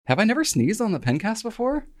Have I never sneezed on the Pencast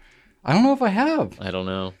before? I don't know if I have. I don't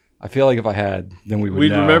know. I feel like if I had, then we'd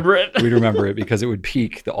remember it. We'd remember it because it would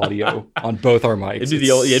peak the audio on both our mics. It'd be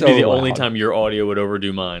the only time your audio would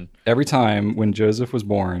overdo mine. Every time when Joseph was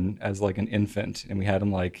born as like an infant and we had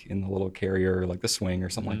him like in the little carrier, like the swing or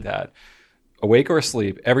something like that, awake or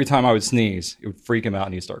asleep, every time I would sneeze, it would freak him out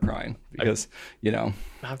and he'd start crying because,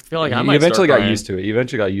 I feel like I he might eventually start got crying. used to it. He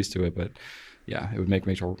eventually got used to it, but yeah, it would make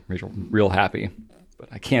Rachel real happy. But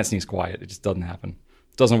I can't sneeze quiet. It just doesn't happen.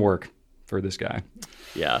 It doesn't work for this guy.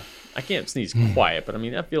 Yeah, I can't sneeze quiet, but I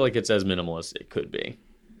mean, I feel like it's as minimal as it could be.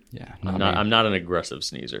 Yeah, I'm not an aggressive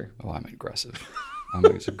sneezer. Oh, I'm aggressive. I'm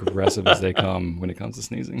as aggressive as they come when it comes to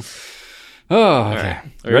sneezing. Oh, okay.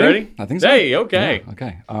 Right. Are you ready? I think so. Hey, okay. Yeah,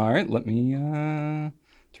 okay. All right, let me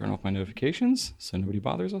turn off my notifications so nobody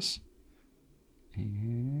bothers us.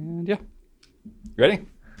 And yeah. Ready?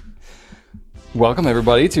 Welcome,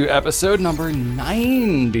 everybody, to episode number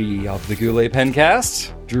 90 of the Goulet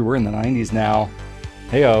Pencast. Drew, we're in the 90s now.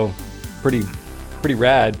 Hey-oh. Pretty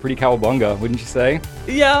rad, pretty cowabunga, wouldn't you say?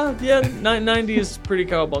 Yeah, 90 is pretty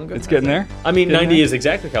cowabunga. It's getting there. I mean, Getting 90 there? is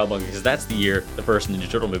exactly cowabunga because that's the year the first Ninja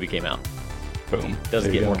Turtle movie came out. Boom. Doesn't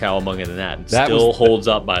There you get more go. cowabunga than that. It That still was- holds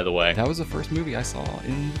up, by the way. That was the first movie I saw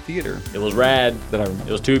in the theater It was rad. that I It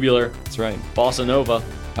remember. was tubular. That's right. Bossa Nova.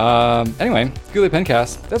 Anyway, Goulet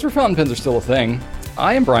Pencast. That's where fountain pens are still a thing.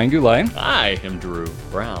 I am Brian Goulet, I am Drew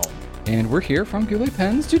Brown. and we're here from Goulet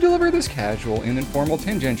Pens to deliver this casual and informal,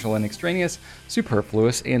 tangential and extraneous,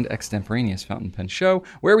 superfluous and extemporaneous fountain pen show,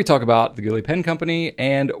 where we talk about the Goulet Pen Company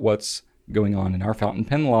and what's going on in our fountain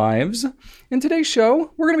pen lives. In today's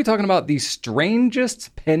show, we're going to be talking about the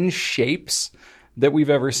strangest pen shapes that we've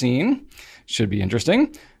ever seen. Should be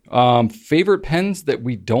interesting. Favorite pens that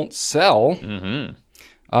we don't sell.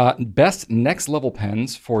 Best next level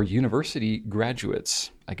pens for university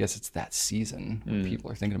graduates. I guess it's that season when people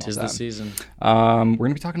are thinking about Tis that. the season. We're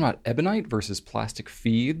going to be talking about Ebonite versus plastic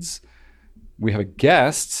feeds. We have a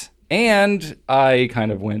guest, and I kind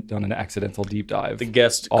of went on an accidental deep dive. The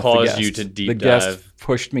guest off caused the you guest. to deep The dive. guest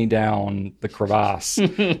pushed me down the crevasse,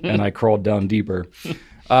 and I crawled down deeper.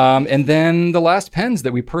 And then the last pens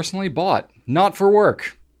that we personally bought, not for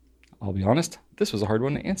work. I'll be honest, this was a hard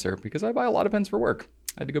one to answer because I buy a lot of pens for work.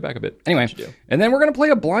 I had to go back a bit. Anyway, and then we're going to play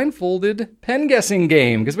a blindfolded pen guessing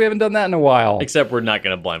game because we haven't done that in a while. Except we're not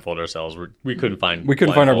going to blindfold ourselves. We couldn't find our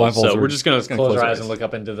blindfolds. So we're just going to close our eyes eyes. and look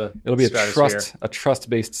up into the It'll be stratosphere. a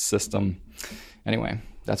trust-based system. Anyway,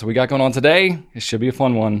 that's what we got going on today. It should be a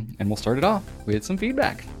fun one, and we'll start it off with some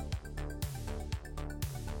feedback.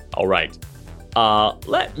 All right.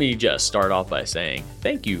 Let me just start off by saying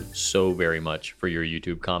thank you so very much for your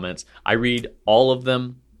YouTube comments. I read all of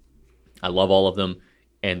them. I love all of them.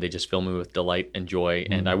 And they just fill me with delight and joy.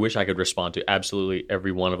 And I wish I could respond to absolutely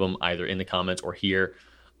every one of them, either in the comments or here.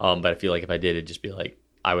 But I feel like if I did, it'd just be like,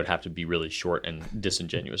 I would have to be really short and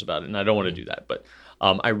disingenuous about it. And I don't want to do that. But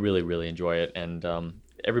I really, really enjoy it. And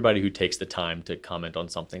everybody who takes the time to comment on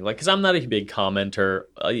something, like, because I'm not a big commenter.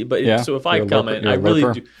 So if I comment, I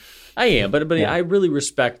really do. I am, but I really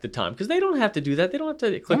respect the time because they don't have to do that. They don't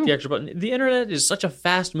have to click the extra button. The internet is such a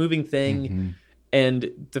fast moving thing.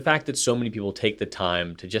 And the fact that so many people take the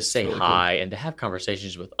time to just say hi and to have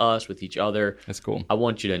conversations with us, with each other. That's cool. I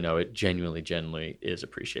want you to know it genuinely is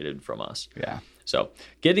appreciated from us. Yeah. So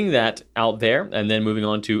getting that out there and then moving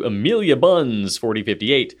on to Amelia Buns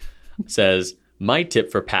 4058 says, my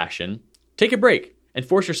tip for passion, take a break and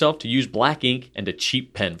force yourself to use black ink and a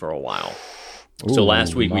cheap pen for a while. So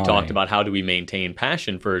last week we talked about how do we maintain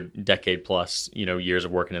passion for a decade plus, years of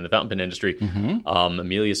working in the fountain pen industry.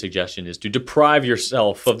 Amelia's suggestion is to deprive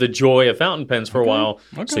yourself of the joy of fountain pens for a while,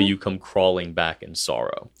 so you come crawling back in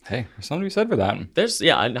sorrow. Hey, there's something to be said for that.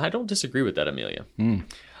 I don't disagree with that, Amelia.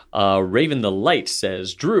 Raven the Light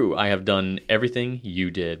says, Drew, I have done everything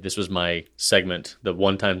you did. This was my segment, the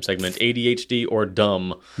one-time segment, ADHD or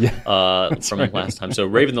dumb, from last time. So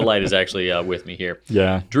Raven the Light is actually with me here.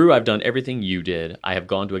 Yeah. Drew, I've done everything you did. I have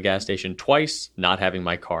gone to a gas station twice, not having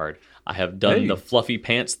my card. I have done the fluffy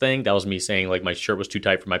pants thing. That was me saying like my shirt was too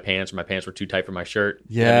tight for my pants or my pants were too tight for my shirt.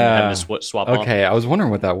 Yeah. Having to swap off. Okay, I was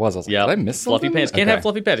wondering what that was. I was like, did I miss fluffy something? pants. Can't have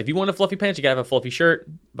fluffy pants. If you want a fluffy pants, you gotta have a fluffy shirt,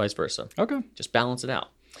 vice versa. Okay. Just balance it out.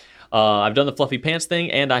 I've done the fluffy pants thing,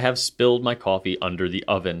 and I have spilled my coffee under the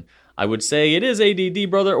oven. I would say it is ADD,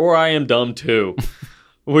 brother, or I am dumb too,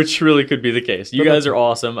 which really could be the case. You guys are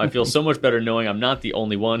awesome. I feel so much better knowing I'm not the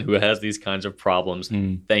only one who has these kinds of problems.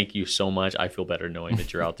 Thank you so much. I feel better knowing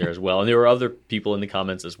that you're out there as well. And there were other people in the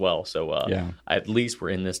comments as well. So at least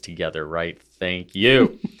we're in this together, right? Thank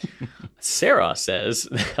you. Sarah says,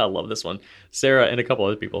 I love this one. Sarah and a couple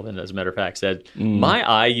other people, and as a matter of fact, said, my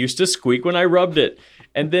eye used to squeak when I rubbed it.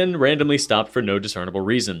 and then randomly stopped for no discernible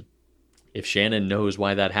reason. If Shannon knows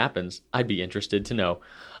why that happens, I'd be interested to know.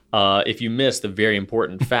 If you missed the very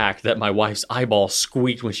important fact that my wife's eyeball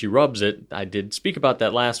squeaked when she rubs it, I did speak about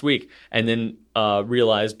that last week, and then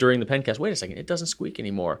realized during the pencast, wait a second, it doesn't squeak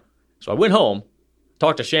anymore. So I went home,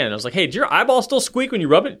 talked to Shannon. I was like, hey, did your eyeball still squeak when you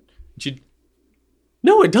rub it?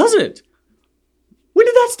 No, it doesn't. When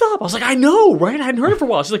did that stop? I was like, I know, right? I hadn't heard it for a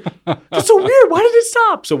while. She's like, that's so weird. Why did it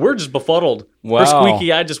stop? So we're just befuddled. Wow. Her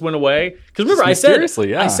squeaky eye just went away. Because remember, I said,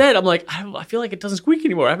 yeah. I'm like, I feel like it doesn't squeak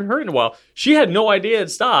anymore. I haven't heard it in a while. She had no idea it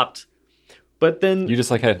stopped. But then... You just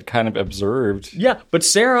like had kind of observed. Yeah, but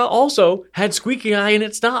Sarah also had squeaky eye and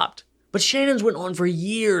it stopped. But Shannon's went on for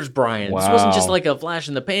years, Brian. Wow. This wasn't just like a flash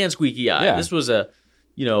in the pan squeaky eye. Yeah. This was a...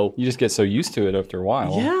 You just get so used to it after a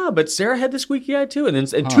while. Yeah, but Sarah had the squeaky eye too,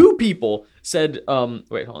 and two people said,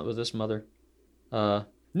 "Wait, hold on, was this mother?"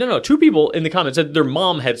 No, two people in the comments said their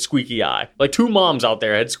mom had squeaky eye. Like 2 moms out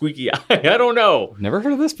there had squeaky eye. I don't know. Never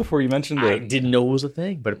heard of this before you mentioned it. I didn't know it was a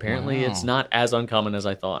thing, but apparently it's not as uncommon as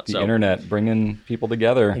I thought. The internet bringing people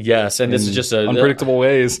together. Yes, and this is just unpredictable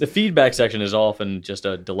ways. The feedback section is often just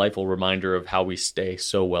a delightful reminder of how we stay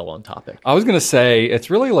so well on topic. I was going to say, it's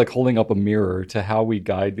really like holding up a mirror to how we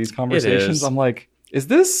guide these conversations. I'm like, is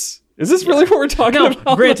this really what we're talking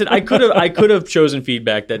about? Granted, I could have chosen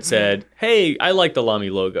feedback that said, "Hey, I like the Lummy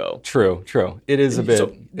logo." True. It is a bit.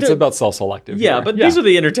 It's about self-selective. Yeah, here. but these are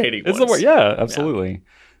the entertaining ones. Yeah, absolutely.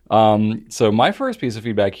 Yeah. So my first piece of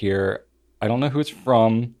feedback here, I don't know who it's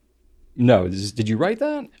from. No, did you write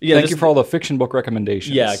that? Yeah. Thank you for all the fiction book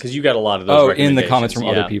recommendations. Yeah, because you got a lot of those. In the comments from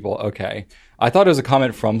other people. Okay. I thought it was a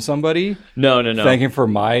comment from somebody. No. Thanking for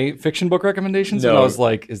my fiction book recommendations. No. And I was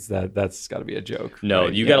like, that's got to be a joke. No,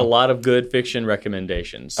 right? you got a lot of good fiction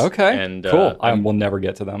recommendations. Okay. And cool. I will never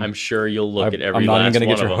get to them. I'm sure you'll look at every I'm not even last going to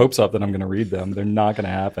one get your of them. hopes up that I'm going to read them. They're not going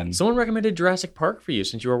to happen. Someone recommended Jurassic Park for you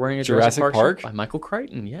since you were wearing a Jurassic Park shirt by Michael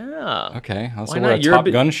Crichton. Yeah. Okay. I'll Why wear a not? Top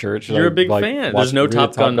Gun shirt. You're a big fan. There's no read a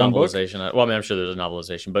Top Gun book? novelization. Well, I mean, I'm sure there's a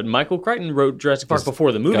novelization, but Michael Crichton wrote Jurassic Park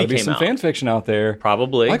before the movie came out. Gotta be some fan fiction out there.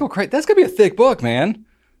 Probably. Michael Crichton. That's going to be a thick book, man.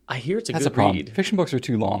 I hear it's a That's good a problem. read. Fiction books are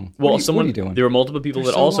too long. Well, what are you doing? There were multiple people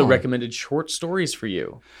They're that so also long. recommended short stories for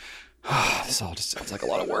you. This all just sounds like a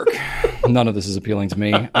lot of work. None of this is appealing to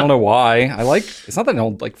me. I don't know why. It's not that I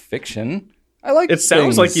don't like fiction. I like It sounds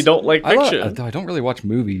things. like you don't like fiction. I don't really watch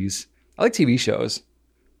movies. I like TV shows.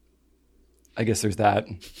 I guess there's that.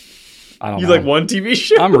 I don't know. You like one TV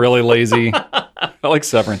show? I'm really lazy. I like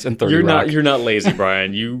Severance and 30 Rock. You're not lazy,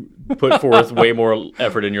 Brian. You put forth way more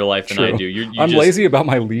effort in your life than I do. I'm lazy about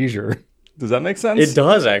my leisure. Does that make sense? It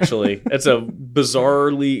does, actually. It's a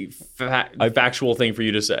bizarrely factual thing for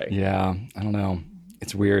you to say. Yeah, I don't know.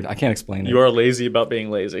 It's weird. I can't explain it. You are lazy about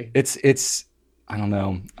being lazy. It's I don't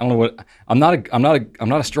know. I don't know what I'm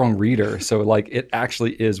not a strong reader, so like it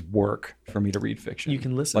actually is work for me to read fiction. You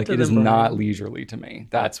can listen like to it them, is Brian. not leisurely to me.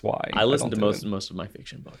 That's why I listen to don't do most of my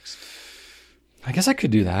fiction books. I guess I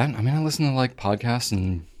could do that. I mean, I listen to like podcasts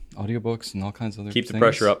and audiobooks and all kinds of other Keep things. the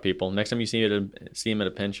pressure up, people. Next time you see him at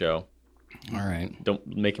a pen show, all right. Don't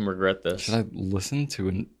make him regret this. Should I listen to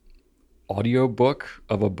an audiobook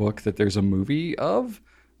of a book that there's a movie of?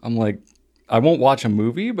 I'm like, I won't watch a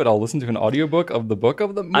movie, but I'll listen to an audiobook of the book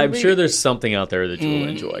of the movie. I'm sure there's something out there that you will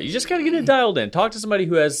enjoy. You just got to get it dialed in. Talk to somebody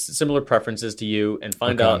who has similar preferences to you and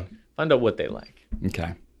find out what they like.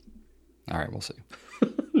 Okay. All right, we'll see.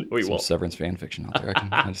 We Some won't. Severance fan fiction out there.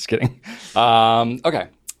 I'm just kidding. Okay.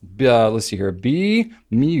 Let's see here. Be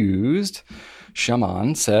Mused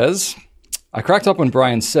Shaman says, I cracked up when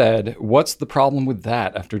Brian said, what's the problem with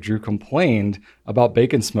that after Drew complained about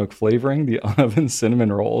bacon smoke flavoring the unovened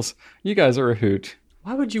cinnamon rolls? You guys are a hoot.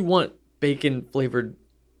 Why would you want bacon-flavored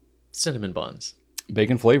cinnamon buns?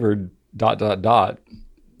 Bacon flavored ...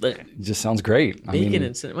 It just sounds great. Bacon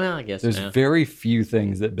and cinnamon. Well, I guess there's very few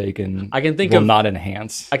things that bacon will not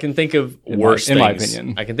enhance. I can think of worse things. In my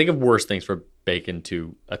opinion. I can think of worse things for bacon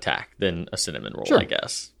to attack than a cinnamon roll, I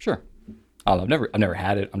guess. Sure. I don't know. I've never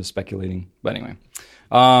had it. I'm just speculating. But anyway.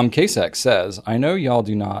 Kasek says, I know y'all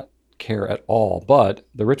do not care at all, but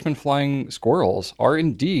the Richmond Flying Squirrels are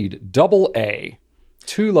indeed double A.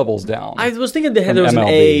 2 levels down. I was thinking there was an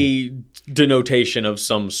A denotation of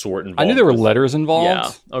some sort involved. I knew there were letters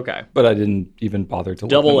involved. Yeah, okay. But I didn't even bother to look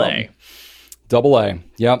Double them A. up. Double A.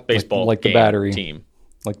 Yep. Baseball like the battery team.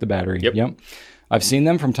 Like the battery. Yep. I've seen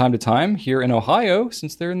them from time to time here in Ohio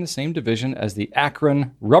since they're in the same division as the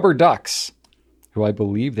Akron Rubber Ducks, who I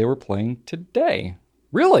believe they were playing today.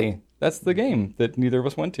 Really? That's the game that neither of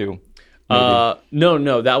us went to.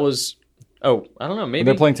 No, that was... Oh, I don't know. Maybe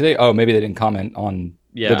they're playing today. Oh, maybe they didn't comment on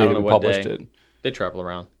the day that we published it. They travel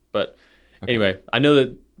around. But anyway, I know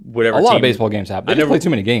that whatever. A lot team, of baseball games happen. They just play too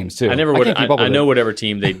many games too. I never. can't keep up with I know it. whatever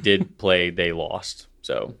team they did play, they lost.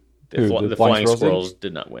 So the Flying Squirrels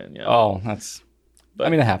did not win. Yeah. Oh, that's. But I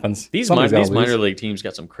mean, it happens. These Somebody's gotta minor lose. league teams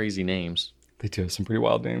got some crazy names. They do have some pretty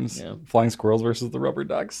wild names. Yeah. Flying Squirrels versus the Rubber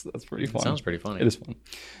Ducks. That's pretty fun. Sounds pretty funny. It is fun.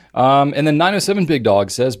 And then 907 Big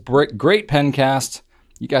Dog says, great pencast.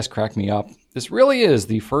 You guys crack me up. This really is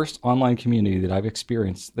the first online community that I've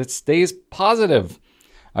experienced that stays positive.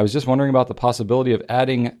 I was just wondering about the possibility of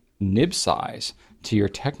adding nib size to your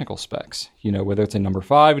technical specs. You know, whether it's a number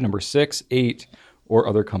 5, number 6, 8, or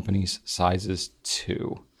other companies' sizes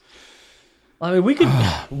too. I mean, we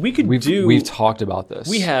could do. We've talked about this.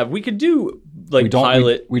 We could do like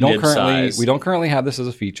pilot. We don't currently. size. We don't currently have this as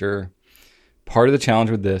a feature. Part of the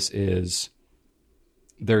challenge with this is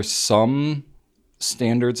there's some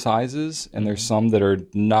standard sizes and there's some that are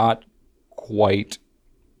not quite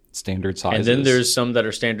standard sizes. And then there's some that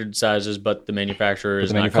are standard sizes, but the manufacturer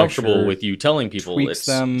is not comfortable with you telling people it's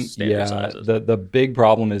standard sizes. The big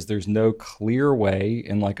problem is there's no clear way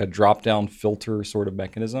in like a drop-down filter sort of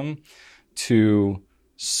mechanism to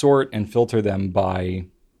sort and filter them by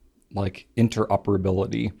like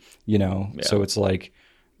interoperability, you know? Yeah. So it's like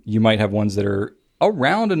you might have ones that are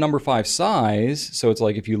around a number 5 size. So it's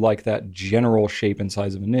like if you like that general shape and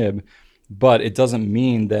size of a nib, but it doesn't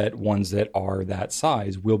mean that ones that are that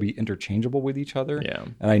size will be interchangeable with each other. Yeah.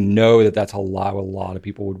 And I know that that's a lot of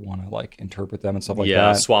people would want to like interpret them and stuff like that.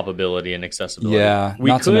 Yeah, swappability and accessibility. Yeah,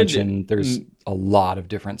 not to mention there's a lot of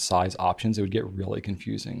different size options. It would get really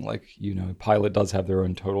confusing. Like, you know, Pilot does have their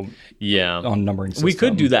own total on numbering system. We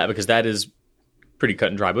could do that because that is pretty cut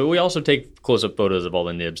and dry. But we also take close-up photos of all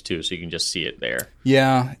the nibs too, so you can just see it there.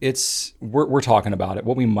 Yeah, we're talking about it.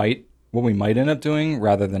 What we might end up doing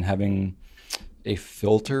rather than having a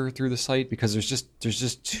filter through the site, because there's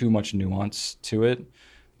just too much nuance to it,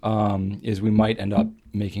 is we might end up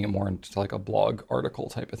making it more into like a blog article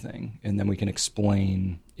type of thing, and then we can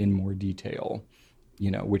explain in more detail, you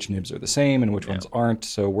know, which nibs are the same and which ones aren't.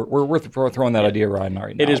 So we're throwing that idea around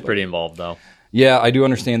right now. It is pretty involved though. Yeah, I do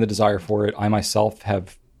understand the desire for it. I myself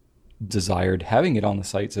have desired having it on the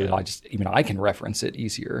site so that I can reference it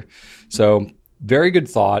easier. So very good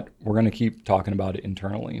thought. We're going to keep talking about it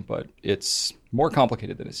internally, but it's more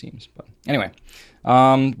complicated than it seems. But anyway,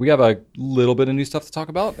 we have a little bit of new stuff to talk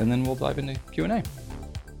about, and then we'll dive into Q&A.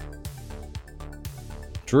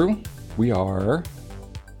 Drew, we are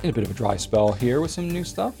in a bit of a dry spell here with some new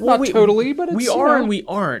stuff. Well, not totally, but it's, we are and we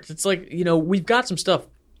aren't. It's like, you know, we've got some stuff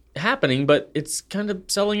happening, but it's kind of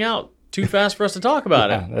selling out too fast for us to talk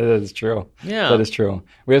about it. That is true. Yeah. That is true.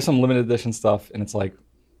 We have some limited edition stuff, and it's like,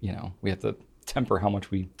 you know, we have to temper how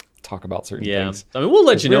much we talk about certain things. I mean, we'll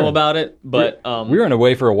let you know about it, but we were in a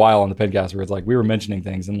way for a while on the podcast where it's like we were mentioning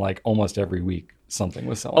things, and like almost every week something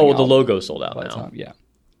was selling. Oh, the logo sold out now. Yeah.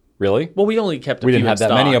 Really? Well, we only kept. We didn't have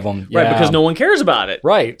that many of them, right? Because no one cares about it,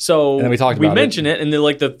 right? So and then we mention it, and then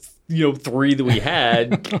like the 3 that we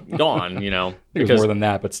had gone, you know, it was more than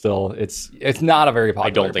that, but still, it's not a very popular.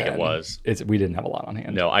 I don't think pen. It was. We didn't have a lot on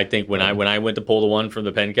hand. No, I think when I went to pull the one from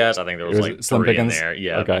the Pencast, I think there was like slim 3 pickings? in there.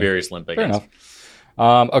 Yeah, okay. Very slim pickings. Fair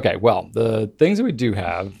enough. Okay, well, the things that we do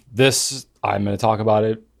have, I'm going to talk about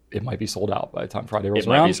it. It might be sold out by the time Friday rolls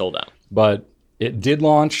around. It might be sold out. But it did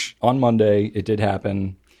launch on Monday. It did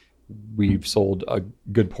happen. We've sold a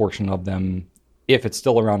good portion of them. If it's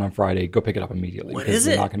still around on Friday, go pick it up immediately. What is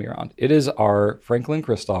it? It's not going to be around. It is our Franklin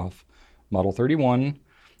Christoph Model 31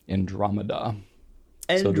 Andromeda.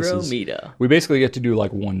 Andromeda. We basically get to do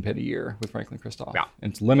like one pen a year with Franklin Christoph. Yeah.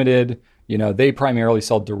 It's limited. You know, they primarily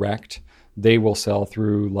sell direct. They will sell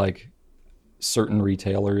through like certain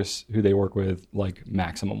retailers who they work with, like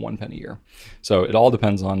maximum 1 pen a year. So it all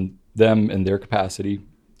depends on them and their capacity.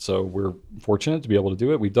 So we're fortunate to be able to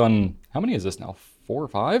do it. We've done, how many is this now? 4 or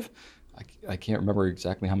 5? I can't remember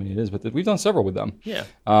exactly how many it is, but we've done several with them. Yeah.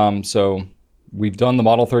 So we've done the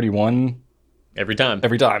Model 31 every time.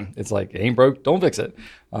 It's like, it ain't broke, don't fix it.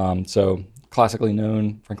 So classically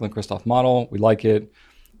known Franklin Christoph model. We like it.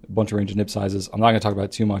 A bunch of range of nib sizes. I'm not going to talk about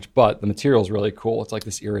it too much, but the material is really cool. It's like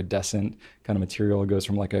this iridescent kind of material. It goes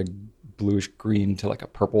from like a bluish green to like a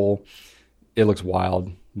purple. It looks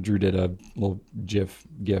wild. Drew did a little GIF,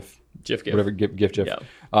 whatever, GIF, yeah.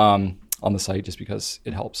 On the site just because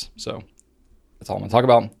it helps. So that's all I'm going to talk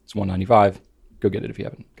about. It's $195. Go get it if you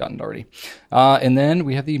haven't gotten it already. And then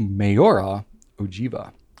we have the Mayora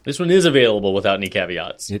Ogiva. This one is available without any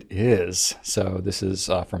caveats. It is. So this is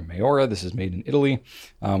from Mayora. This is made in Italy.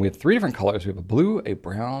 We have 3 different colors. We have a blue, a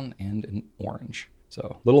brown, and an orange. So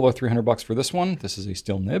a little over $300 for this one. This is a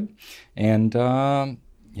steel nib. And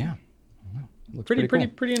yeah, Looks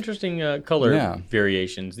pretty interesting color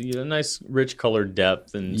variations. Nice rich color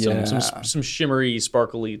depth and some shimmery,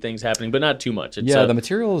 sparkly things happening, but not too much. It's, the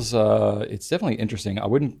materials. It's definitely interesting. I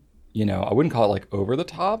wouldn't call it like over the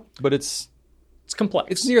top, but it's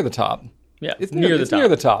complex. It's near the top. Yeah, it's near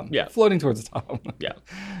the top. Yeah, floating towards the top. Yeah,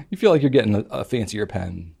 you feel like you're getting a fancier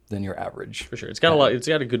pen than your average. For sure, it's got a lot. It's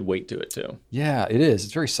got a good weight to it too. Yeah, it is.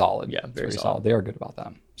 It's very solid. Yeah, very solid. They are good about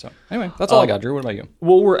that. So anyway, that's all I got. Drew, what about you?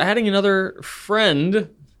 Well, we're adding another friend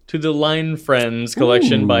to the Line Friends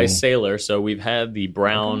collection by Sailor. So we've had the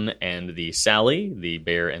Brown and the Sally, the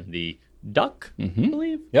bear and the duck, I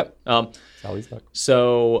believe. Yep. Sally's duck.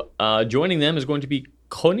 So joining them is going to be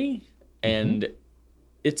Connie, and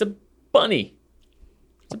it's a bunny.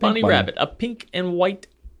 It's a bunny rabbit, a pink and white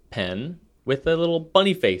pen with a little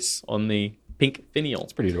bunny face on the pink finial.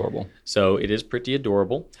 It's pretty adorable. So it is pretty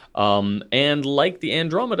adorable. And like the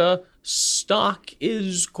Andromeda, stock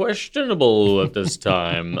is questionable at this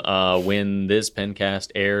time. When this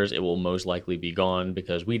pencast airs, it will most likely be gone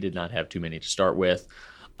because we did not have too many to start with.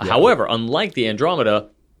 Yeah. However, unlike the Andromeda,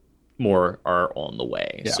 more are on the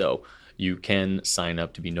way. Yeah. So you can sign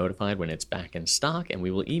up to be notified when it's back in stock, and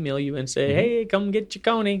we will email you and say, hey, come get your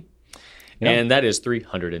Coney. Yeah. And that is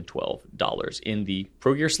 $312 in the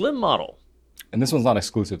Pro Gear Slim model. And this one's not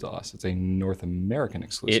exclusive to us. It's a North American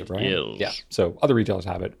exclusive, right? It is. Yeah. So other retailers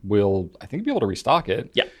have it. We'll, I think, be able to restock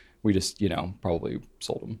it. Yeah. We just, probably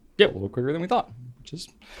sold them a little quicker than we thought, which is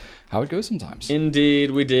how it goes sometimes.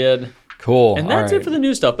 Indeed, we did. Cool. And that's it for the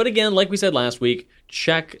new stuff. But again, like we said last week,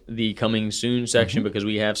 check the coming soon section because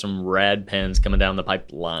we have some rad pens coming down the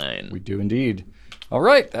pipeline. We do indeed. All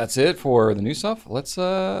right, that's it for the new stuff. Let's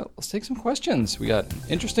take some questions. We got an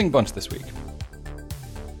interesting bunch this week.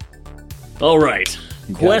 All right.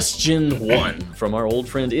 Question 1 from our old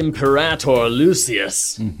friend Imperator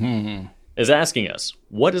Lucius is asking us,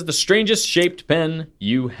 what is the strangest shaped pen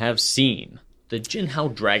you have seen? The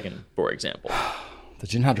Jinhao Dragon, for example. The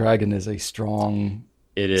Jinhao Dragon is a strong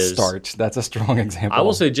start. That's a strong example. I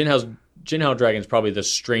will say Jinhao Dragon is probably the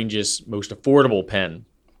strangest, most affordable pen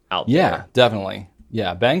out there. Yeah, definitely.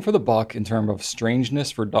 Yeah, bang for the buck in terms of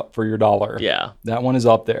strangeness for your dollar. Yeah. That one is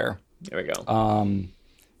up there. There we go.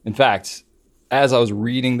 In fact, as I was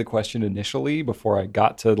reading the question initially, before I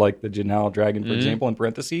got to like the Jinhao Dragon, for example, in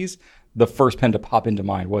parentheses, the first pen to pop into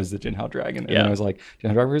mind was the Jinhao Dragon. And then I was like,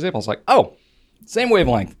 Jinhao Dragon, for example, I was like, oh, same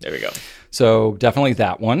wavelength. There we go. So definitely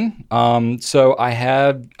that one. So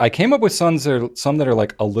I came up with some that are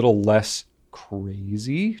like a little less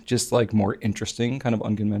crazy, just like more interesting, kind of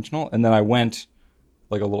unconventional. And then I went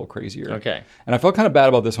like a little crazier. Okay. And I felt kind of bad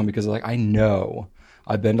about this one because like I know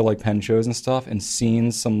I've been to like pen shows and stuff and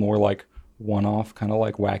seen some more like one-off kind of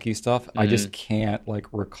like wacky stuff. I just can't like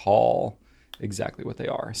recall exactly what they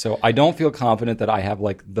are. So I don't feel confident that I have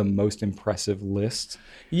like the most impressive list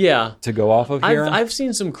to go off of here. I've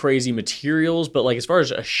seen some crazy materials, but like as far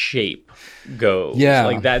as a shape goes,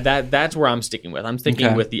 like that's where I'm sticking with. I'm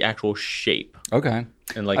sticking with the actual shape. Okay.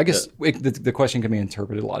 And like I guess the question can be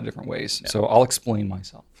interpreted a lot of different ways. Yeah. So I'll explain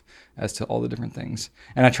myself as to all the different things.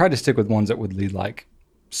 And I tried to stick with ones that would lead like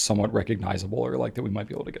somewhat recognizable or like that we might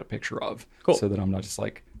be able to get a picture of. Cool. So that I'm not just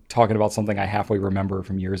like talking about something I halfway remember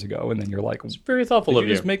from years ago, and then you're like, it's very thoughtful of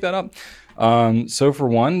you. Just make that up. So for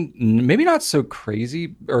one, maybe not so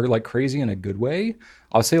crazy or like crazy in a good way.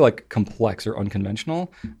 I'll say like complex or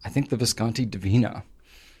unconventional. I think the Visconti Divina,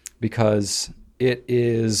 because it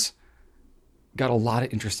is got a lot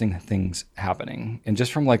of interesting things happening, and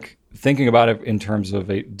just from like thinking about it in terms of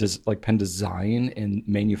a like pen design and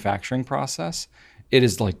manufacturing process, it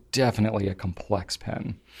is like definitely a complex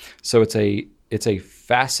pen. So it's a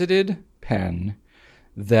faceted pen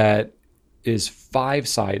that is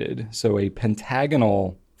 5-sided, so a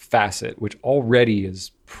pentagonal facet, which already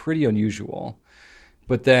is pretty unusual.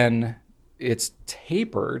 But then it's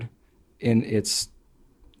tapered in its,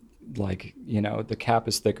 like, the cap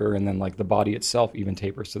is thicker, and then like the body itself even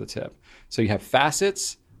tapers to the tip. So you have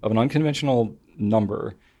facets of an unconventional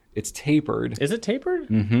number. It's tapered. Is it tapered?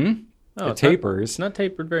 Mm-hmm. Oh, it tapers. It's not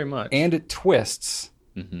tapered very much. And it twists.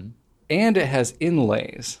 Mm-hmm. And it has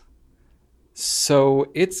inlays.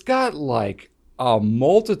 So it's got like a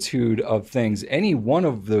multitude of things. Any one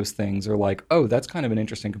of those things are like, oh, that's kind of an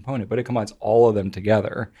interesting component, but it combines all of them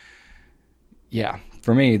together. Yeah,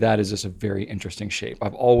 for me, that is just a very interesting shape.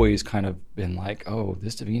 I've always kind of been like, oh,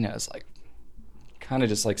 this Divina is like, kind of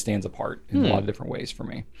just like stands apart in a lot of different ways for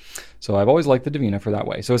me. So I've always liked the Divina for that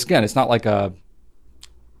way. So it's not like a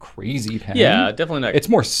crazy pen. Yeah, definitely not. It's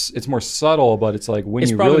more subtle, but it's like when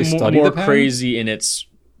you really study the pen. It's more crazy in its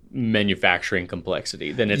manufacturing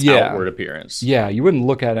complexity than its Yeah. outward appearance. Yeah, you wouldn't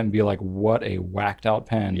look at it and be like, what a whacked out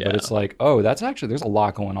pen. Yeah. But it's like, oh, that's actually, there's a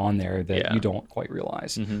lot going on there that Yeah. you don't quite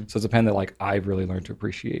realize. Mm-hmm. So it's a pen that like I've really learned to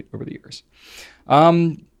appreciate over the years.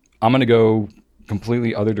 I'm going to go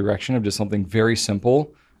completely other direction of just something very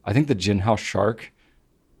simple. I think the Jinhao Shark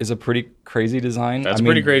is a pretty crazy design. That's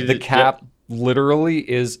pretty crazy. The cap literally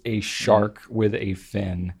is a shark with a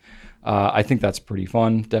fin. I think that's pretty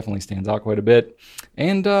fun. Definitely stands out quite a bit.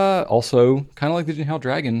 And also, kind of like the Jinhao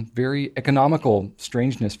Dragon, very economical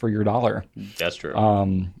strangeness for your dollar. That's true.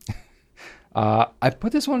 I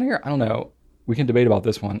put this one here. I don't know. We can debate about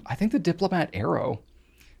this one. I think the Diplomat Arrow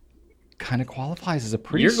kind of qualifies as a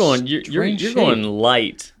pretty You're going shape.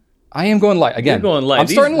 light. I am going light. Again, You're going light. I'm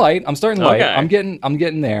starting light. Okay. I'm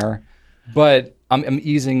getting there. But I'm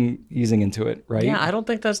easing into it, right? Yeah, I don't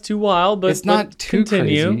think that's too wild, but it's not too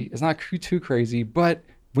continue. crazy. It's not too crazy, but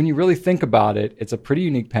when you really think about it, it's a pretty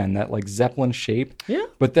unique pen, that like Zeppelin shape. Yeah.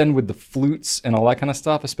 But then with the flutes and all that kind of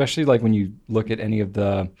stuff, especially like when you look at any of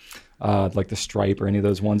the like the stripe or any of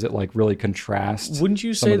those ones that like really contrast. Wouldn't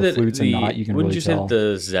you some say of the that flutes and not, you can wouldn't really you say tell. that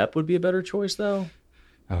the Zepp would be a better choice though?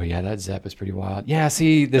 Oh yeah, that Zepp is pretty wild. Yeah,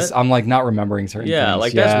 see, I'm like not remembering certain things. Yeah,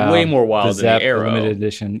 like that's way more wild than Zepp, the Arrow. limited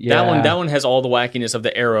edition. Yeah. That one has all the wackiness of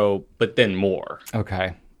the Arrow, but then more.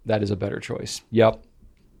 Okay, that is a better choice. Yep,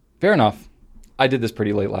 fair enough. I did this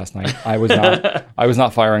pretty late last night. I was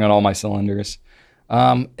not firing on all my cylinders.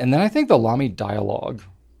 And then I think the Lamy Dialogue,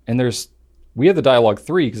 and we have the Dialogue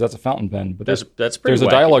 3 because that's a fountain pen, but That's pretty. there's a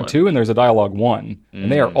wacky Dialogue one. 2 and there's a Dialogue 1, and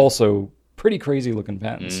they are also pretty crazy looking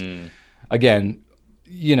pens. Again,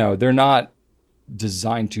 they're not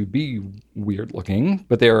designed to be weird looking,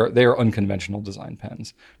 but they are unconventional design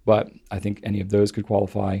pens. But I think any of those could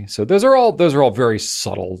qualify. So those are all very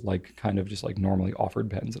subtle, like kind of just like normally offered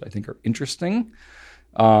pens that I think are interesting.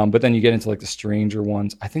 But then you get into like the stranger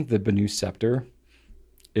ones. I think the Benu Scepter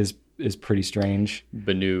is pretty strange.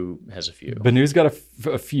 Benu has a few. Benu's got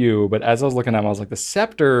a few, but as I was looking at them, I was like, the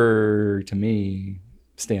Scepter to me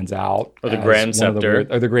stands out. Or the as Grand one of Scepter.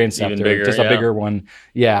 or the Grand Scepter. Even bigger, just a yeah. bigger one.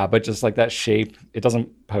 Yeah, but just like that shape, it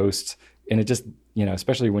doesn't post. And it just,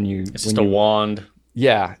 especially when you... It's just a wand.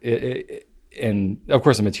 Yeah. And of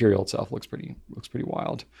course the material itself looks pretty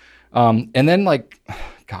wild. And then like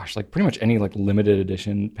pretty much any like limited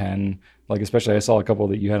edition pen, like especially I saw a couple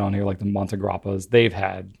that you had on here, like the Montegrappas, they've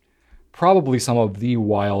had probably some of the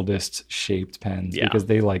wildest shaped pens because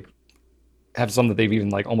they like have some that they've even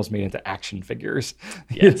like almost made into action figures.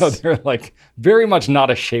 Yes. They're like very much not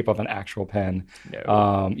a shape of an actual pen. No.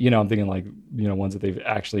 I'm thinking like, ones that they've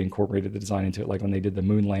actually incorporated the design into it. Like when they did the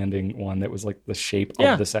moon landing one that was like the shape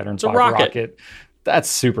of the Saturn V rocket. That's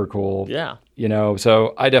super cool. Yeah.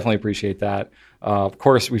 So I definitely appreciate that. Of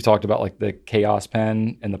course, we've talked about like the Chaos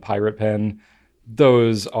pen and the Pirate pen.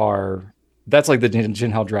 That's like the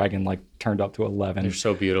Jinhao Dragon like turned up to 11. They're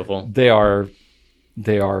so beautiful. They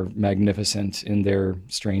are magnificent in their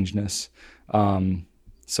strangeness.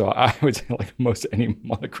 So I would say like most any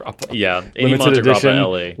Montegrappa. Yeah, any limited Montegrappa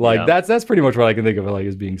edition, LA. like that's pretty much what I can think of it like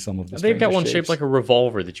as being some of the. They've got one shapes. shaped like a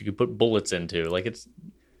revolver that you could put bullets into. Like it's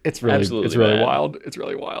really bad. wild. It's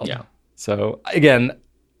really wild. Yeah. So again,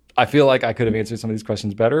 I feel like I could have answered some of these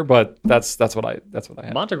questions better, but that's what I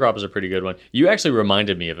had. Montegrappa is a pretty good one. You actually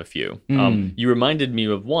reminded me of a few. You reminded me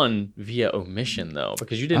of one via omission though,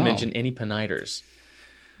 because you didn't mention any Peniters.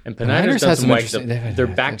 And Peniters done some wacky stuff. Their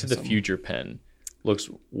Back to the Future pen looks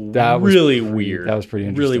really weird. That was pretty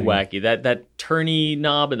interesting. Really wacky. That turny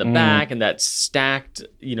knob in the back and that stacked,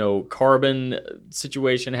 carbon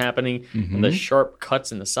situation happening and the sharp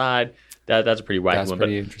cuts in the side. That's a pretty wacky one.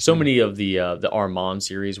 Pretty but so many of the Armand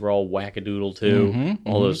series were all wackadoodle too.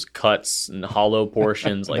 All those cuts and hollow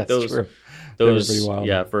portions, like those. True. Those, pretty wild.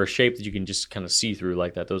 Yeah, for a shape that you can just kind of see through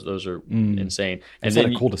like that, those are insane. And it's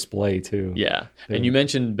then a cool display too. Yeah, and you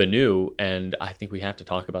mentioned Benu, and I think we have to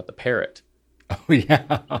talk about the Parrot. Oh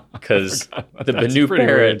yeah, because the Benu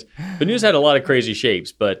Parrot, Benu's had a lot of crazy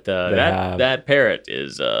shapes, but that Parrot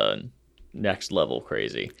is next level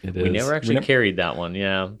crazy. It we is. never actually carried that one,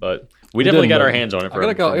 but we definitely got our hands on it.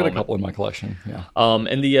 I got a couple in my collection. Yeah.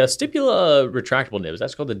 And the Stipula retractable nibs,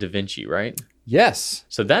 that's called the Da Vinci, right? Yes.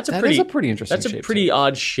 So that is a pretty interesting. That's a pretty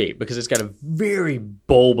odd shape because it's got a very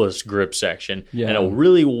bulbous grip section and a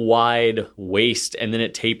really wide waist, and then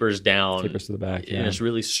it tapers down. Tapers to the back. In this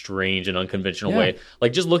really strange and unconventional way.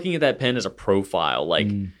 Like just looking at that pen as a profile, like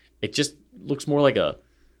it just looks more like a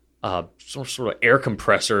some sort of air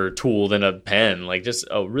compressor tool than a pen. Like just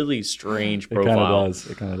a really strange profile.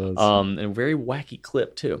 It kind of does. And a very wacky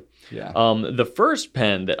clip too. Yeah. The first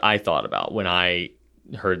pen that I thought about when I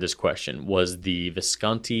heard this question was the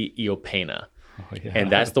Visconti Iopena. Oh, yeah.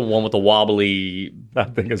 And that's the one with the wobbly.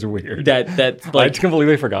 That thing is weird. That's I like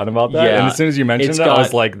completely forgot about that. Yeah. And as soon as you mentioned It's that, I got-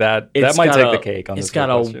 was like, that it's might got take a- the cake on this It's got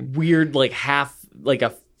question. a weird like a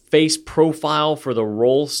face profile for the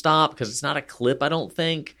roll stop because it's not a clip, I don't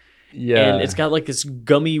think. Yeah. And it's got like this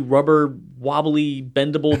gummy rubber wobbly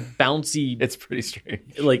bendable bouncy It's pretty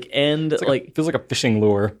strange. like end It feels like a fishing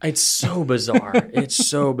lure. it's so bizarre. It's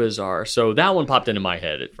so bizarre. So that one popped into my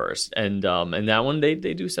head at first, and that one they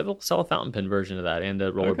do sell a fountain pen version of that and a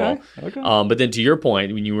rollerball. Okay. But then to your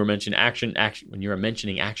point, when you were mentioning when you were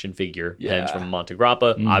mentioning action figure pens from Monte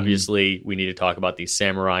Grappa, obviously we need to talk about the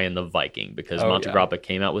Samurai and the Viking because Monte Grappa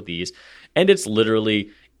came out with these, and it's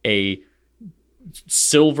literally a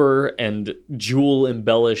silver and jewel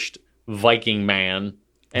embellished Viking man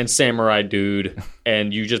and samurai dude,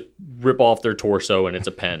 and you just rip off their torso and it's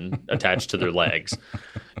a pen attached to their legs.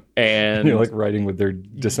 And You're like riding with their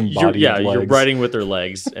disembodied legs. You're riding with their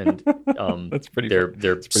legs and That's pretty their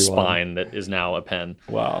pretty spine that is now a pen.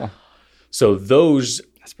 Wow. So those,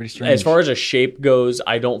 That's pretty strange. as far as a shape goes,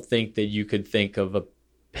 I don't think that you could think of a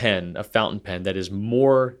fountain pen that is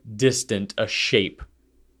more distant a shape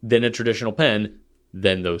than a traditional pen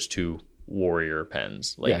than those two warrior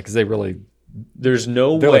pens. yeah, because they really there's they're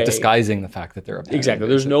way like disguising the fact that they're a pen. exactly.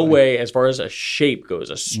 There's no way, as far as a shape goes,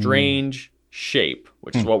 a strange shape,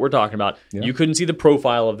 which is what we're talking about. Yeah. You couldn't see the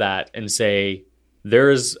profile of that and say there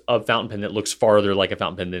is a fountain pen that looks farther like a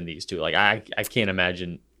fountain pen than these two. Like I can't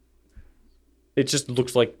imagine. It just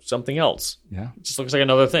looks like something else. Yeah. It just looks like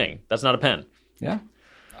another thing. That's not a pen. Yeah.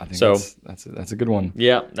 I think So- that's a good one.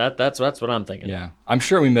 Yeah, that's what I'm thinking. Yeah. I'm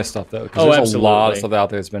sure we missed stuff though, because Oh, there's a lot of absolutely. stuff out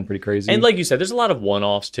there that's been pretty crazy. And like you said, there's a lot of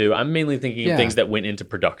one-offs too. I'm mainly thinking Yeah. of things that went into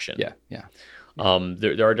production. yeah.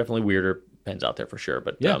 There are definitely weirder pens out there for sure,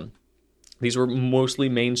 but Yeah. these were mostly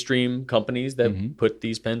mainstream companies that put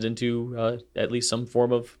these pens into at least some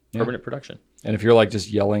form of permanent production. And if you're like just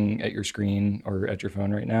yelling at your screen or at your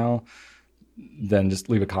phone right now, then just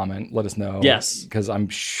leave a comment. Let us know. Yes. Because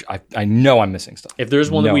I know I'm missing stuff. If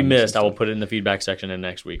there's one that No, we I'm missing missed, I will stuff. put it in the feedback section in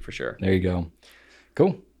next week for sure. There you go.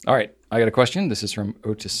 Cool. All right. I got a question. This is from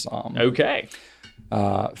Otisam. Okay.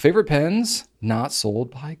 Favorite pens not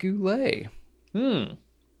sold by Goulet?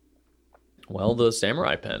 Well, the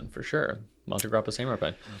Samurai pen for sure. Monte Grappa Samurai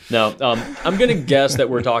pen. Now, I'm going to guess that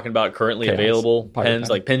we're talking about currently Chaos. available Pirate pens, pen.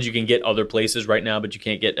 like pens you can get other places right now, but you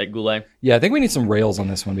can't get at Goulet. Yeah, I think we need some rails on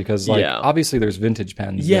this one because, like, Yeah. obviously there's vintage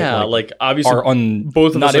pens. Yeah, that, like obviously are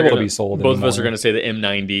both of not us are able gonna, to be sold. Both of us are anymore going to say the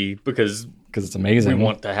M90 because because it's amazing. we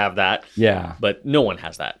want to have that, Yeah, but no one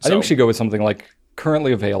has that. I think we should go with something like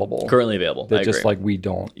currently available. currently available. that I just agree. like we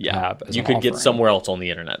don't yeah, have. As you an could get offering. somewhere else on the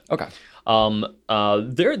internet. Okay.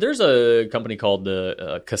 There's a company called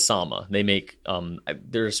the Kasama. They make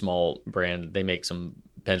they're a small brand. They make some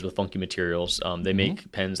pens with funky materials. They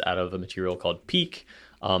make pens out of a material called Peak.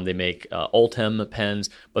 They make Ultem pens,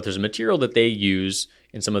 but there's a material that they use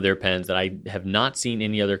in some of their pens that I have not seen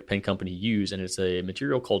any other pen company use, and it's a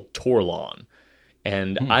material called Torlon.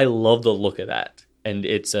 And I love the look of that. And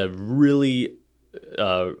it's a really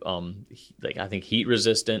like I think heat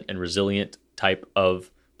resistant and resilient type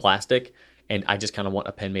of plastic. And I just kind of want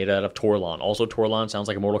a pen made out of Torlon. Also, Torlon sounds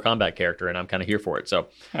like a Mortal Kombat character, and I'm kind of here for it. So,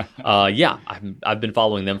 yeah, I've been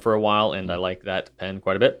following them for a while, and I like that pen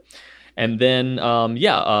quite a bit. And then,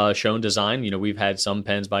 Schoen Design. You know, we've had some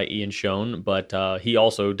pens by Ian Schoen, but he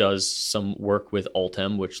also does some work with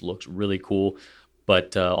Ultem, which looks really cool.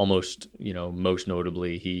 But almost, most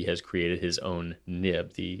notably, he has created his own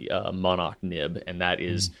nib, the Monarch nib, and that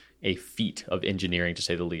is a feat of engineering, to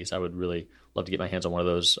say the least. I would really love to get my hands on one of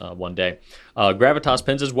those one day. Gravitas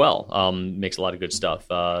pens as well. Makes a lot of good stuff.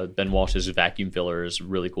 Ben Walsh's vacuum filler is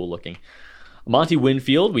really cool looking. Monty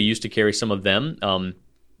Winfield, we used to carry some of them,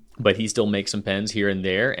 but he still makes some pens here and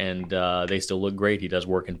there, and they still look great. He does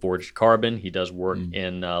work in forged carbon. He does work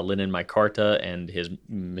in linen micarta, and his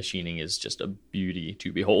machining is just a beauty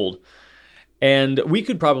to behold. And we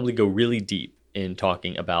could probably go really deep in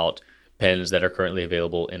talking about pens that are currently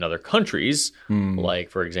available in other countries.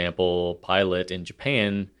 Like, for example, Pilot in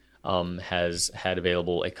Japan has had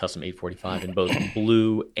available a custom 845 in both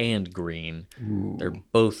blue and green. Ooh. They're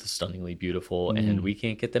both stunningly beautiful, and we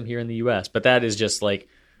can't get them here in the U.S. But that is just like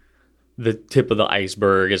the tip of the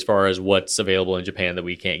iceberg as far as what's available in Japan that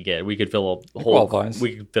we can't get. We could fill a whole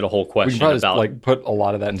fit a whole We can question probably about just, put a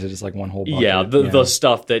lot of that into just like one whole bucket. yeah, the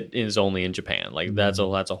stuff that is only in Japan. Like that's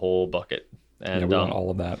a whole bucket. And we want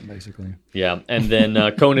all of that basically. Yeah, and then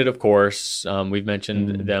Conid, of course, we've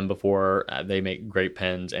mentioned them before. They make great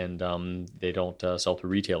pens, and they don't sell to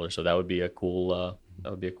retailers, so that would be a cool. That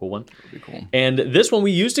would be a cool one. That'd be cool. And this one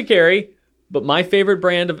we used to carry, But my favorite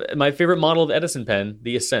model of Edison pen,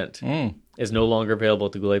 the Ascent, is no longer available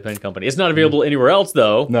at the Goulet Pen Company. It's not available anywhere else,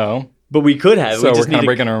 though. No. But we could have. So we're kind of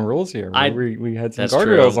breaking our own rules here. We had some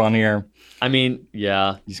guardrails on here. I mean,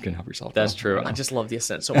 yeah. You just couldn't help yourself. That's true. I just love the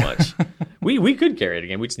Ascent so much. we could carry it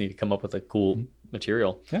again. We just need to come up with a cool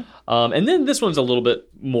material. Yeah. And then this one's a little bit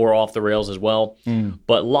more off the rails as well.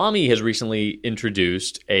 But Lamy has recently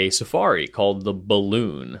introduced a safari called the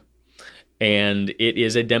Balloon. And it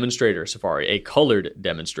is a demonstrator safari, a colored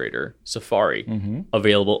demonstrator safari,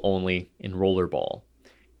 available only in rollerball.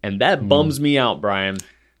 And that bums me out, Brian.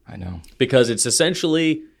 I know. Because it's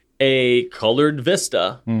essentially a colored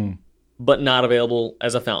Vista, but not available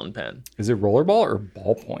as a fountain pen. Is it rollerball or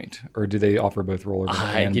ballpoint? Or do they offer both rollerball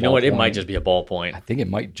and you know what? It ballpoint? might just be a ballpoint. I think it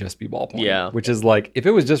might just be ballpoint. Yeah. Which is like, if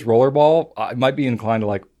it was just rollerball, I might be inclined to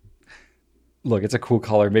like, look, it's a cool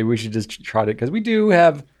color. Maybe we should just try it. Because we do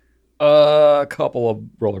have a couple of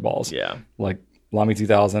rollerballs. Yeah. Like Lamy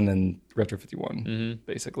 2000 and Retro 51,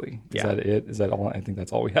 basically. Is that it? Is that all? I think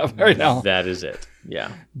that's all we have right now. That is it.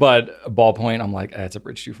 Yeah. But ballpoint, I'm like, it's a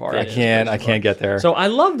bridge too far. I can't get there. So I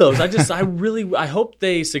love those. I hope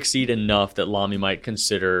they succeed enough that Lamy might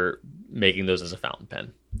consider making those as a fountain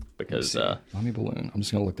pen. Because Lamy Balloon. I'm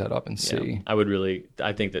just gonna look that up and see.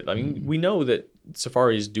 I think that we know that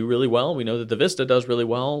safaris do really well. We know that the Vista does really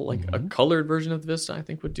well. Like a colored version of the Vista, I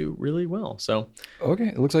think would do really well. So okay,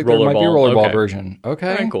 it looks like there might be a rollerball version.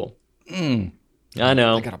 Okay, very cool. I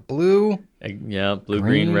know. I got a blue. Blue,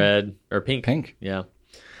 green, red, or pink. Pink. Yeah.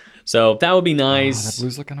 So that would be nice. That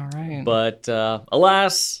blue's looking all right. But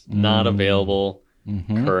alas, not available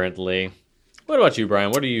currently. What about you,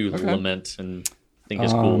 Brian? What do you lament and think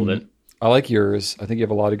is cool that? I like yours. I think you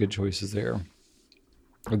have a lot of good choices there.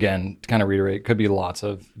 Again, to kind of reiterate, could be lots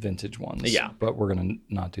of vintage ones. Yeah. But we're going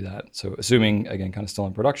to not do that. So assuming, again, kind of still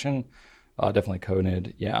in production, definitely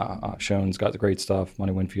Conid. Yeah. Schoen's got the great stuff.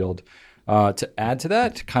 Money Winfield. To add to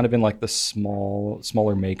that, kind of in like the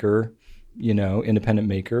smaller maker, independent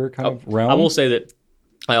maker kind of realm. I will say that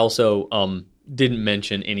I also didn't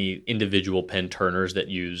mention any individual pen turners that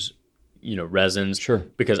use, resins. Sure.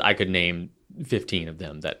 Because I could name 15 of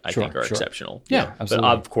them that I think are exceptional. Yeah, absolutely.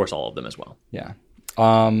 But of course, all of them as well. Yeah.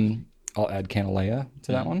 I'll add Canalea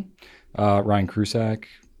to that one. Ryan Krusak,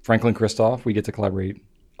 Franklin Christoph. We get to collaborate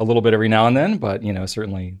a little bit every now and then, but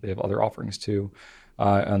certainly they have other offerings too.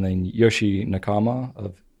 And then Yoshi Nakama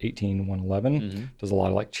of 18111 does a lot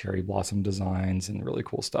of like cherry blossom designs and really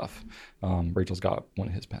cool stuff. Rachel's got one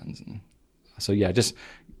of his pens, and so just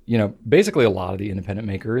basically a lot of the independent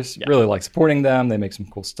makers really like supporting them. They make some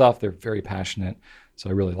cool stuff. They're very passionate. So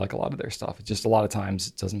I really like a lot of their stuff. It's just a lot of times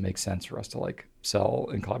it doesn't make sense for us to like sell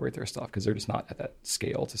and collaborate their stuff because they're just not at that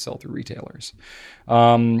scale to sell through retailers.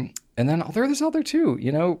 And then I'll throw this out there too.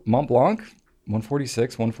 Mont Blanc,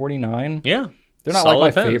 146, 149. Yeah. They're not solid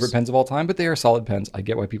like my favorite pens of all time, but they are solid pens. I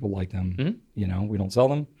get why people like them. We don't sell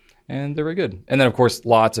them, and they're very good. And then, of course,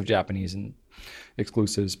 lots of Japanese and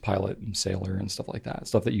exclusives, Pilot and Sailor and stuff like that.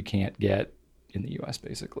 Stuff that you can't get in the U.S.,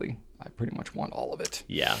 basically. I pretty much want all of it.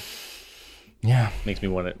 Yeah. Yeah. Makes me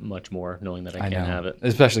want it much more knowing that I can't have it.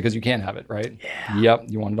 Especially because you can't have it, right? Yeah. Yep,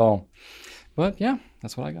 you want it all. But, yeah,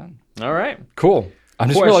 that's what I got. All right. CoI'm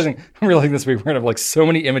realizing this week we're going to have like so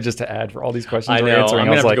many images to add for all these questions. I know. I'm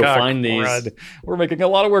going to have to go find these. We're making a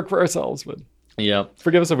lot of work for ourselves, but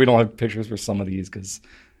forgive us if we don't have pictures for some of these because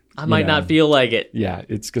I might not feel like it. Yeah,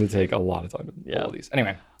 it's going to take a lot of time to do all of these.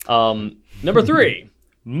 Anyway. Number 3,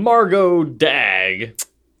 Margot Dag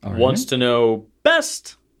wants to know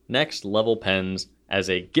best next level pens as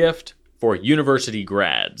a gift for university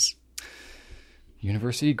grads.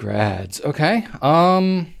 University grads. Okay.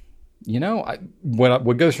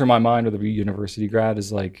 What goes through my mind with a university grad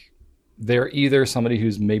is like they're either somebody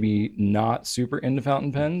who's maybe not super into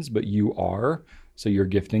fountain pens, but you are, so you're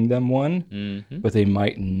gifting them one, but they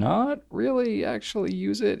might not really actually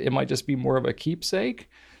use it. It might just be more of a keepsake.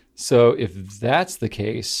 So if that's the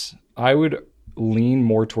case, I would lean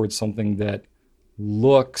more towards something that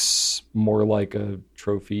looks more like a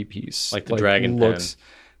trophy piece. Like the dragon pen.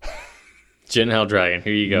 Jinhao Dragon,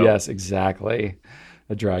 here you go. Yes, exactly.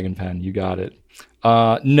 A dragon pen, you got it.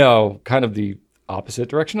 No, kind of the opposite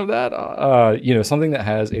direction of that. Something that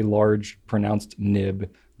has a large, pronounced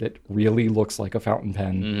nib that really looks like a fountain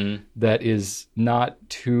pen, that is not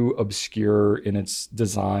too obscure in its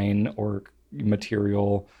design or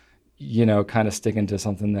material, kind of sticking to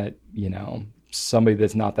something that, somebody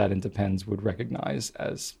that's not that into pens would recognize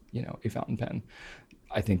as, a fountain pen.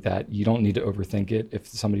 I think that you don't need to overthink it. If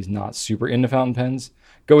somebody's not super into fountain pens,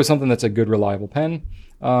 go with something that's a good, reliable pen,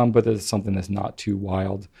 but that's something that's not too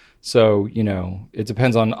wild. So, it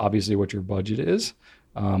depends on obviously what your budget is.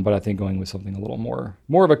 But I think going with something a little more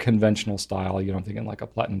of a conventional style, I'm thinking like a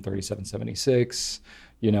Platinum 3776,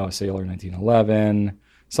 a Sailor 1911,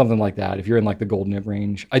 something like that. If you're in like the gold nib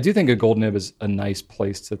range, I do think a gold nib is a nice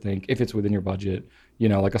place to think if it's within your budget,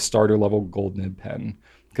 like a starter level gold nib pen,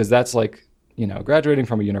 because that's like, graduating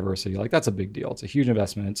from a university, like that's a big deal. It's a huge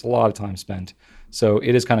investment. It's a lot of time spent. So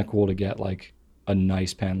it is kind of cool to get like a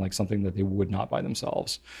nice pen, like something that they would not buy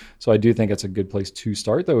themselves. So I do think it's a good place to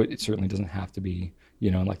start, though it certainly doesn't have to be,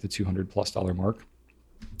 in like the $200+ mark.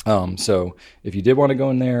 So if you did want to go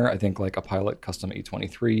in there, I think like a Pilot Custom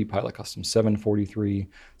 823, Pilot Custom 743,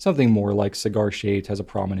 something more like cigar shaped, has a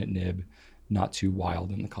prominent nib, not too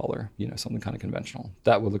wild in the color, something kind of conventional.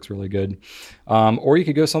 That looks really good. Or you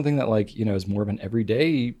could go something that like, is more of an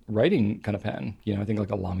everyday writing kind of pen. I think like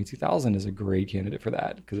a Lamy 2000 is a great candidate for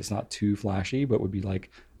that because it's not too flashy, but would be like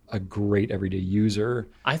a great everyday user.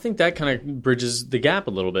 I think that kind of bridges the gap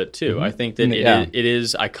a little bit too. Mm-hmm. I think that it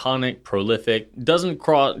is iconic, prolific, doesn't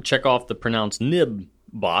check off the pronounced nib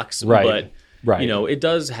box, right. But it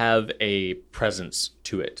does have a presence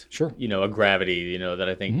to it. Sure. A gravity, that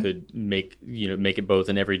I think could make it both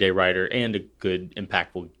an everyday writer and a good,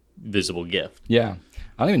 impactful, visible gift. Yeah.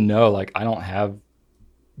 I don't even know, like I don't have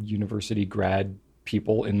university grad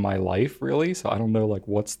people in my life really, so I don't know like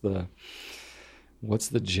what's the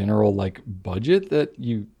general like budget that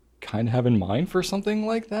you kind of have in mind for something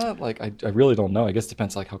like that. Like I really don't know. I guess it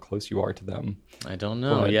depends like how close you are to them. I don't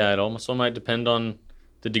know. But, yeah, it also might depend on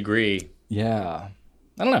the degree. Yeah.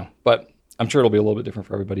 I don't know, but I'm sure it'll be a little bit different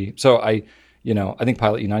for everybody. So I think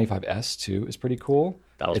Pilot E95S too is pretty cool.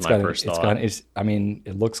 That was my first thought.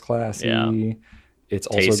 It looks classy. Yeah. It's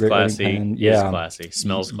also a great classy. pen. Yeah. Is classy.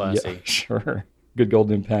 Smells classy. Yeah, sure. Good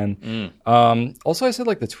golden pen. Also, I said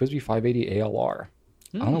like the TWSBI 580 ALR.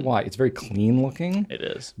 I don't know why. It's very clean looking. It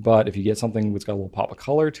is. But if you get something that's got a little pop of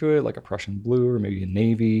color to it, like a Prussian blue or maybe a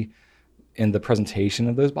navy, and the presentation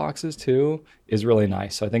of those boxes too is really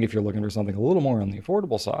nice. So I think if you're looking for something a little more on the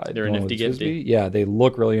affordable side, they're a nifty-gifty. Yeah, they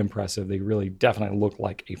look really impressive. They really definitely look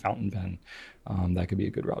like a fountain pen. That could be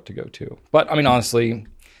a good route to go to. But I mean, honestly,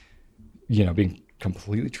 being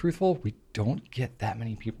completely truthful, we don't get that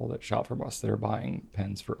many people that shop from us that are buying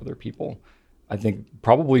pens for other people. I think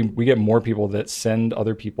probably we get more people that send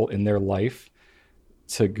other people in their life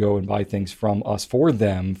to go and buy things from us for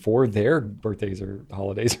them for their birthdays or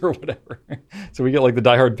holidays or whatever. So we get like the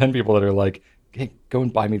diehard pen people that are like, hey, go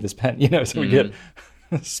and buy me this pen, So we get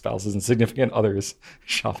spouses and significant others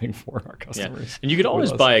shopping for our customers. Yeah. And you could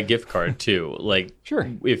always buy a gift card too. Like, sure.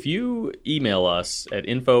 If you email us at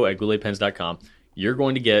info@gouletpens.com, you're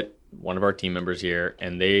going to get one of our team members here,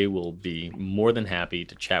 and they will be more than happy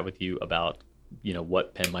to chat with you about,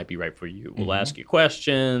 what pen might be right for you. We'll ask you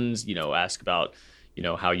questions, ask about,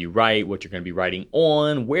 how you write, what you're going to be writing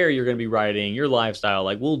on, where you're going to be writing, your lifestyle.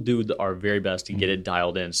 Like, we'll do our very best to get it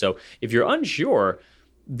dialed in. So if you're unsure,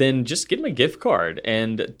 then just give them a gift card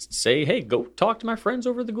and say, hey, go talk to my friends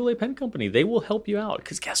over at the Goulet Pen Company. They will help you out.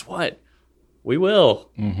 Because guess what? We will.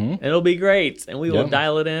 And it'll be great. And we will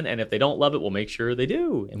dial it in. And if they don't love it, we'll make sure they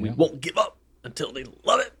do. And we won't give up until they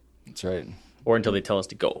love it. That's right. Or until they tell us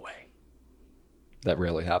to go away. That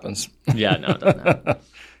rarely happens. Yeah, no, it doesn't happen.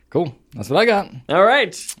 Cool. That's what I got. All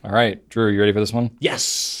right. Drew, you ready for this one?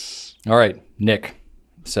 Yes. All right. Nick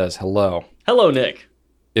says, hello. Hello, Nick.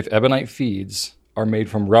 If Ebonite feeds are made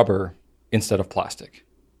from rubber instead of plastic.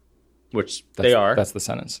 Which they are. That's the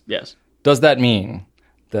sentence. Yes. Does that mean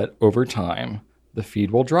that over time, the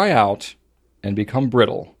feed will dry out and become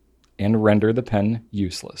brittle and render the pen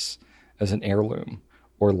useless as an heirloom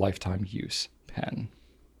or lifetime use pen?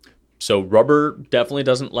 So rubber definitely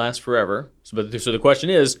doesn't last forever. So the question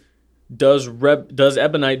is, does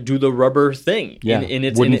Ebonite do the rubber thing? Yeah.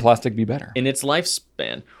 Wouldn't plastic be better? In its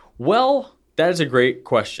lifespan? Well, that is a great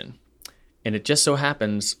question. And it just so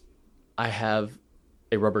happens I have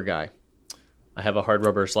a rubber guy. I have a hard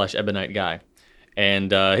rubber / Ebonite guy.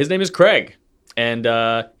 And his name is Craig. And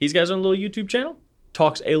he's got his own little YouTube channel.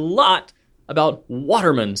 Talks a lot about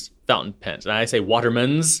Waterman's fountain pens. And I say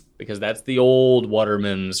Waterman's because that's the old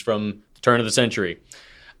Waterman's from the turn of the century.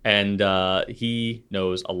 And he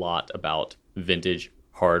knows a lot about vintage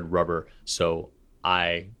hard rubber. So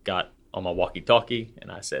I got on my walkie-talkie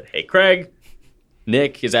and I said, hey, Craig,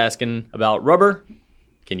 Nick is asking about rubber.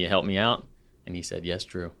 Can you help me out? And he said, yes,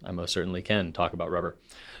 Drew, I most certainly can talk about rubber.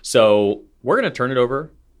 So we're going to turn it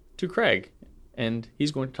over to Craig, and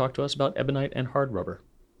he's going to talk to us about Ebonite and hard rubber.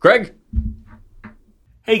 Craig?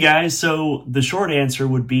 Hey guys, so the short answer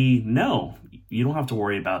would be no. You don't have to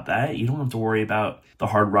worry about that. You don't have to worry about the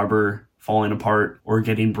hard rubber falling apart or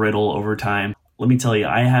getting brittle over time. Let me tell you,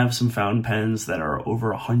 I have some fountain pens that are over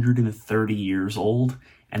 130 years old,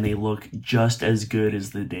 and they look just as good as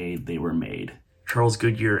the day they were made. Charles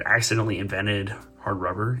Goodyear accidentally invented hard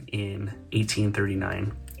rubber in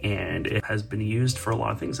 1839, and it has been used for a lot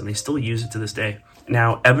of things, and they still use it to this day.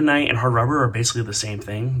 Now, Ebonite and hard rubber are basically the same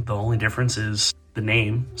thing. The only difference is the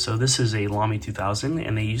name. So this is a Lamy 2000,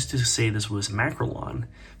 and they used to say this was Macrolon.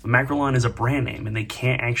 But Macrolon is a brand name, and they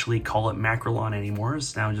can't actually call it Macrolon anymore.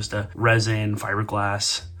 It's now just a resin,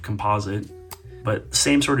 fiberglass, composite. But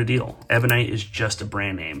same sort of deal. Ebonite is just a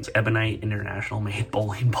brand name. It's Ebonite International made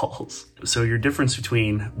bowling balls. So your difference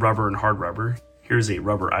between rubber and hard rubber, here's a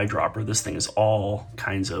rubber eyedropper. This thing is all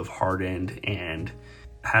kinds of hardened and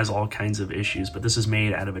has all kinds of issues, but this is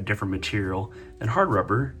made out of a different material than hard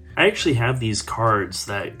rubber. I actually have these cards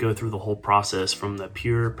that go through the whole process from the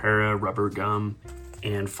pure para rubber gum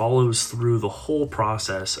and follows through the whole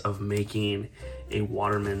process of making a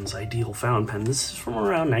Waterman's Ideal fountain pen. This is from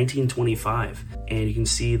around 1925, and you can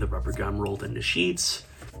see the rubber gum rolled into sheets,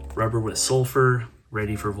 rubber with sulfur,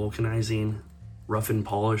 ready for vulcanizing, rough and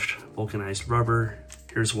polished vulcanized rubber.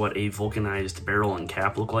 Here's what a vulcanized barrel and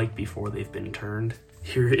cap look like before they've been turned.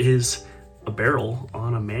 Here is a barrel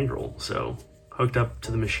on a mandrel, so hooked up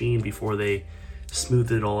to the machine before they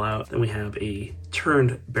smoothed it all out. Then we have a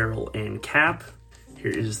turned barrel and cap. Here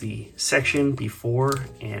is the section before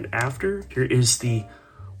and after. Here is the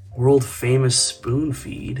world famous spoon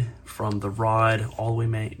feed from the rod all the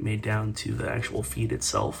way made down to the actual feed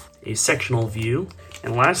itself. A sectional view.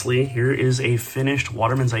 And lastly, here is a finished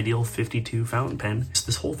Waterman's Ideal 52 fountain pen.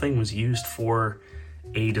 This whole thing was used for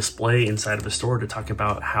a display inside of a store to talk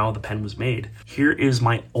about how the pen was made. Here is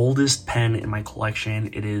my oldest pen in my collection.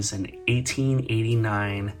 It is an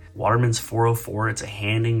 1889 Waterman's 404. It's a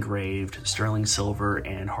hand engraved sterling silver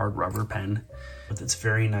and hard rubber pen with its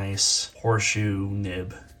very nice horseshoe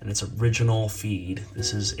nib and its original feed.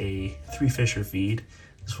 This is a 3 Fisher feed.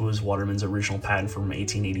 This was Waterman's original patent from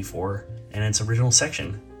 1884 and its original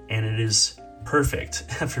section, and it is perfect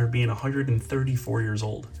after being 134 years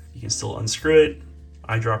old. You can still unscrew it,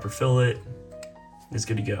 eyedropper fill it, it's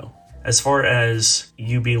good to go. As far as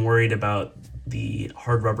you being worried about the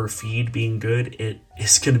hard rubber feed being good, it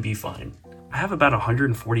is going to be fine. I have about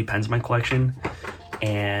 140 pens in my collection,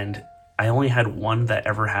 and I only had one that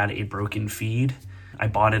ever had a broken feed. I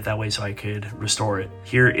bought it that way so I could restore it.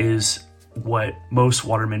 Here is what most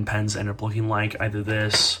Waterman pens end up looking like, either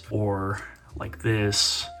this or like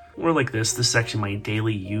this. Or like this. This is actually my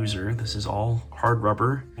daily user. This is all hard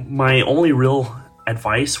rubber. My only real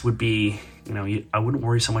advice would be, I wouldn't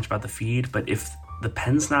worry so much about the feed, but if the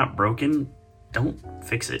pen's not broken, don't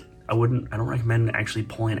fix it. I don't recommend actually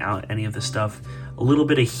pulling out any of this stuff. A little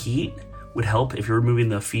bit of heat would help if you're removing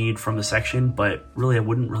the feed from the section, but really I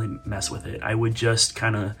wouldn't really mess with it. I would just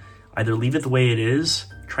kind of either leave it the way it is,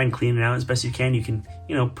 try and clean it out as best you can. You can,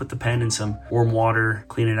 put the pen in some warm water,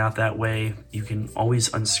 clean it out that way. You can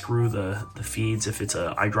always unscrew the feeds if it's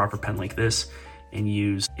an eyedropper pen like this and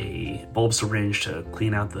use a bulb syringe to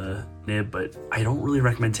clean out the nib, but I don't really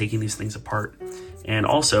recommend taking these things apart. And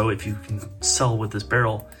also, if you can sell with this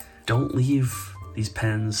barrel, don't leave these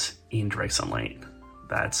pens in direct sunlight.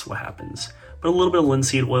 That's what happens. But a little bit of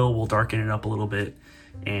linseed oil will darken it up a little bit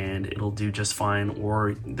and it'll do just fine.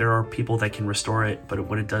 Or there are people that can restore it, but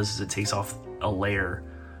what it does is it takes off a layer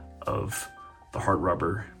of the hard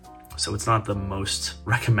rubber. So it's not the most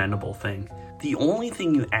recommendable thing. The only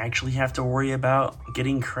thing you actually have to worry about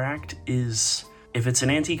getting cracked is if it's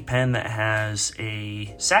an antique pen that has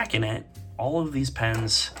a sack in it. All of these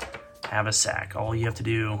pens have a sack. All you have to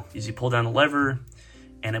do is you pull down the lever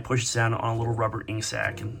and it pushes down on a little rubber ink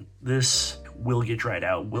sac, and this will get dried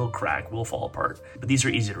out, will crack, will fall apart, but these are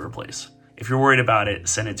easy to replace. If you're worried about it,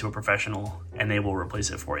 send it to a professional and they will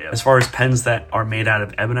replace it for you. As far as pens that are made out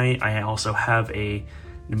of ebonite, I also have a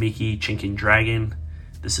Namiki Chinkin Dragon.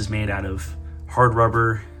 This is made out of hard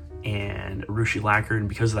rubber and urushi lacquer, and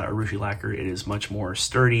because of that urushi lacquer, it is much more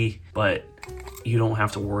sturdy, but you don't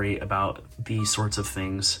have to worry about these sorts of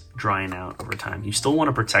things drying out over time. You still want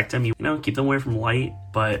to protect them, keep them away from light,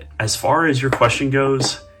 but as far as your question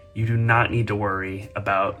goes, you do not need to worry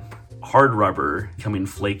about hard rubber becoming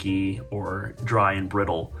flaky or dry and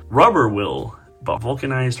brittle. Rubber will, but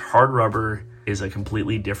vulcanized hard rubber is a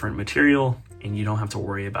completely different material, and you don't have to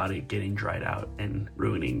worry about it getting dried out and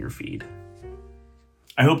ruining your feed.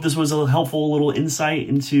 I hope this was a helpful little insight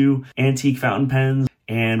into antique fountain pens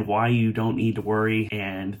and why you don't need to worry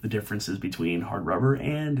and the differences between hard rubber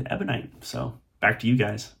and ebonite. So back to you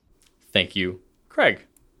guys. Thank you, Craig.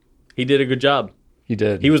 He did a good job. He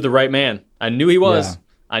did. He was the right man. I knew he was. Yeah.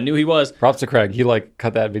 I knew he was. Props to Craig. He like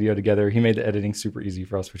cut that video together. He made the editing super easy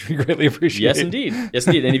for us, which we greatly appreciate. Yes, indeed. Yes,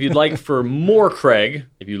 indeed. And if you'd like for more Craig,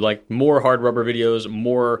 if you like more hard rubber videos,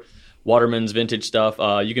 more Waterman's vintage stuff,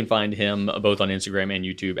 you can find him both on Instagram and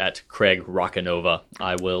YouTube at Craig Rockanova.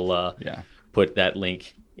 I will put that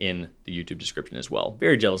link in the YouTube description as well.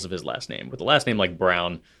 Very jealous of his last name. With a last name like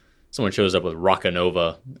Brown, someone shows up with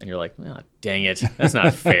Rockanova, and you're like, oh, dang it, that's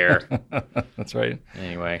not fair. That's right.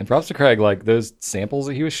 Anyway. And props to Craig, like those samples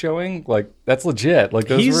that he was showing, like that's legit. Like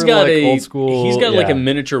those He's were got like old school. He's got like a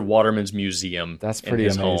miniature Waterman's museum. That's pretty in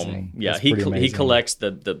his amazing. home. Yeah, That's he pretty amazing. collects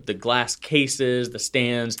the glass cases, the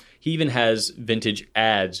stands. He even has vintage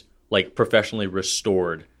ads like professionally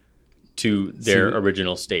restored to their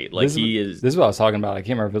original state. Like This is what I was talking about. I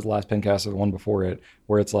can't remember if it was the last Pencast or the one before it,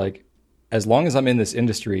 where it's like, as long as I'm in this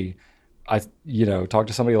industry, I talk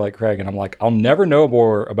to somebody like Craig, and I'm like, I'll never know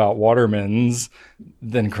more about Waterman's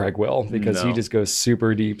than Craig will, because he just goes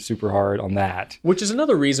super deep, super hard on that. Which is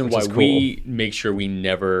another reason why cool. we make sure we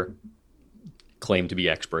never claim to be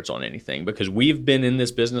experts on anything, because we've been in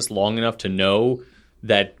this business long enough to know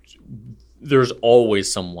that there's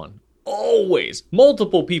always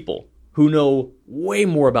multiple people who know way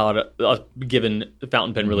more about a given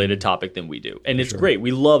fountain pen related topic than we do. And it's great.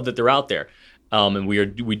 We love that they're out there. And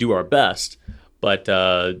we do our best, but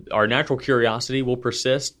our natural curiosity will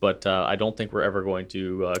persist. But I don't think we're ever going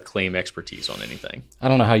to claim expertise on anything. I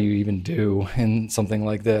don't know how you even do in something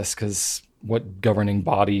like this, because what governing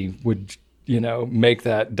body would make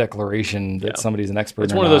that declaration that somebody's an expert?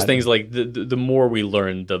 It's one of those things, like the more we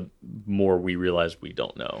learn, the more we realize we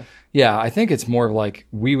don't know. Yeah, I think it's more like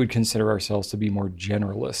we would consider ourselves to be more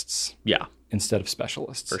generalists. Yeah. Instead of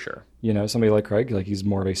specialists. For sure. Somebody like Craig, like he's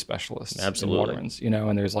more of a specialist. Absolutely. In Waterman's,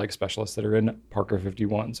 and there's like specialists that are in Parker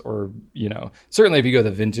 51s, or, certainly if you go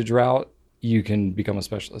the vintage route, you can become a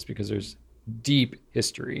specialist because there's deep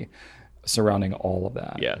history surrounding all of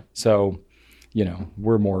that. Yeah. So,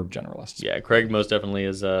 we're more generalists. Yeah, Craig most definitely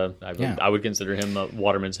is. I would consider him a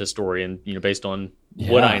Waterman's historian, based on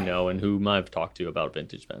what I know and whom I've talked to about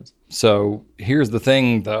vintage pens. So here's the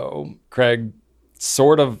thing, though. Craig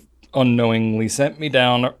sort of unknowingly sent me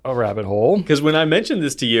down a rabbit hole. Because when I mentioned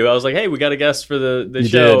this to you, I was like, hey, we got a guest for the you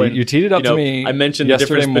show. Did. And, you teed it up to me. I mentioned the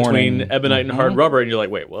difference between Ebonite and hard rubber, and you're like,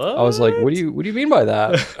 wait, what? I was like, what do you mean by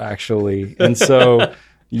that, actually? And so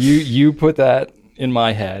you put that in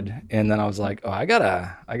my head, and then I was like, oh, I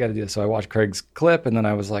gotta do this. So I watched Craig's clip, and then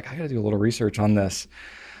I was like, I gotta do a little research on this.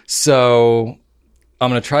 So I'm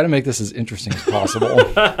gonna try to make this as interesting as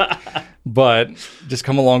possible. But just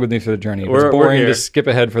come along with me through the journey. If it's boring, just skip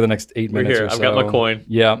ahead for the next 8 minutes or so. I've got my coin.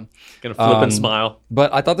 Yeah. Gonna flip and smile.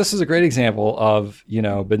 But I thought this is a great example of,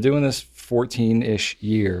 been doing this 14-ish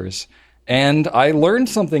years. And I learned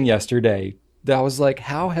something yesterday that I was like,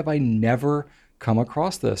 how have I never come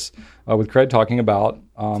across this? With Craig talking about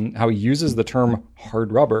how he uses the term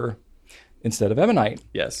hard rubber instead of ebonite.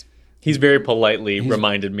 Yes. He's very politely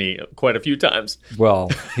reminded me quite a few times. Well,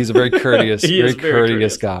 he's a very courteous, very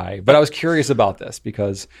courteous guy. But I was curious about this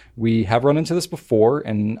because we have run into this before,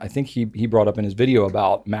 and I think he brought up in his video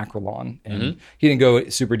about Macrolon, and he didn't go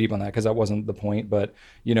super deep on that because that wasn't the point. But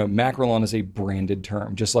Macrolon is a branded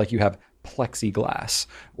term, just like you have plexiglass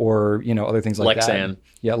or other things like Lexan. that.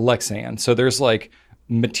 Yeah, Lexan. So there's like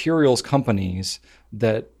materials companies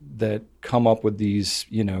that come up with these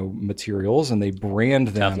materials, and they brand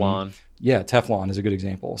them. Teflon. Yeah, Teflon is a good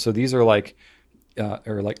example. So these are like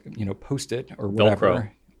Post-it or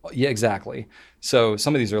whatever. Velcro. Yeah, exactly. So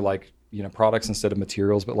some of these are like products instead of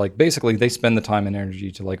materials, but like basically they spend the time and energy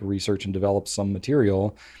to like research and develop some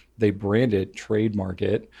material. They brand it, trademark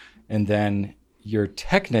it, and then you're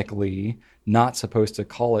technically not supposed to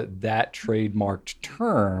call it that trademarked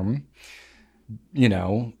term,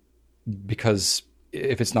 because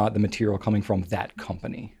if it's not the material coming from that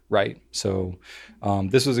company, right? So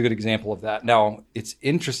this was a good example of that. Now, it's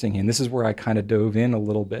interesting, and this is where I kind of dove in a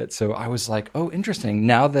little bit. So I was like, oh, interesting.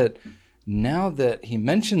 Now that he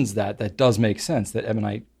mentions that does make sense, that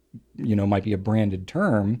ebonite, might be a branded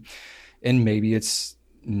term, and maybe it's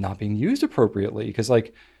not being used appropriately. Because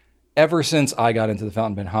like ever since I got into the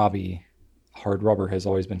fountain pen hobby, hard rubber has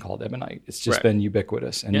always been called ebonite. It's just been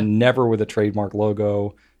ubiquitous, and never with a trademark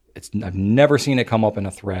logo. I've never seen it come up in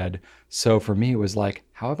a thread. So for me, it was like,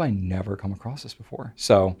 how have I never come across this before?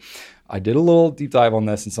 So I did a little deep dive on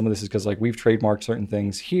this, and some of this is because like we've trademarked certain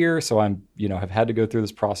things here. So I'm, have had to go through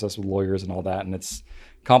this process with lawyers and all that, and it's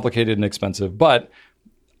complicated and expensive, but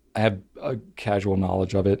I have a casual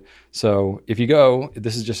knowledge of it. So if you go,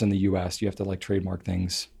 this is just in the US, you have to like trademark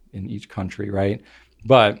things in each country, right?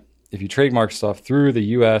 But if you trademark stuff through the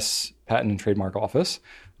US Patent and Trademark Office,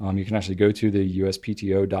 You can actually go to the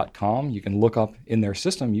uspto.com. You can look up in their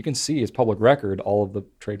system. You can see as public record all of the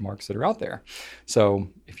trademarks that are out there. So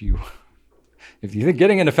if you think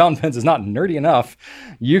getting into fountain pens is not nerdy enough,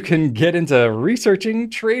 you can get into researching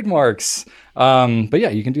trademarks. But yeah,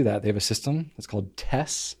 you can do that. They have a system that's called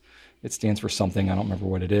TESS. It stands for something. I don't remember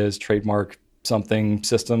what it is. Trademark something,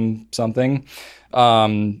 system something,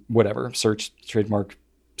 whatever. Search, trademark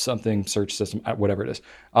something, search system, whatever it is.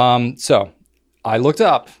 So I looked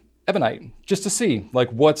up Ebonite just to see, like,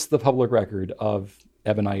 what's the public record of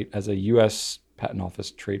Ebonite as a U.S. Patent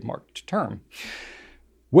Office trademarked term.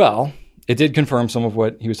 Well, it did confirm some of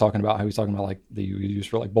what he was talking about. How he was talking about like the use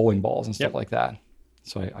for like bowling balls and stuff like that.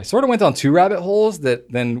 So I sort of went down two rabbit holes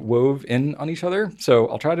that then wove in on each other. So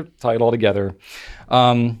I'll try to tie it all together.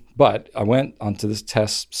 But I went onto this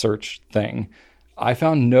test search thing. I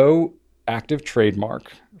found no active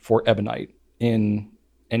trademark for Ebonite in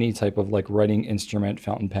any type of like writing instrument,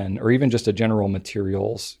 fountain pen, or even just a general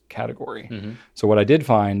materials category. Mm-hmm. So what I did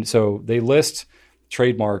find, so they list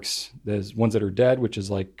trademarks, there's ones that are dead, which is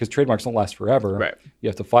like, because trademarks don't last forever. Right. You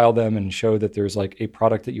have to file them and show that there's like a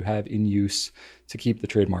product that you have in use to keep the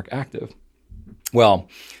trademark active. Well,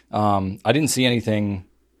 I didn't see anything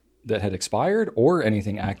that had expired or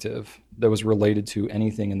anything active that was related to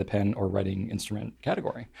anything in the pen or writing instrument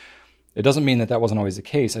category. It doesn't mean that that wasn't always the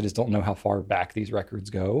case. I just don't know how far back these records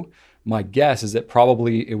go. My guess is that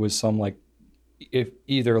probably it was some like, if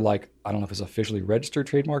either like, I don't know if it's officially registered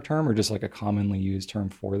trademark term or just like a commonly used term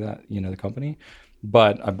for that, you know, the company.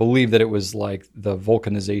 But I believe that it was like the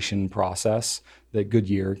vulcanization process that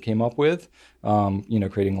Goodyear came up with, you know,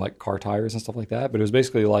 creating like car tires and stuff like that. But it was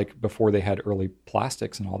basically like before they had early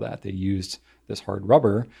plastics and all that, they used this hard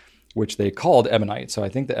rubber, which they called Ebonite. So I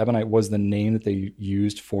think the Ebonite was the name that they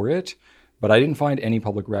used for it. But I didn't find any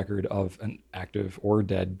public record of an active or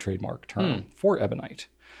dead trademark term for Ebonite.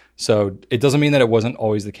 So it doesn't mean that it wasn't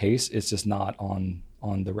always the case. It's just not on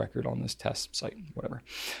the record on this test site, whatever.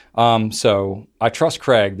 So I trust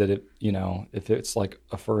Craig that it, you know, if it's like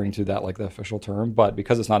referring to that like the official term, but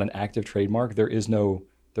because it's not an active trademark, there is no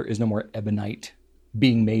more Ebonite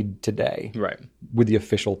being made today, right, with the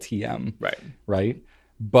official TM, right.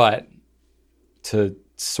 But to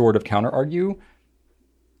sort of counter argue,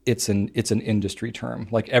 it's an industry term.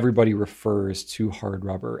 Like everybody refers to hard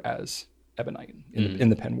rubber as Ebonite in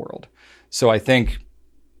the pen world. So I think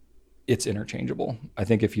it's interchangeable. I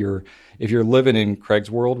think if you're living in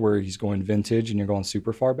Craig's world where he's going vintage and you're going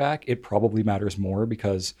super far back, it probably matters more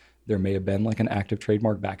because there may have been like an active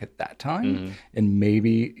trademark back at that time, and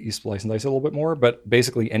maybe you slice and dice it a little bit more. But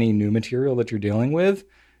basically, any new material that you're dealing with,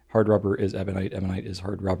 hard rubber is Ebonite, Ebonite is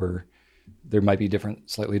hard rubber. There might be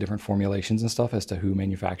slightly different formulations and stuff as to who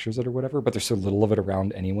manufactures it or whatever, but there's so little of it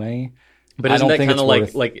around anyway. But isn't that kind of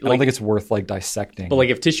like I don't think it's worth like dissecting. But like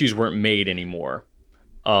if tissues weren't made anymore,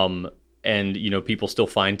 and you know people still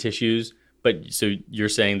find tissues, but so you're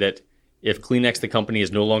saying that if Kleenex, the company,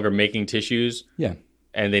 is no longer making tissues,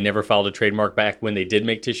 and they never filed a trademark back when they did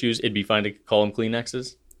make tissues, it'd be fine to call them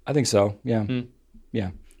Kleenexes? I think so. Yeah,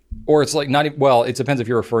 yeah. Or it's like not. Well, it depends if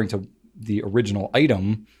you're referring to the original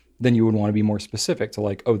item. Then you would want to be more specific to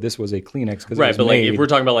like, oh, this was a Kleenex because right. But like if we're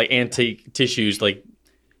talking about like antique tissues, like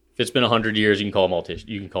if it's been 100 years, you can call them all tissue.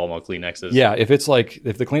 You can call them all Kleenexes. Yeah, if it's like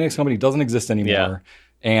if the Kleenex company doesn't exist anymore,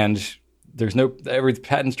 and there's every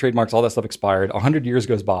patents, trademarks, all that stuff expired. 100 years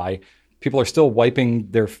goes by, people are still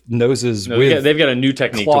wiping their noses with. They've got a new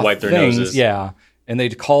technique to wipe their noses. Yeah, and they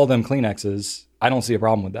call them Kleenexes. I don't see a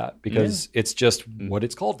problem with that because it's just what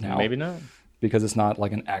it's called now. Maybe not. Because it's not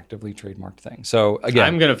like an actively trademarked thing. So again,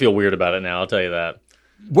 I'm going to feel weird about it now. I'll tell you that.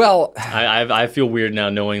 Well, I feel weird now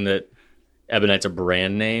knowing that Ebonite's a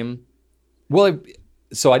brand name. Well,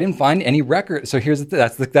 so I didn't find any record. So here's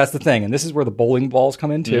that's the thing, and this is where the bowling balls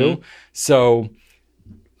come in too. So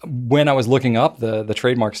when I was looking up the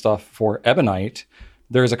trademark stuff for Ebonite,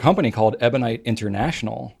 there's a company called Ebonite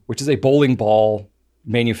International, which is a bowling ball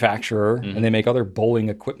manufacturer, and they make other bowling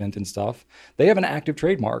equipment and stuff. They have an active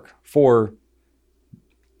trademark for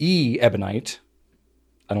Ebonite.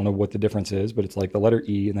 I don't know what the difference is, but it's like the letter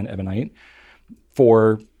E and then Ebonite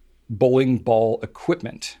for bowling ball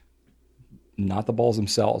equipment, not the balls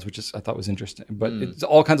themselves, which I thought was interesting. But it's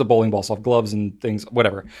all kinds of bowling ball stuff, gloves and things,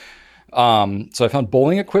 whatever. So I found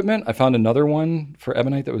bowling equipment. I found another one for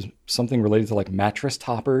Ebonite that was something related to like mattress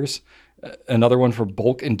toppers. Another one for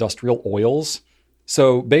bulk industrial oils.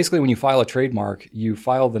 So basically when you file a trademark, you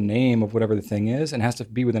file the name of whatever the thing is and it has to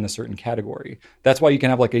be within a certain category. That's why you can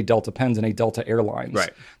have like a Delta Pens and a Delta Airlines.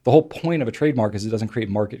 Right. The whole point of a trademark is it doesn't create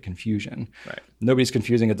market confusion. Right. Nobody's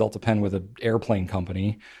confusing a Delta Pen with an airplane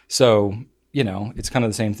company. So it's kind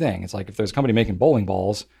of the same thing. It's like if there's a company making bowling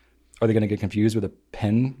balls, are they going to get confused with a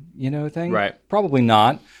pen, thing? Right. Probably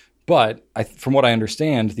not. But from what I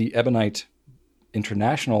understand, the Ebonite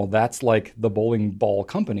International, that's like the bowling ball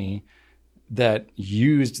company that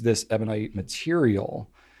used this Ebonite material.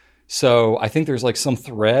 So I think there's like some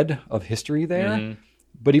thread of history there. Mm-hmm.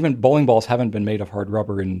 But even bowling balls haven't been made of hard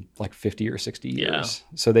rubber in like 50 or 60 years.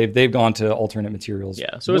 Yeah. So they've gone to alternate materials.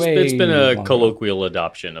 Yeah. So it's been a colloquial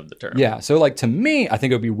adoption of the term. Yeah. So like to me, I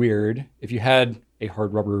think it would be weird if you had a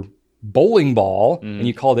hard rubber bowling ball and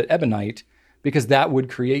you called it Ebonite, because that would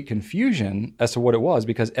create confusion as to what it was,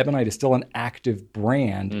 because Ebonite is still an active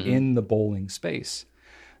brand in the bowling space.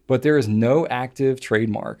 But there is no active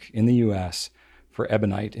trademark in the U.S. for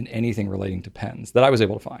Ebonite in anything relating to pens that I was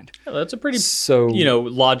able to find. Yeah, that's a pretty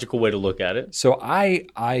logical way to look at it. So I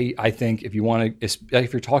think if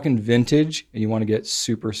you're talking vintage and you want to get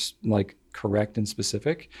super like correct and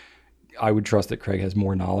specific, I would trust that Craig has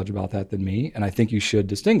more knowledge about that than me, and I think you should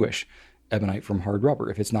distinguish Ebonite from hard rubber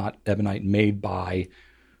if it's not Ebonite made by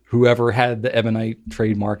whoever had the Ebonite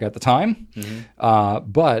trademark at the time.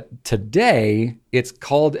 But today it's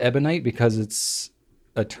called Ebonite because it's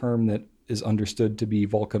a term that is understood to be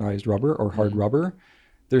vulcanized rubber or hard rubber.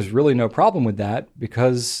 There's really no problem with that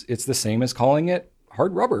because it's the same as calling it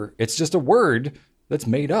hard rubber. It's just a word that's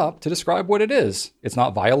made up to describe what it is. It's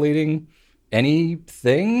not violating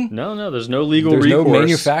anything. No, there's no legal recourse. There's no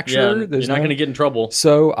manufacturer. Yeah, you're not going to get in trouble.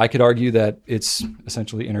 So I could argue that it's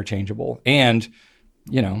essentially interchangeable. And,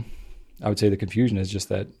 I would say the confusion is just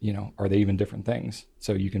that, are they even different things?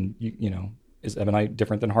 So you can, is Ebonite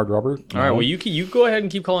different than hard rubber? No. All right, well, you go ahead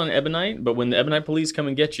and keep calling it Ebonite, but when the Ebonite police come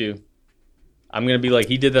and get you, I'm going to be like,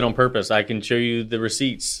 he did that on purpose. I can show you the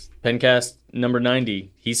receipts. Pencast number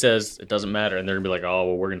 90. He says it doesn't matter. And they're going to be like, oh,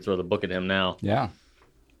 well, we're going to throw the book at him now. Yeah.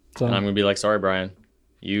 So, and I'm going to be like, sorry, Brian.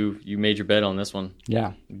 You made your bet on this one.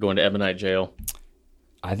 Yeah. Going to Ebonite jail.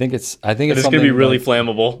 I think it's going to be really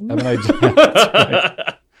flammable. Ebonite jail.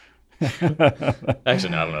 Actually,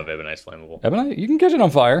 no, I don't know if Ebonite's flammable. Ebonite, you can catch it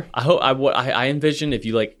on fire. I envision if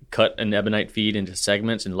you like cut an Ebonite feed into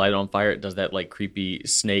segments and light it on fire, it does that like creepy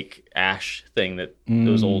snake ash thing that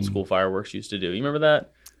those old school fireworks used to do. You remember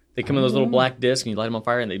that? They come in those little black discs and you light them on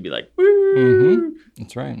fire and they'd be like, woo!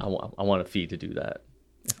 That's right. I want a feed to do that.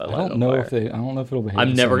 If I don't know if it'll behave.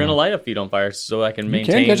 I'm never going to light a feed on fire so I can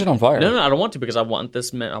maintain. You can catch it on fire. No, I don't want to because I want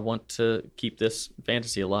to keep this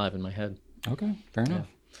fantasy alive in my head. Okay, fair enough.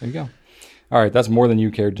 There you go. All right, that's more than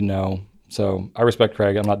you cared to know. So I respect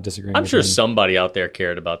Craig. I'm not disagreeing. I'm with sure him. Somebody out there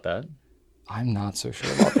cared about that. I'm not so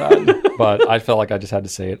sure about that, but I felt like I just had to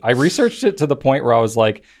say it. I researched it to the point where I was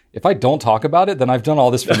like, if I don't talk about it, then I've done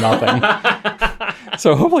all this for nothing.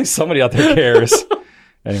 So hopefully somebody out there cares.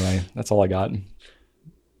 Anyway, that's all I got.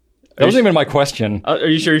 That wasn't even my question. Are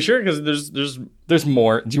you sure? Because there's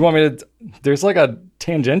more. Do you want me to? There's like a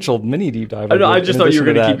tangential mini deep dive. I just thought you were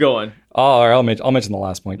going to keep going. Oh, all right, I'll mention the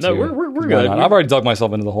last point too. No, we're good. I've already dug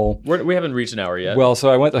myself into the hole. We haven't reached an hour yet. Well, so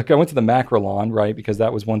I went to the macrolon, right? Because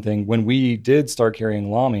that was one thing when we did start carrying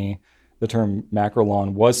Lamy. The term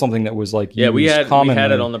macrolon was something that was like used commonly. We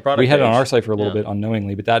had it on the product. We had page. It on our site for a little bit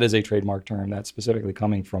unknowingly, but that is a trademark term that's specifically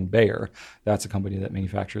coming from Bayer. That's a company that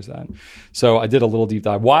manufactures that. So I did a little deep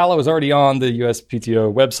dive while I was already on the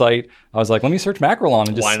USPTO website. I was like, let me search macrolon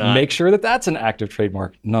and just make sure that that's an active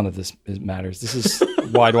trademark. None of this matters. This is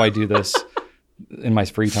why do I do this in my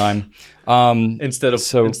free time instead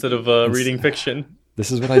of reading fiction. This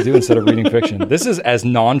is what I do instead of reading fiction. This is as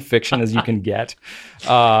non-fiction as you can get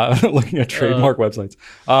looking at trademark websites.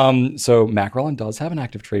 So Macrolon does have an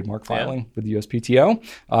active trademark filing with the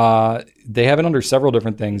USPTO. They have it under several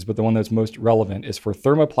different things, but the one that's most relevant is for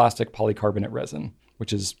thermoplastic polycarbonate resin,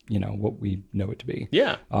 which is, what we know it to be.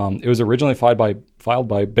 Yeah. It was originally filed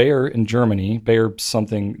by Bayer in Germany. Bayer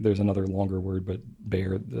something, there's another longer word, but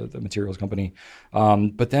Bayer, the materials company.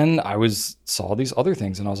 But then I saw these other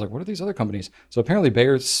things and I was like, what are these other companies? So apparently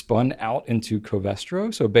Bayer spun out into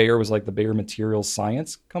Covestro. So Bayer was like the Bayer Materials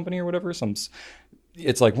Science Company or whatever.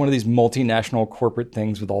 It's like one of these multinational corporate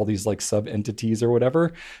things with all these like sub-entities or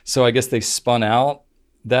whatever. So I guess they spun out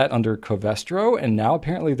that under Covestro and now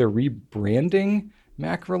apparently they're rebranding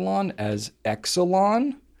Macrolon as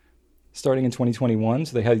Exolon starting in 2021.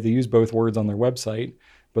 So they use both words on their website,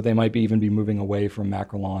 but they might even be moving away from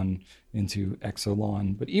Macrolon into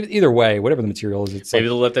Exolon. But either way, whatever the material is, maybe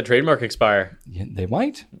they'll let that trademark expire. Yeah, they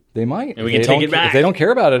might. And we can take it back. If they don't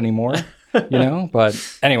care about it anymore,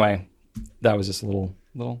 But anyway, that was just a little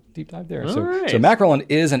little deep dive there. All So right. mackerel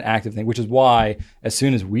is an active thing, which is why as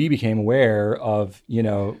soon as we became aware of,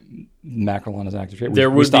 mackerel as an active trade,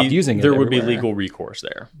 we stopped using it. There would be everywhere. legal recourse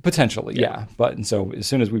there. Potentially, yeah. But and so as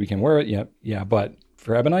soon as we became aware of it, yeah. But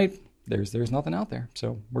for Ebonite, there's nothing out there.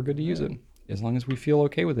 So we're good to use it as long as we feel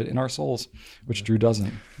okay with it in our souls, which Drew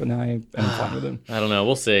doesn't. But now I'm fine with it. I don't know.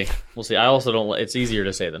 We'll see. I also don't. It's easier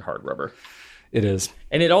to say than hard rubber. It is.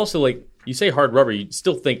 And it also, like, you say hard rubber, you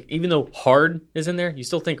still think, even though hard is in there, you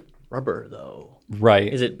still think rubber, though.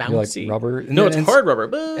 Right. Is it You're bouncy? like rubber? No, it's hard rubber.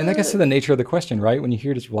 But... And that gets to the nature of the question, right? When you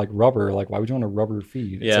hear just like rubber, like, why would you want a rubber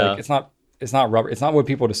feed? It's it's not rubber. It's not what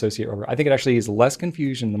people would associate rubber. I think it actually is less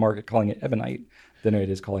confusion in the market calling it Ebonite than it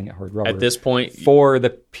is calling it hard rubber. At this point, for the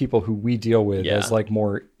people who we deal with as like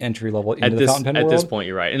more entry level into the fountain pen world. At this point,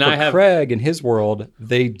 you're right. And for Craig in his world,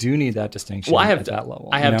 they do need that distinction at that level.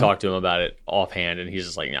 I have talked to him about it offhand, and he's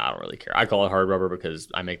just like, "No, I don't really care. I call it hard rubber because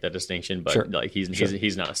I make that distinction, but like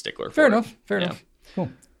he's not a stickler." Fair enough. Cool.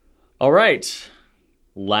 All right.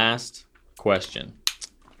 Last question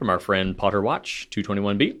from our friend Potter Watch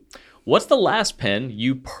 221B. What's the last pen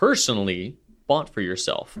you personally bought for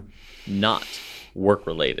yourself, not work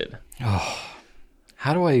related?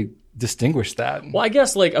 How do I distinguish that? Well, I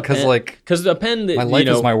guess like a pen, because a pen that my life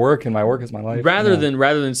is my work and my work is my life. Rather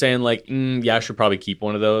than saying like, I should probably keep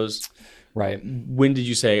one of those. Right. When did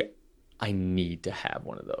you say I need to have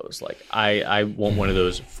one of those? Like I want one of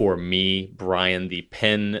those for me, Brian, the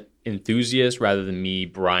pen enthusiast, rather than me,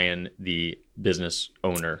 Brian, the business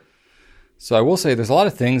owner. So I will say there's a lot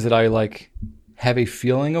of things that I like have a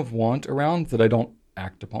feeling of want around that I don't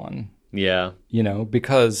act upon. Yeah.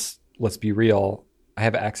 Because let's be real, I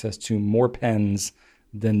have access to more pens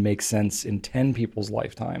than make sense in 10 people's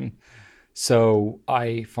lifetime. So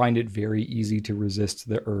I find it very easy to resist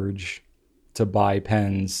the urge to buy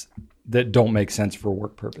pens that don't make sense for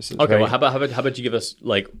work purposes. Okay, right? well, how about you give us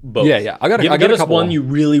like both? Yeah. I got give a us couple. one you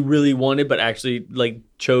really, really wanted, but actually like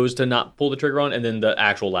chose to not pull the trigger on, and then the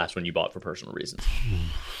actual last one you bought for personal reasons.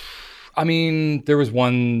 I mean, there was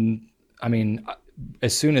one. I mean,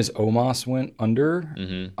 as soon as OMOS went under,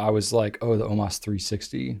 I was like, oh, the OMOS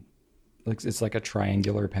 360. Like it's like a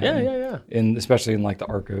triangular pen. Yeah. And especially in like the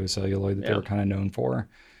Arco celluloid that they were kind of known for.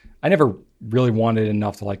 I never really wanted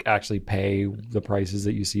enough to like actually pay the prices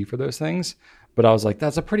that you see for those things. But I was like,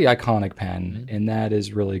 that's a pretty iconic pen. And that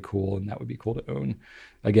is really cool. And that would be cool to own.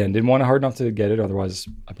 Again, didn't want it hard enough to get it. Otherwise,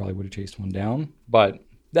 I probably would have chased one down. But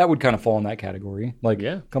that would kind of fall in that category. Like,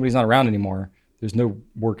 company's not around anymore. There's no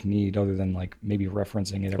work need other than like maybe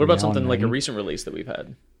referencing it. What about something like a recent release that we've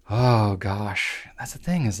had? Oh gosh, that's the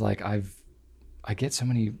thing is like I get so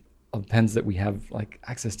many of pens that we have like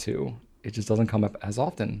access to. It just doesn't come up as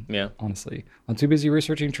often. Yeah, honestly, I'm too busy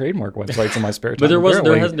researching trademark websites in my spare time.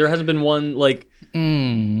 But there hasn't been one like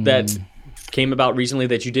that came about recently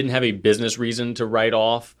that you didn't have a business reason to write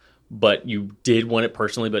off, but you did want it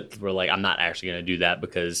personally. But were like, I'm not actually going to do that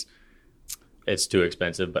because it's too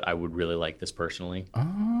expensive. But I would really like this personally.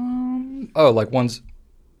 Like ones.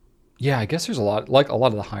 Yeah, I guess there's a lot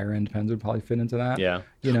of the higher end pens would probably fit into that. Yeah.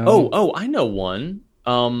 Oh, I know one.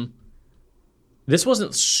 This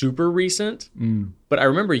wasn't super recent, but I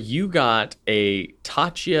remember you got a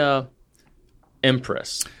Tatcha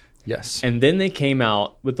Empress. Yes. And then they came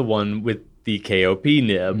out with the one with the KOP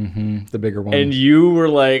nib. The bigger one. And you were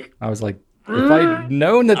like... I was like, if I'd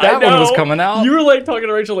known that one was coming out... You were like talking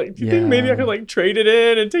to Rachel, like, do you think maybe I could like trade it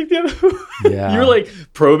in and take the other... Yeah. You were like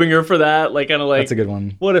probing her for that, like kind of like... That's a good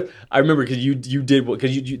one. What if... I remember because you did...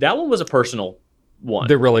 Because that one was a personal one.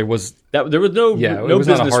 There really was... There was no it was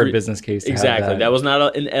not a hard business case to exactly. have that. That was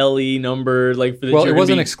not an LE number like for the... Well, it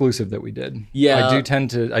wasn't exclusive that we did. Yeah. I do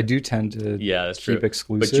tend to that's keep true.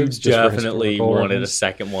 exclusives. But you definitely wanted a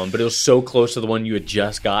second one. But it was so close to the one you had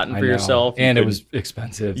just gotten for yourself. And it was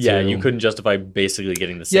expensive too. Yeah, you couldn't justify basically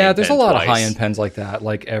getting the same Yeah, there's pen a lot twice. of high-end pens like that.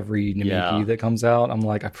 Like every Namiki that comes out, I'm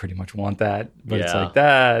like, I pretty much want that. But it's like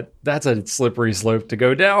that's a slippery slope to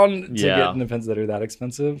go down to get into pens that are that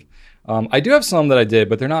expensive. I do have some that I did,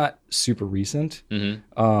 but they're not super recent.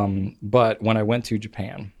 But when I went to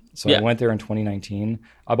Japan, I went there in 2019,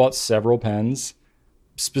 I bought several pens.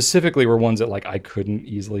 Specifically were ones that like I couldn't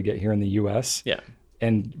easily get here in the US. Yeah.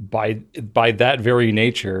 And by that very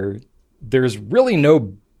nature, there's really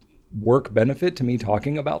no work benefit to me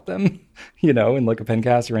talking about them, in like a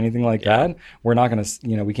pencast or anything like that. We're not going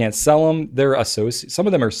to, we can't sell them. Some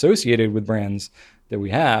of them are associated with brands that we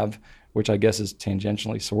have, which I guess is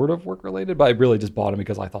tangentially sort of work related, but I really just bought them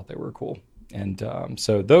because I thought they were cool. And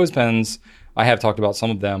so those pens, I have talked about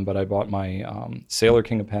some of them, but I bought my Sailor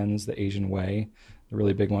King of pens, the Asian Way, the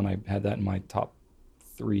really big one. I had that in my top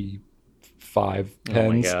 3 5 Oh my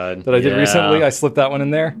pens God. that I did Yeah. recently. I slipped that one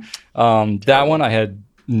in there. That one I had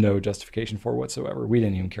no justification for whatsoever. We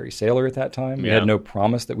didn't even carry Sailor at that time. We Yeah. had no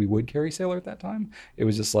promise that we would carry Sailor at that time. It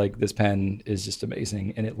was just like, this pen is just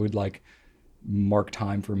amazing, and it would like mark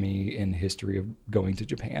time for me in history of going to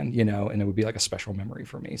Japan, you know, and it would be like a special memory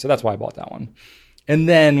for me. So that's why I bought that one. And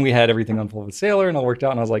then we had everything unfold with Sailor, and all worked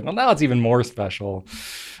out, and I was like, well, now it's even more special.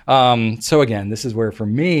 So again, this is where for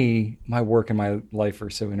me, my work and my life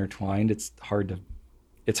are so intertwined. It's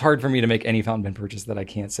hard for me to make any fountain pen purchase that I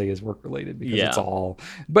can't say is work related, because it's all,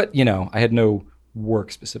 but you know, I had no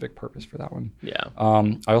work specific purpose for that one. Yeah.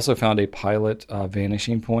 I also found a Pilot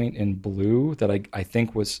vanishing point in blue that I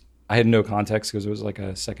think was, I had no context because it was like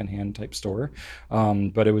a secondhand type store,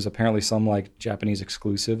 but it was apparently some like Japanese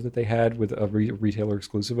exclusive that they had with a retailer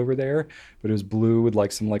exclusive over there. But it was blue with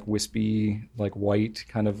like some like wispy, like white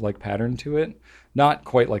kind of like pattern to it. Not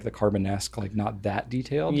quite like the Carbonesque, like not that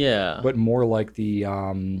detailed. Yeah. But more like the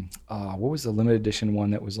what was the limited edition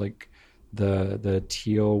one that was like the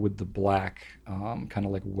teal with the black kind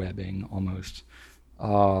of like webbing almost.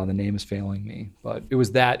 The name is failing me, but it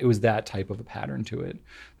was that type of a pattern to it.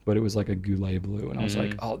 But it was like a goulet blue, and I was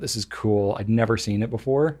like, oh, this is cool. I'd never seen it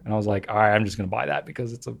before, and I was like, all right, I'm just gonna buy that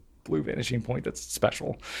because it's a blue vanishing point that's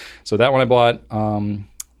special. So that one I bought.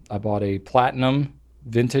 I bought a platinum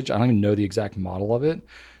vintage. I don't even know the exact model of it,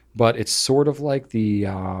 but it's sort of like the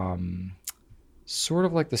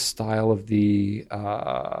style of the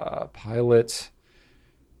Pilot.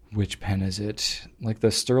 Which pen is it? Like the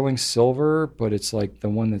sterling silver, but it's like the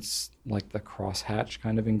one that's like the crosshatch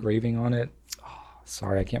kind of engraving on it. Oh,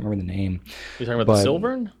 sorry, I can't remember the name. You're talking about the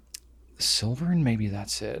Silvern? Silvern, maybe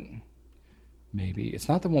that's it. Maybe. It's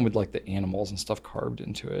not the one with like the animals and stuff carved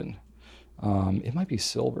into it. It might be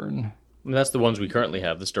Silvern. I mean, that's the ones we currently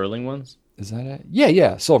have, the sterling ones. Is that it?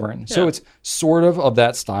 Yeah, Silvern. Yeah. So it's sort of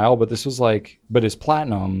that style, but this was like, but it's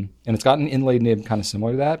platinum, and it's got an inlaid nib kind of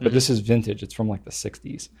similar to that, but this is vintage. It's from like the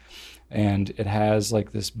 60s. And it has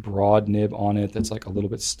like this broad nib on it that's like a little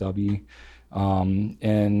bit stubby. And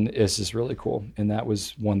it's just really cool. And that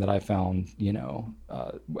was one that I found, you know,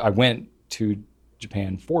 I went to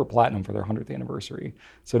Japan for platinum for their 100th anniversary.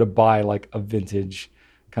 So to buy like a vintage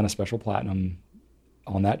kind of special platinum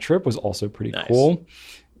on that trip was also pretty cool.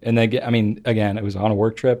 And then, I mean, again, it was on a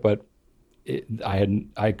work trip, but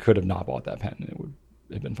I could have not bought that pen, and it would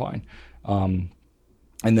have been fine. And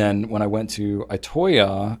then when I went to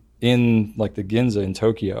Itoya in like the Ginza in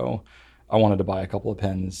Tokyo, I wanted to buy a couple of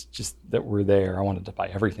pens just that were there. I wanted to buy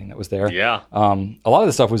everything that was there. Yeah. A lot of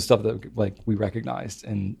the stuff was stuff that like we recognized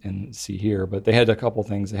and see here, but they had a couple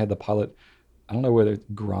things. They had the Pilot. I don't know whether it's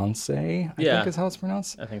Grance, I think is how it's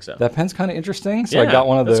pronounced. I think so. That pen's kind of interesting. So I got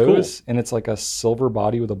one of those, cool. And it's like a silver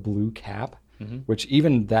body with a blue cap, which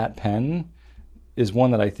even that pen is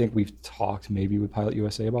one that I think we've talked maybe with Pilot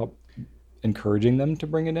USA about encouraging them to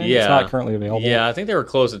bring it in. Yeah. It's not currently available. Yeah, I think they were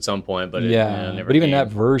close at some point, but never but even came. that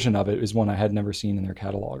version of it is one I had never seen in their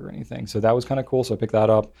catalog or anything. So that was kind of cool. So I picked that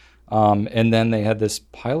up. And then they had this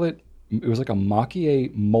Pilot, it was like a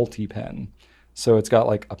Maki-E multi-pen. So it's got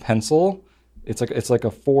like a pencil. It's like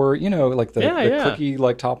a 4, you know, like the cookie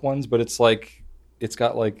like top ones, but it's like it's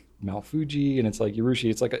got like Mount Fuji and it's like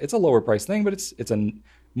Urushi. It's like it's a lower price thing, but it's a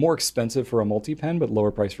more expensive for a multi pen, but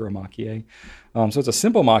lower price for a Maki-E. So it's a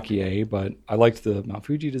simple Maki-E, but I liked the Mount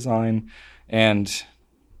Fuji design, and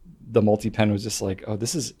the multi pen was just like, oh,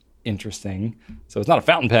 this is interesting. So it's not a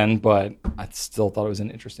fountain pen, but I still thought it was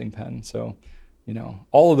an interesting pen. So, you know,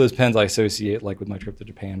 all of those pens I associate like with my trip to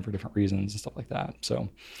Japan for different reasons and stuff like that. So.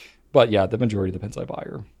 But yeah, the majority of the pens I buy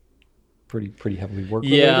are pretty heavily work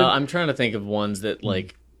related. Yeah, I'm trying to think of ones that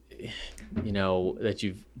like, you know, that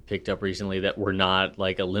you've picked up recently that were not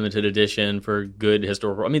like a limited edition for good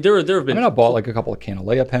historical. I mean, there have been. I bought like a couple of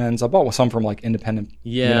Canalea pens. I bought some from like independent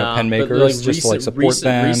pen makers, but like just to like support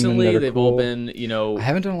them. Recently, they've cool. all been, you know. I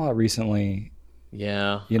haven't done a lot recently.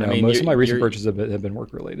 Yeah, you know, most of my recent purchases have been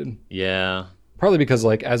work related. Yeah. Probably because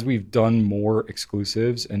like as we've done more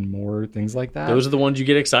exclusives and more things like that, those are the ones you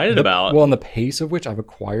get excited about. Well, and the pace of which I've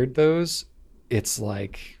acquired those, it's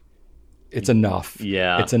like it's enough.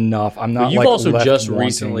 Yeah, it's enough. I'm not. You've like also left just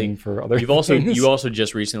recently for other. You also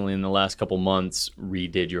just recently in the last couple months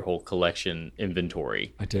redid your whole collection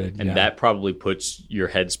inventory. I did, and that probably puts your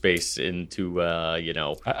headspace into you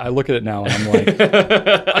know. I look at it now and I'm like,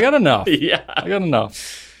 I got enough. Yeah, I got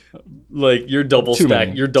enough. Like you're double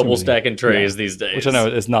stacking trays these days, which I know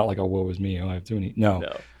it's not like a woe is me. I have too many. No,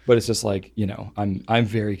 but it's just like, you know, I'm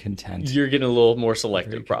very content. You're getting a little more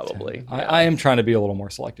selective, probably. Yeah. I am trying to be a little more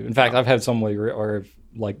selective. In fact, I've had some where I've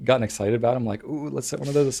like gotten excited about it. I'm like, ooh, let's set one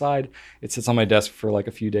of those aside. It sits on my desk for like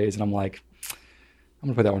a few days, and I'm like, I'm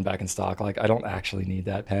gonna put that one back in stock. Like, I don't actually need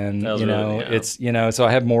that pen. That was You know, really- yeah. it's so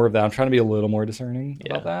I have more of that. I'm trying to be a little more discerning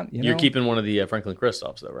about that. You know? You're keeping one of the Franklin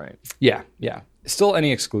Christophs, though, right? Yeah. Still,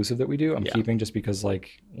 any exclusive that we do, I'm Yeah. keeping just because,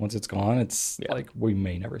 like, once it's gone, it's like we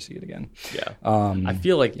may never see it again. Yeah. Um, I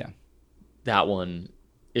feel like yeah. that one,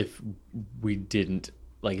 if we didn't,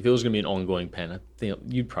 like, if it was going to be an ongoing pen, I think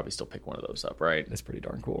you'd probably still pick one of those up, right? It's pretty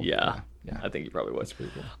darn cool. Yeah. Yeah. I think you probably would. That's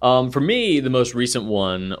pretty cool. For me, the most recent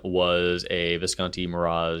one was a Visconti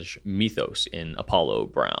Mirage Mythos in Apollo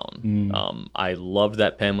Brown. I loved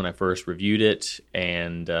that pen when I first reviewed it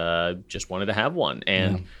and just wanted to have one.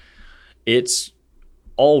 And it's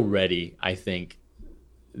already, I think,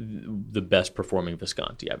 the best performing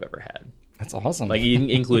Visconti I've ever had. That's awesome. Like,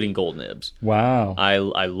 including gold nibs. Wow. I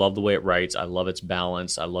love the way it writes. I love its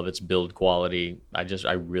balance. I love its build quality.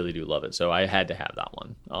 I really do love it. So I had to have that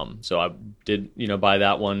one. So I did, buy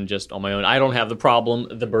that one just on my own. I don't have the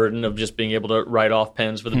burden of just being able to write off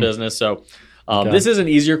pens for the business. So this is an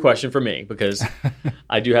easier question for me because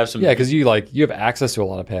I do have some. Yeah, because you have access to a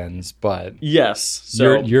lot of pens, but yes,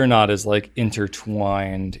 so you're not as like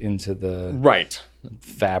intertwined into the right.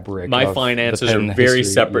 fabric. My of finances the are pen very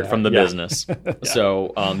history. separate Yeah, from the yeah. business.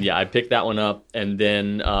 So, I picked that one up. And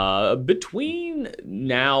then between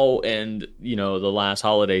now and, the last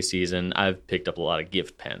holiday season, I've picked up a lot of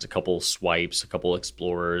gift pens, a couple Swipes, a couple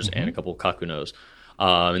Explorers, and a couple Kakunos.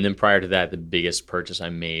 And then prior to that, the biggest purchase I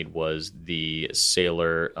made was the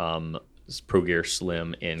Sailor Pro Gear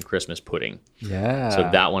Slim in Christmas Pudding. Yeah. So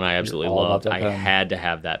that one I absolutely all about loved. that I pen. had to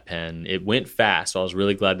have that pen. It went fast, so I was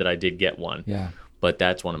really glad that I did get one. Yeah. But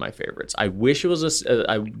that's one of my favorites. I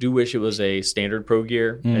do wish it was a standard Pro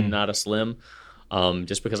Gear and not a Slim,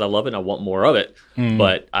 just because I love it and I want more of it.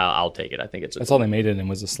 But I'll take it. I think That's all they made it in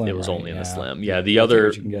was a Slim. it was right? only in the Yeah. Slim. Yeah, the That's other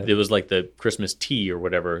what you can get. it was like the Christmas tea or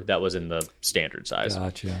whatever that was in the standard size.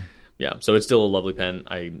 Gotcha. Yeah, so it's still a lovely pen.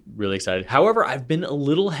 I'm really excited. However, I've been a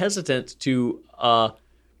little hesitant to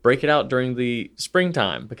break it out during the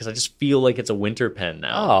springtime because I just feel like it's a winter pen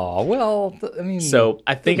now. Oh well, I mean, So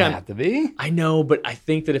I think doesn't have to be. I know, but I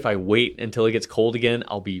think that if I wait until it gets cold again,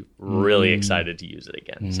 I'll be really excited to use it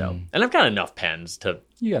again. So, and I've got enough pens to.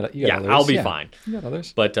 You got others. I'll be Yeah. fine. You got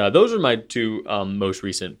others. But those are my two most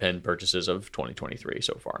recent pen purchases of 2023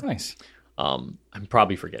 so far. Nice. I'm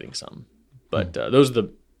probably forgetting some, but those are the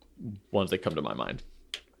ones that come to my mind.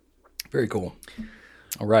 Very cool.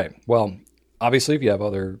 All right. Well, obviously, if you have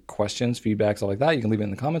other questions, feedback, stuff like that, you can leave it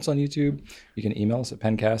in the comments on YouTube. You can email us at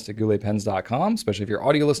pencast@gouletpens.com, especially if you're an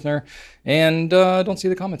audio listener and don't see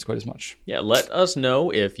the comments quite as much. Yeah, let us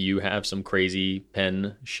know if you have some crazy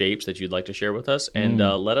pen shapes that you'd like to share with us. And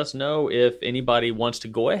let us know if anybody wants to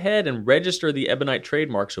go ahead and register the Ebonite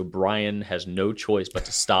trademark so Brian has no choice but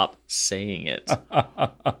to stop saying it.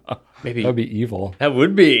 Maybe That would be evil. that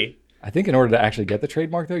would be. I think in order to actually get the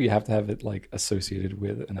trademark, though, you have to have it like associated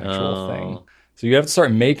with an actual Oh. thing. So you have to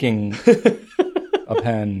start making a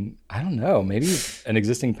pen. I don't know. Maybe an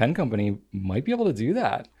existing pen company might be able to do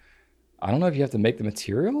that. I don't know if you have to make the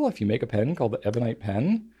material. If you make a pen called the Ebonite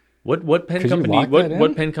pen, What pen Could you company? lock What that in?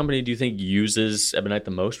 what pen company do you think uses Ebonite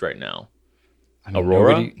the most right now? I mean,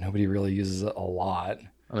 Aurora? Nobody really uses it a lot.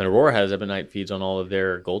 I mean, Aurora has Ebonite feeds on all of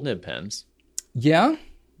their gold nib pens. Yeah,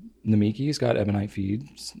 Namiki's got Ebonite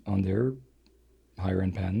feeds on their higher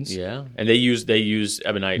end pens. Yeah, and they use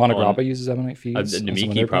Ebonite. Monograppa uses Ebonite feeds. on some of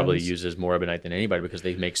Namiki their probably pens. uses more Ebonite than anybody because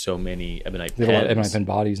they make so many Ebonite They have a lot of pens. Ebonite pen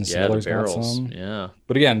bodies and Yeah, the Sailor's got barrels. some. Yeah.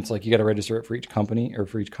 But again, it's like you got to register it for each company or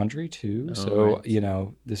for each country too. So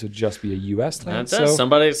this would just be a U.S. thing. That's so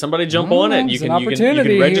it. Somebody jump on it. You it's an can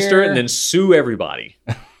opportunity register it here. and then sue everybody.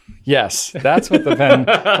 yes, that's what the pen.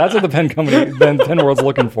 That's what the pen company, the pen world's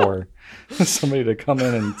looking for. Somebody to come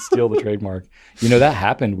in and steal the trademark. That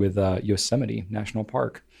happened with Yosemite National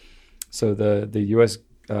Park. So the U.S.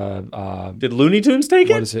 Did Looney Tunes take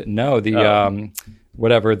What it? is it? No, the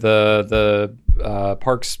whatever the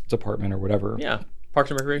Parks Department or whatever. Yeah,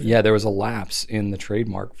 Parks and Recreation. Yeah, there was a lapse in the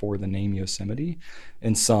trademark for the name Yosemite,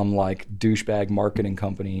 and some like douchebag marketing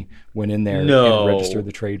company went in there No. and registered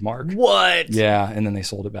the trademark. What? Yeah, and then they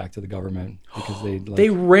sold it back to the government because They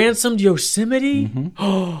ransomed Yosemite?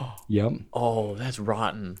 Yep. Oh, that's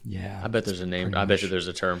rotten. Yeah. I bet there's a name. pretty I bet much. you there's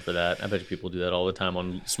a term for that. I bet you people do that all the time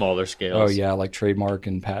on smaller Oh scales. yeah, like trademark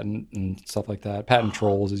and patent and stuff like that. Patent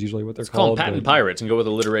trolls is usually what they're Call called. them patent but- pirates and go with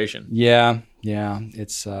alliteration. Yeah,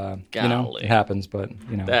 it's Golly. it happens, but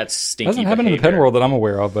That's it stinky doesn't happen in the pen behavior. world that I'm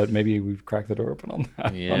aware of. But maybe we've cracked the door open on that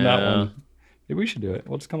on that Yeah. one. Maybe we should do it.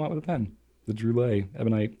 We'll just come out with a pen, the Droulet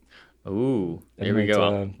Ebonite. Ooh, here we Ebonite,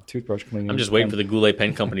 go. toothbrush cleaning. I'm just waiting for the Goulet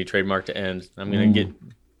Pen Company trademark to end. I'm gonna get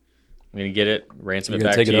I'm going to get it, ransom You're it gonna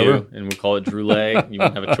back take to it you, over? and we'll call it Droulet. You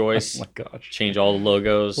won't have a choice. Oh my gosh. Change all the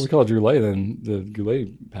logos. Well, we call it Droulet, then the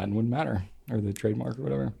Goulet patent wouldn't matter. Or the trademark or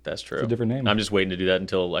whatever. That's true. It's a different name. I'm just waiting to do that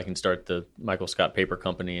until I can start the Michael Scott Paper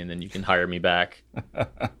Company, and then you can hire me back.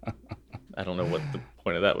 I don't know what the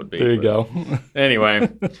point of that would be. There you go. Anyway.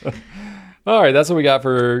 All right, that's what we got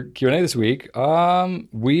for Q&A this week.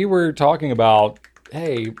 We were talking about,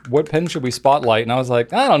 hey, what pen should we spotlight? And I was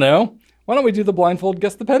like, I don't know. Why don't we do the blindfold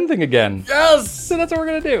guess the pen thing again? Yes! So that's what we're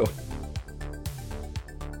going to do.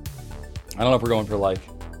 I don't know if we're going for like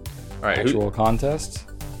All right, actual contests.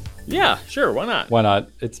 Yeah, sure. Why not? Why not?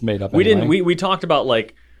 It's made up We anyway. didn't. We talked about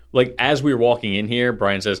like as we were walking in here.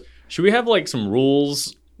 Brian says, "Should we have like some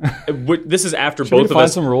rules?" This is after Should both we of define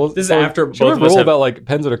us. some rules? This is Or after should both we of have a us rule have. about like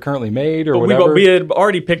pens that are currently made or But whatever. we had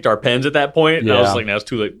already picked our pens at that point, and I was Yeah. like, "Now it's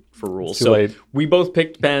too late for rules." Too So late. we both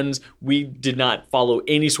picked pens. We did not follow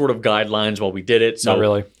any sort of guidelines while we did it. So Not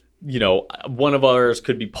really. You know, one of ours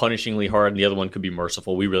could be punishingly hard, and the other one could be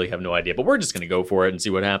merciful. We really have no idea, but we're just going to go for it and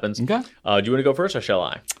see what happens. Okay. Do you want to go first, or shall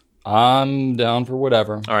I? I'm down for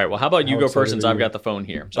whatever. All right. Well, how about you How go excited first since are I've you? got the phone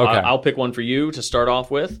here? So Okay. I'll pick one for you to start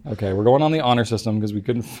off with. Okay, we're going on the honor system because we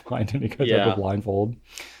couldn't find any type Yeah. of blindfold.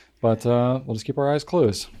 But we'll just keep our eyes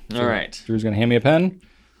closed. All right. Drew's going to hand me a pen.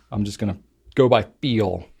 I'm just going to go by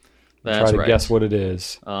feel. That's try to right. guess what it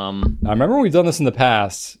is. Now, I remember we've done this in the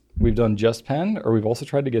past. We've done just pen, or we've also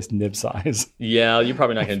tried to guess nib size. Yeah, you're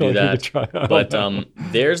probably not going to do feel like we that. could try- I don't But know.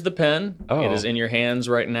 there's the pen. Oh. It is in your hands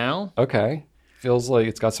right now. Okay. Feels like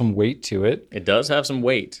it's got some weight to it. It does have some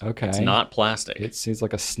weight. Okay. It's not plastic. It seems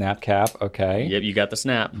like a snap cap. Okay. Yep, you got the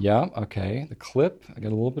snap. Yeah, okay. The clip, I got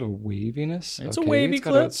a little bit of waviness. It's a okay. wavy it's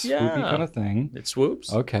got clip, a swoopy yeah. kind of thing. It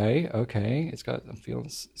swoops. Okay. It's got, I'm feeling,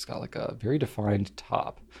 it's got like a very defined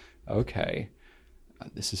top. Okay.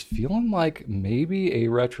 This is feeling like maybe a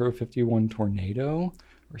Retro 51 Tornado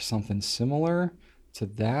or something similar to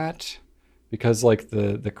that. Because like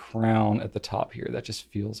the crown at the top here, that just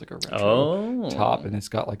feels like a retro top. And it's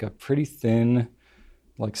got like a pretty thin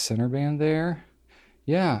like center band there.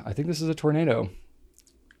 Yeah, I think this is a Tornado.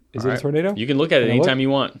 Is it a Tornado? You can look at it Can I look? anytime you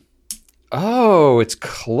want. Oh, it's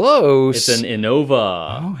close. It's an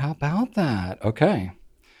Innova. Oh, how about that? Okay.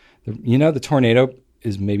 The Tornado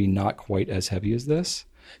is maybe not quite as heavy as this.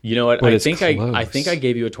 You know what? But I it's think I think close. I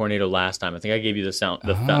gave you a Tornado last time. I think I gave you the Oh.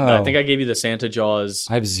 I think I gave you the Santa Jaws.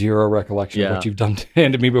 I have zero recollection of Yeah. what you've done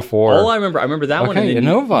to me before. All I remember that one. Okay, And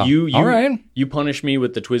then Innova. You All right. You punished me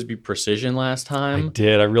with the Twisby Precision last I time,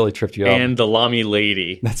 did. I really tripped you up. and the Lamy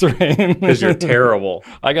Lady That's right. because you're terrible.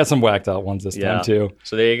 I got some whacked out ones this Yeah. time too.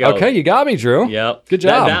 So there you go. Okay, you got me, Drew. Yep. Good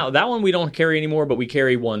job. That one we don't carry anymore, but we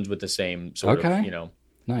carry ones with the same sort Okay. of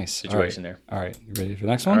Nice situation there. All right, you ready for the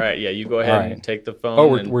next one? All right, yeah, you go ahead All and right. take the phone.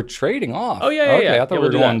 Oh, and, we're trading off. Oh, yeah, Okay, yeah. I thought Yeah, we were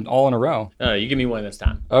we'll do going all in a row. No, you give me one this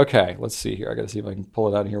time. Okay, let's see here. I got to see if I can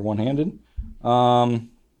pull it out of here one-handed. Let's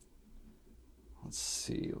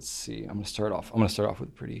see. I'm gonna start off with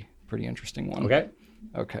a pretty interesting one. Okay.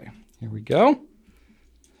 Okay. Here we go.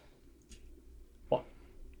 Oh,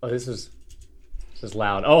 this is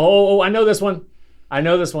loud. Oh, I know this one.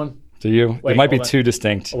 Do you? Wait, it might be hold on. too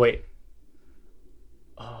distinct. Oh, wait.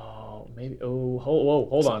 Oh, maybe. Oh,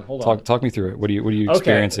 hold on. Talk me through it. What are you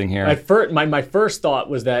experiencing here? My first thought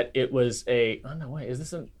was that it was a. Oh no, wait.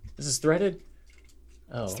 Is this threaded?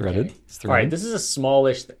 Oh, It's threaded. okay. It's All right, threaded. this is a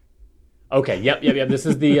smallish. Okay. Yep. This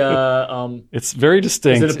is the. It's very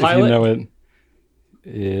distinct. Is it a pilot? If you know it.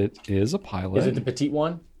 It is a pilot. Is it the petite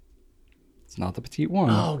one? It's not the petite one.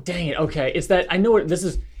 Oh, dang it. Okay, it's that. I know what this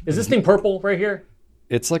is. Is this thing purple right here?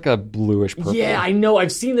 It's like a bluish purple. Yeah, I know.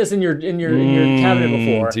 I've seen this in your cabinet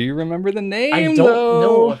before. Do you remember the name? I don't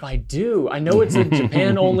know if I do. I know it's a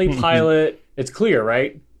Japan only pilot. It's clear,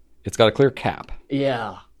 right? It's got a clear cap.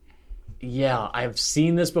 Yeah. I've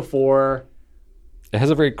seen this before. It has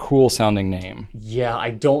a very cool sounding name. Yeah,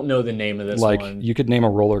 I don't know the name of this Like one. you could name a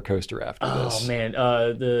roller coaster after this. Oh man,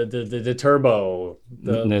 the turbo.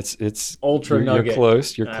 And it's Ultra you're Nugget.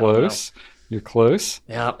 close. You're I don't close. You're close.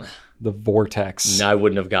 Yeah. The vortex. No, I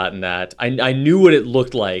wouldn't have gotten that. I knew what it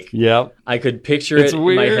looked like. Yep. I could picture It's it in my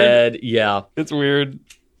weird. head. Yeah. It's weird.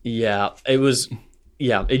 Yeah. It was.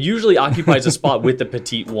 Yeah. It usually occupies a spot with the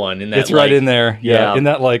petite one. In that, It's right in there. Yeah. yeah. In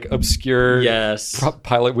that like obscure Yes.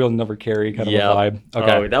 pilot wheel never carry kind of Yeah. a vibe.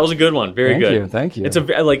 Okay. Oh, that was a good one. Very good. Thank you. It's a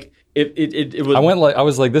like it was. I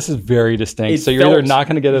was like, this is very distinct. It So you're either felt- not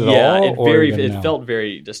going to get it at yeah, all, it or very you're gonna it know. felt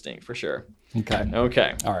very distinct for sure. Okay.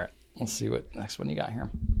 Okay. All right. Let's see what next one you got here.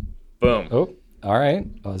 Boom. Oh, all right.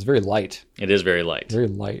 Oh, it's very light. It is very light. Very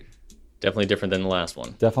light. Definitely different than the last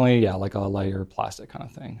one. Definitely, yeah, like a lighter plastic kind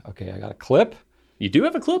of thing. Okay, I got a clip. You do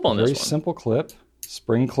have a clip on Very this one. simple clip.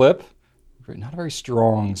 Spring clip. not a very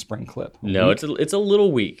strong spring clip. No, it's a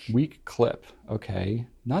little weak. Weak clip. Okay.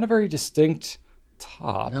 Not a very distinct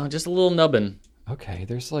top. No, just a little nubbin. Okay,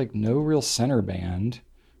 there's like no real center band.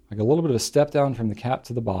 Like a little bit of a step down from the cap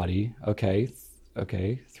to the body. Okay.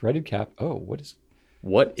 Okay. Threaded cap. Oh,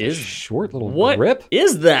 what is short little what grip?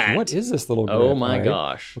 Is that? What is this little grip? Oh my right?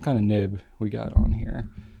 gosh. What kind of nib we got on here?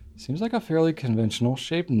 Seems like a fairly conventional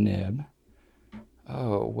shaped nib.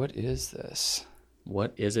 Oh, what is this?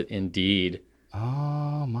 What is it indeed?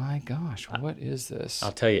 Oh my gosh, what is this?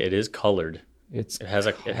 I'll tell you, it is colored. It has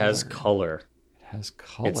color. It has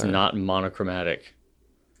color. It's not monochromatic.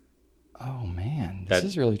 Oh man, this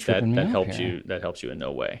is really tripping me out here. That helps you in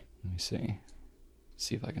no way. Let me see.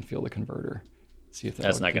 See if I can feel the converter. See if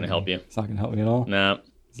that's not going to help you. It's not going to help me at all. No.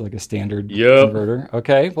 It's like a standard converter.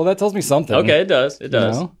 Okay, well that tells me something. Okay, it does. It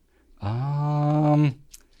does. You know?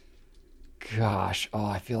 Gosh,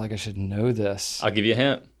 I feel like I should know this. I'll give you a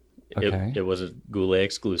hint. Okay. It was a Goulet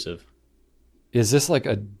exclusive. Is this like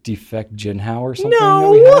a defect Jinhao or something? No!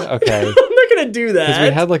 That we had? Okay. I'm not going to do that. Because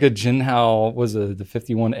we had like a Jinhao, was it the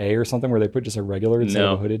 51A or something, where they put just a regular instead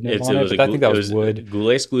of a hooded nib on it? But I think that was wood.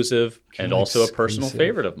 Goulet exclusive and also a personal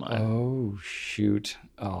favorite of mine. Oh, shoot.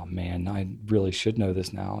 Oh, man. I really should know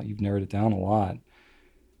this now. You've narrowed it down a lot.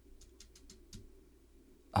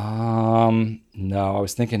 No, I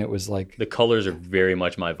was thinking it was like... The colors are very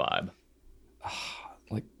much my vibe.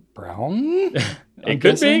 Like brown? It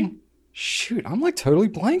could be. Shoot, I'm like totally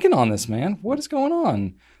blanking on this, man. What is going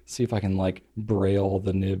on? See if I can like braille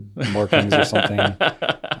the nib markings or something.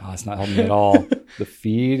 It's not helping me at all. The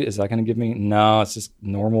feed, is that going to give me? No, it's just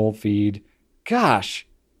normal feed. Gosh,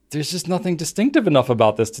 there's just nothing distinctive enough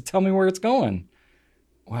about this to tell me where it's going.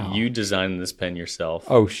 Wow. You designed this pen yourself.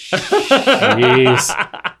 Oh, jeez.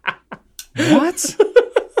 What?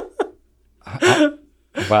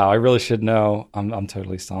 Wow, I really should know. I'm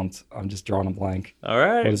totally stumped. I'm just drawing a blank. All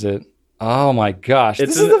right. What is it? Oh my gosh.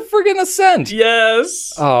 This is the friggin' Ascent.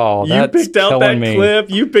 Yes. Oh, that's you picked out that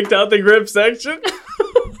clip. You picked out the grip section.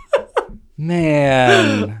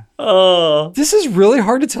 Man. Oh. This is really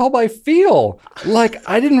hard to tell by feel. Like,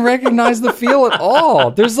 I didn't recognize the feel at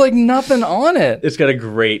all. There's like nothing on it. It's got a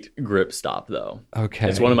great grip stop though. Okay.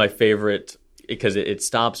 It's one of my favorite because it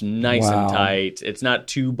stops nice and tight. It's not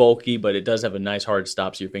too bulky, but it does have a nice hard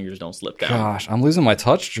stop so your fingers don't slip down. Gosh, I'm losing my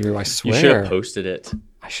touch, Drew. I swear. You should have posted it.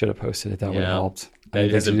 I should have posted it. That would have helped. That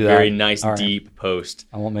is a very nice, deep post.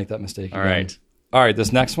 I won't make that mistake again. All right,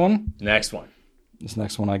 this next one. This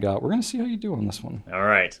next one I got. We're going to see how you do on this one. All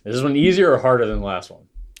right. Is this one easier or harder than the last one?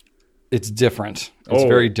 It's different. It's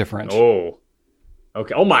very different. Oh.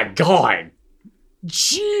 Okay. Oh my God.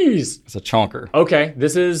 Jeez. It's a chonker. Okay.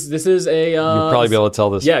 This is a... You'll probably be able to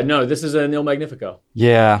tell this. Yeah, no, this is a Il Magnifico.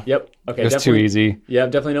 Yeah. Yep. Okay. It's too easy. Yeah,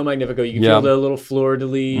 definitely no Magnifico. You can feel the little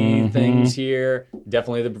fleur-de-lis things here.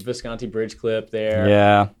 Definitely the Visconti bridge clip there.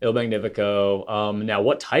 Yeah. Il Magnifico. Now,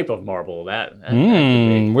 what type of marble? That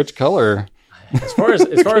which color? As far as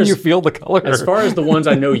Can you feel the color? As far as the ones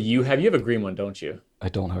I know you have a green one, don't you? I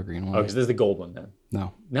don't have a green one. Oh, because this is the gold one then.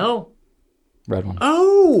 No. Red one.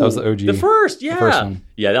 Oh, that was the OG. The first, yeah. The first one.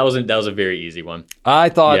 Yeah, that was a very easy one. I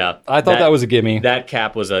thought that was a gimme. That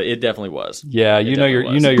cap was it definitely was. Yeah, you know your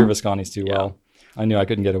Viscontis too well. I knew I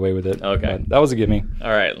couldn't get away with it. Okay. That was a gimme.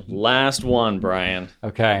 All right, last one, Brian.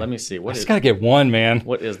 Okay. Let me see. I just got to get one, man.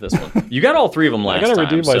 What is this one? You got all three of them last time. I got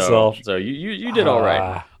to redeem myself. So you did all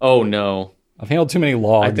right. Oh, no. I've handled too many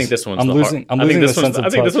logs. I think this one's I'm losing the sense of touch. I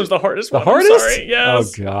think this one's the hardest one. The hardest? I'm sorry.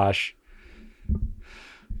 Yes. Oh, gosh.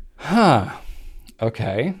 Huh.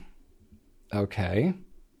 Okay.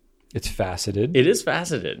 It's faceted. It is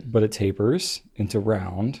faceted. But it tapers into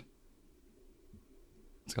round.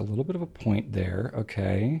 It's got a little bit of a point there.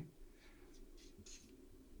 Okay.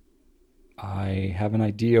 I have an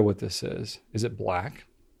idea what this is. Is it black?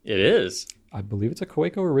 It is. I believe it's a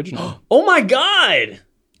Coeco original. Oh my God.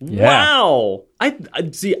 Yeah. Wow. I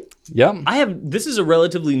see. Yep. This is a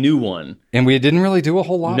relatively new one. And we didn't really do a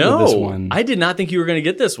whole lot with this one. I did not think you were going to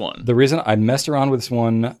get this one. The reason I messed around with this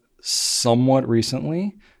one somewhat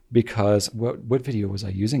recently, because what video was I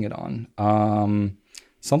using it on?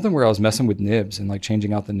 Something where I was messing with nibs and like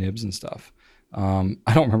changing out the nibs and stuff.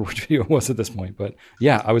 I don't remember which video it was at this point, but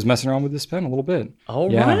yeah, I was messing around with this pen a little bit. All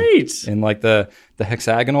right. And like the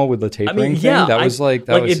hexagonal with the tapering thing, that was it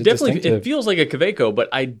definitely it feels like a Kaweco, but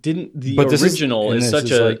I didn't. The original is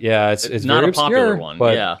such a it's not very a popular obscure, one.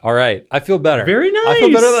 But all right, I feel better. Very nice. I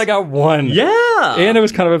feel better that I got one. Yeah, and it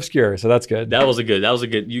was kind of obscure, so that's good. That was a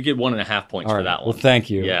good. You get 1.5 points for that one. Well, thank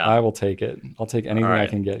you. Yeah, I will take it. I'll take anything I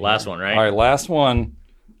can get. Last one, right? All right, last one.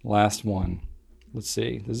 Let's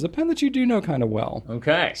see. This is a pen that you do know kind of well.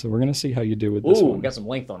 Okay. So we're going to see how you do with this Ooh, one. we got some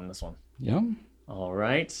length on this one. Yeah. All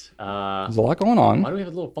right. There's a lot going on. Why do we have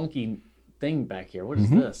a little funky thing back here? What is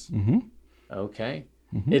this? Mm-hmm. Okay.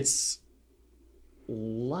 It's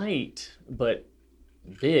light, but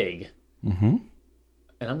big. Mm-hmm.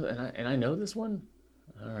 And I know this one?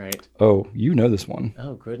 All right. Oh, you know this one.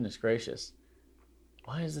 Oh, goodness gracious.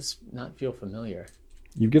 Why does this not feel familiar?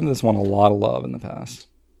 You've given this one a lot of love in the past.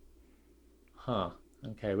 Huh.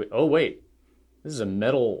 Okay. Wait. This is a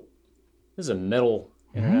metal.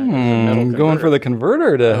 Internet. Going for the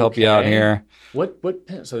converter to help you out here. What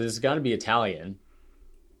pen? So this has got to be Italian.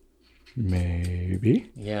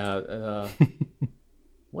 Maybe. Yeah.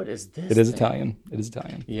 What is this? It is Italian. It is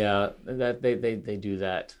Italian. Yeah. That they do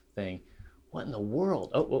that thing. What in the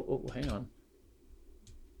world? Oh, hang on.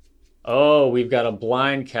 Oh, we've got a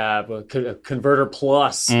blind cap, a converter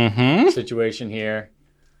plus situation here.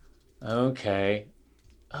 Okay.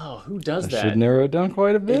 Oh, who does that? Should narrow it down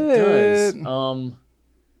quite a bit. It does.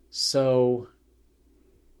 So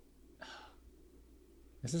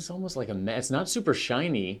this is almost like a matte. It's not super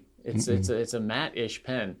shiny. It's a matte-ish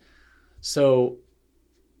pen. So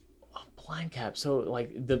blind cap. So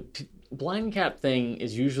like the blind cap thing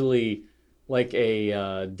is usually like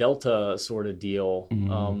a Delta sort of deal.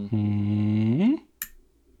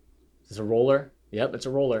 Is it a roller? Yep, it's a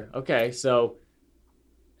roller. Okay, so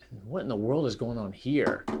what in the world is going on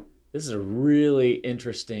here? This is a really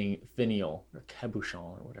interesting finial or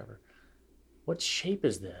cabochon or whatever. What shape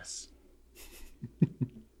is this?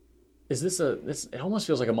 Is this it almost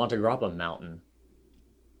feels like a Monte Grappa mountain.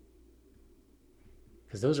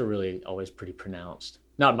 Because those are really always pretty pronounced.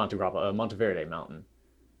 Not Monte Grappa, a Monteverde mountain.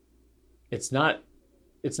 It's not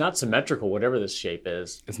symmetrical, whatever this shape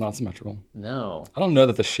is. It's not symmetrical. No. I don't know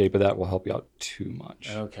that the shape of that will help you out too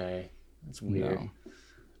much. Okay. That's weird. No.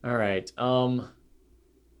 All right. Oh man,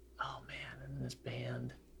 and this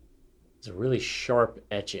band is a really sharp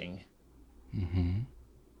etching. Mm-hmm.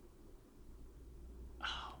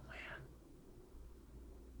 Oh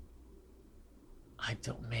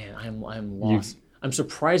man. I'm lost. I'm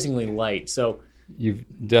surprisingly light. So you've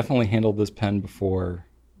definitely handled this pen before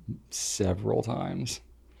several times.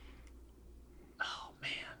 Oh man.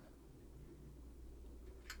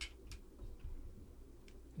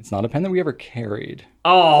 It's not a pen that we ever carried.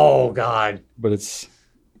 Oh God. But it's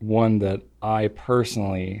one that I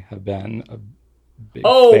personally have been a big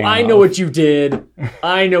Oh, fan I know of. what you did.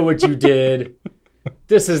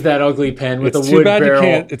 This is that ugly pen with the wood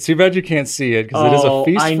barrel. It's too bad you can't see it because it is a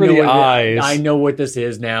feast for the eyes. I know what this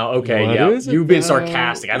is now. Okay, What yeah. is it You've been though?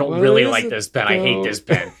 sarcastic. I don't What really is like it this pen. I hate though? this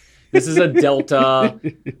pen. This is a Delta,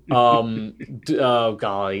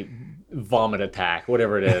 golly, vomit attack,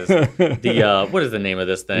 whatever it is. What is the name of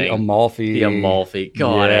this The thing? Amalfi. The Amalfi.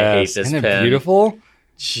 God, I hate Yes. this Isn't pen. it beautiful?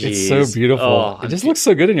 Jeez. It's so beautiful. Oh, it just looks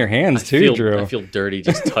so good in your hands too, Drew. I feel dirty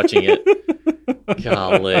just touching it.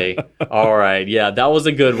 Golly. All right. Yeah, that was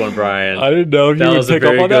a good one, Brian. I didn't know if you That would was a pick up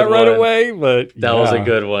very on that good right one. away, but That was a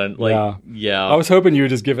good one. Yeah. I was hoping you would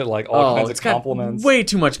just give it like all kinds of it's got compliments. way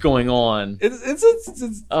too much going on. It's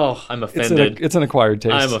Oh, I'm offended. it's an acquired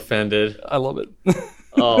taste. I'm offended. I love it.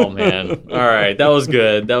 Oh man. All right. That was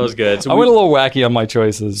good. So I went a little wacky on my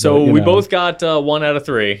choices. So but, you we know. both got 1 out of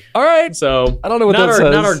 3. All right. So I don't know what not that our,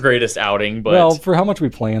 says. Not our greatest outing, but well, for how much we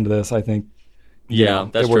planned this, I think. yeah,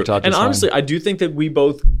 that's it worked true. out And just honestly, fine. I do think that we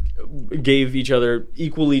both gave each other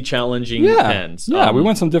equally challenging pens. Yeah, we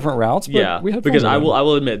went some different routes, but we had fun because with I them.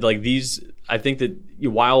 will admit, like these, I think that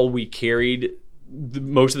while we carried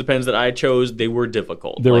most of the pens that I chose, they were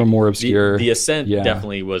difficult. They were more obscure. The Ascent Yeah.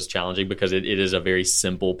 definitely was challenging because it is a very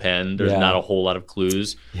simple pen. There's Yeah. not a whole lot of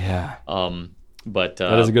clues. Yeah. But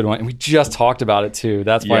That is a good one. And we just talked about it too.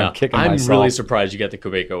 That's why I'm kicking myself. really surprised you got the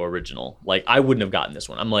Quebeco original. Like I wouldn't have gotten this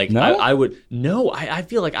one. I'm like, No? I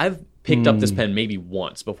feel like I've picked up this pen maybe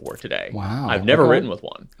once before today. Wow. I've never Okay. written with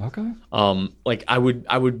one. Okay. Like I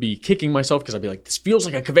would be kicking myself because I'd be like, this feels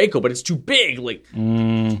like a Quebeco, but it's too big. Like,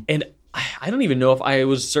 and I don't even know if I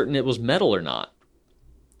was certain it was metal or not.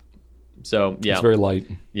 So yeah, It's very light.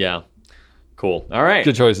 yeah, cool. All right,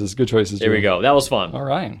 Good choices. Good choices. there we Drew. go. That was fun. All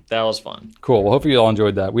right. That was fun. Cool. Well, hopefully you all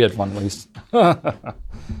enjoyed that. We had fun at least.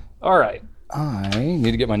 All right. I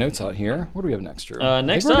need to get my notes out here. What do we have next, Drew? I think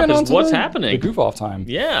Next we're up getting is on to what's the happening. goof off time.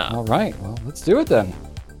 Yeah. All right. Well, let's do it then.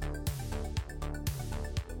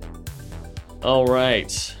 All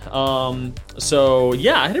right. So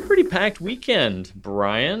yeah, I had a pretty packed weekend,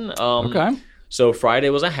 Brian. Okay. So Friday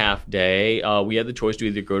was a half day. We had the choice to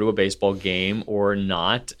either go to a baseball game or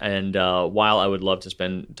not. And while I would love to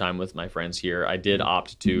spend time with my friends here, I did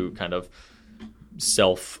opt to kind of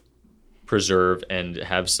preserve and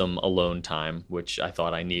have some alone time, which I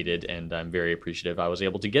thought I needed, and I'm very appreciative I was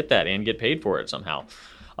able to get that and get paid for it somehow.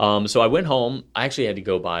 So I went home. I actually had to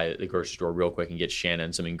go by the grocery store real quick and get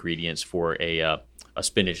Shannon some ingredients for a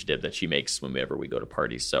spinach dip that she makes whenever we go to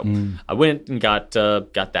parties. So I went and got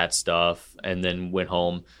that stuff, and then went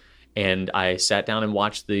home, and I sat down and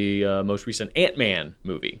watched the most recent Ant-Man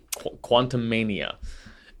movie, Quantumania.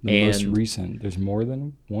 The most recent. There's more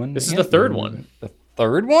than one. This is the third one. The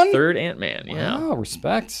third one? Third Ant-Man, yeah. Wow,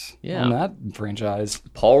 respect on that franchise.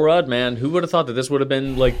 Paul Rudd, man. Who would have thought that this would have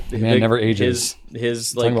been like... Man never ages.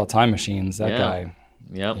 His talking about time machines, that guy.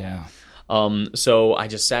 Yep. Yeah. So I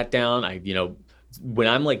just sat down. When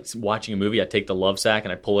I'm like watching a movie, I take the love sack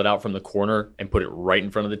and I pull it out from the corner and put it right in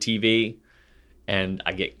front of the TV. And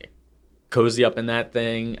I get cozy up in that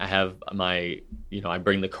thing. I have my, I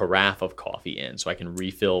bring the carafe of coffee in so I can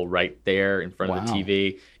refill right there in front of the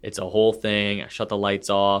TV. It's a whole thing. I shut the lights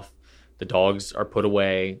off. The dogs are put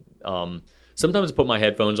away. Sometimes I put my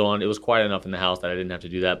headphones on. It was quiet enough in the house that I didn't have to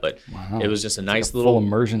do that, but it was just a nice little full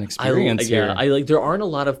immersion experience. There aren't a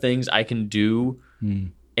lot of things I can do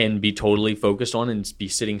and be totally focused on and be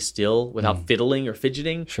sitting still without fiddling or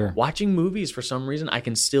fidgeting. Sure. Watching movies, for some reason, I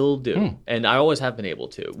can still do. And I always have been able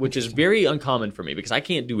to, which is very uncommon for me because I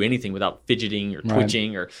can't do anything without fidgeting or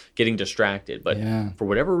twitching or getting distracted. But for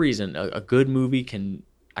whatever reason, a good movie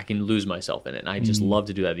I can lose myself in it. And I just love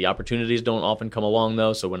to do that. The opportunities don't often come along,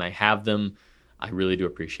 though. So when I have them, I really do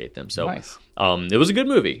appreciate them. So it was a good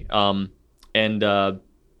movie.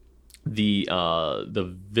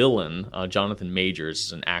 The villain, Jonathan Majors,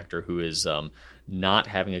 is an actor who is not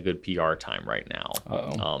having a good PR time right now.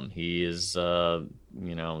 He is, there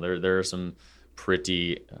are some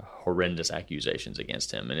pretty horrendous accusations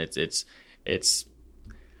against him, and it's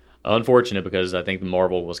unfortunate because I think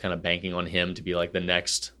Marvel was kind of banking on him to be like the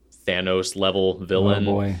next Thanos level villain.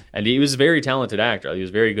 Oh boy. And he was a very talented actor. He was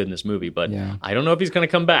very good in this movie, but I don't know if he's going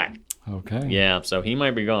to come back. Okay. Yeah, so he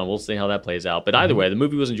might be gone. We'll see how that plays out. But either way, the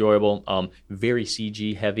movie was enjoyable. Very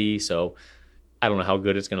CG heavy, so I don't know how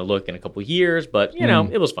good it's going to look in a couple of years, but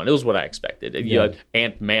it was fun. It was what I expected. You had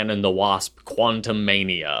Ant-Man and the Wasp,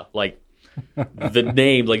 Quantumania, like the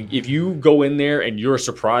name. Like if you go in there and you're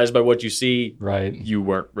surprised by what you see, you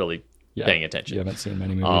weren't really paying attention. You haven't seen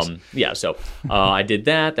many movies. So I did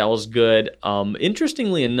that. That was good.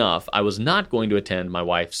 Interestingly enough, I was not going to attend my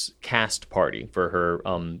wife's cast party for her.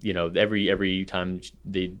 Every time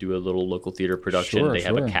they do a little local theater production, they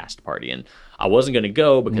have a cast party. And I wasn't going to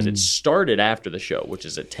go because it started after the show, which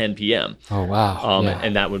is at 10 p.m. Oh, wow.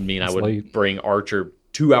 And that would mean That's I would late. bring Archer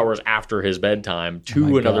 2 hours after his bedtime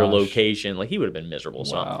to another location. Like he would have been miserable,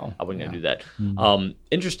 so I wasn't going to do that.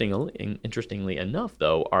 Interestingly enough,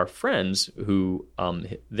 though, our friends who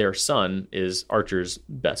their son is Archer's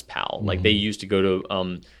best pal. Like they used to go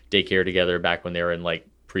to daycare together back when they were in like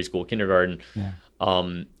preschool, kindergarten,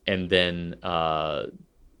 and then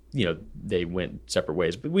they went separate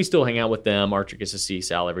ways. But we still hang out with them. Archer gets to see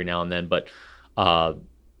Sal every now and then, but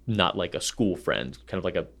not like a school friend, kind of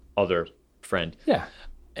like a other friend.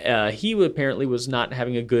 He apparently was not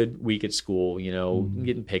having a good week at school,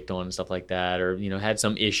 getting picked on and stuff like that, or had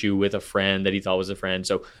some issue with a friend that he thought was a friend.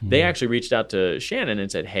 So they actually reached out to Shannon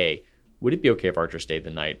and said, "Hey, would it be okay if Archer stayed the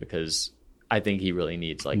night? Because I think he really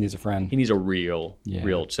needs he needs a friend. He needs a real."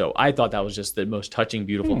 So I thought that was just the most touching,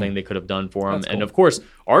 beautiful thing they could have done for him. That's cool. And of course,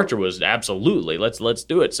 Archer was absolutely let's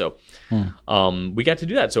do it. So we got to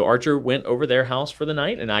do that. So Archer went over their house for the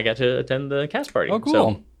night, and I got to attend the cast party. Oh,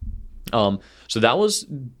 cool. So that was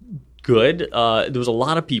good. There was a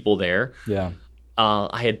lot of people there. Yeah.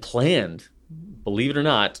 I had planned, believe it or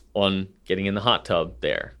not, on getting in the hot tub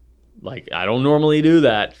there. Like, I don't normally do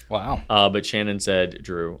that. Wow. But Shannon said,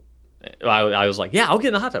 Drew, I was like, yeah, I'll get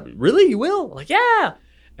in the hot tub. Really? You will? I'm like, yeah.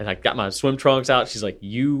 And I got my swim trunks out. She's like,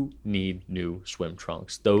 you need new swim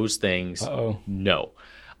trunks. Those things, no.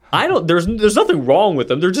 I don't. There's nothing wrong with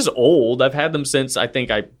them. They're just old. I've had them since I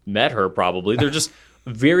think I met her. Probably they're just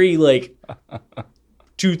very like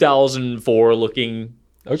 2004 looking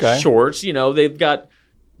shorts. They've got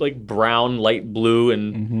like brown, light blue,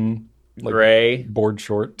 and gray board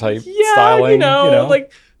short type styling.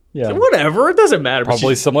 Whatever. It doesn't matter.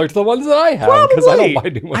 Probably similar to the ones that I have because I don't buy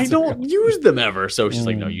new ones. I don't use them ever. So she's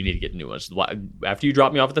like, no, you need to get new ones. After you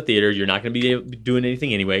drop me off at the theater, you're not going to be doing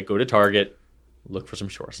anything anyway. Go to Target. Look for some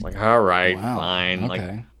shorts. Like, all right, fine.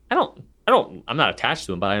 Okay. Like, I'm not attached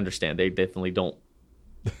to them, but I understand they definitely don't.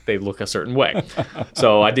 They look a certain way.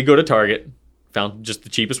 So I did go to Target, found just the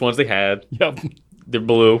cheapest ones they had. Yep. They're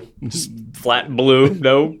blue, just flat blue.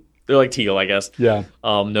 No, they're like teal, I guess. Yeah.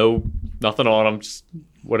 No, nothing on them. Just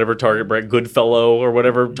whatever Target brand, Goodfellow or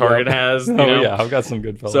whatever Target has. You Oh know? yeah, I've got some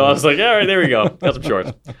good fellows. So I was like, all right, there we go. Got some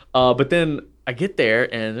shorts. But then I get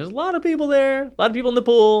there and there's a lot of people there, a lot of people in the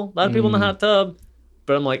pool, a lot of people in the hot tub.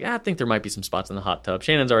 But I'm like, I think there might be some spots in the hot tub.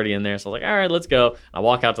 Shannon's already in there. So I was like, all right, let's go. I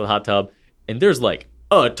walk out to the hot tub and there's like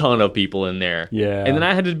a ton of people in there. Yeah. And then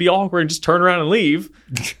I had to be awkward and just turn around and leave.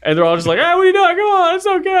 And they're all just like, hey, what are you doing? Go on. It's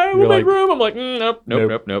okay. We'll make room. I'm like,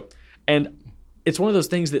 nope. And it's one of those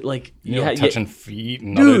things that like... touching feet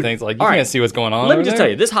and Dude, other things. Like, you can't see what's going on. Let me just tell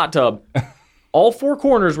you, this hot tub, all 4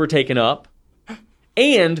 corners were taken up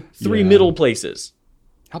and 3 middle places.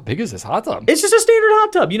 How big is this hot tub? It's just a standard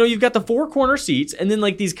hot tub. You know, you've got the 4 corner seats and then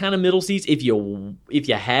like these kind of middle seats if you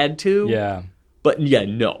had to. Yeah. But yeah,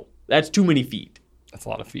 no. That's too many feet. That's a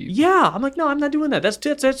lot of feet. Yeah. I'm like, no, I'm not doing that.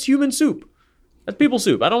 That's human soup. That's people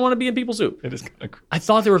soup. I don't want to be in people soup. It is kind of gross. I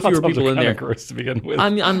thought there were fewer people in there. Gross to begin with.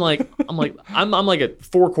 I'm like at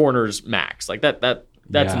 4 corners max. Like that's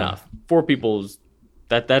enough. 4 people's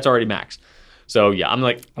that's already max. So yeah, I'm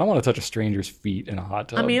like, I don't want to touch a stranger's feet in a hot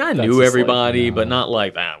tub. I mean, I That's knew just everybody, like, no. but not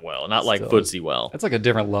like that well, not like footsie well. That's like a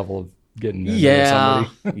different level of getting to know Yeah,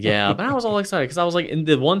 somebody. yeah. But I was all excited because I was like, in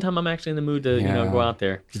the one time I'm actually in the mood to go out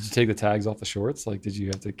there. Did you take the tags off the shorts? Like, did you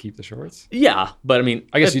have to keep the shorts? Yeah, but I mean,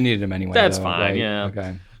 I guess you needed them anyway. That's though, fine. right? Yeah.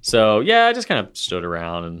 Okay. So yeah, I just kind of stood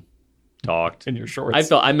around and talked. In your shorts. I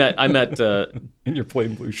felt I met. In your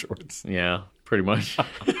plain blue shorts. Yeah, pretty much.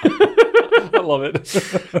 I love it.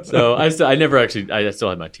 So I still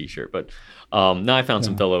had my T-shirt, but now I found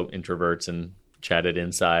some fellow introverts and chatted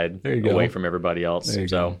inside away from everybody else.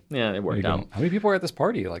 So yeah, it worked out. How many people were at this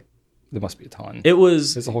party? Like, there must be a ton. It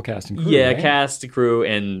was There's a whole cast and crew. Yeah, right? cast, crew,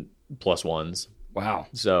 and plus ones. Wow.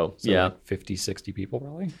 So yeah, like 50, 60 people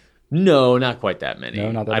probably. No, not quite that many.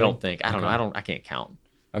 No, not that I many? don't think. I don't know. I can't count.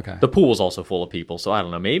 Okay. The pool's also full of people, so I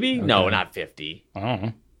don't know. Maybe no, not 50. I don't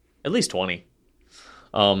know. At least 20.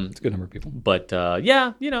 It's a good number of people. But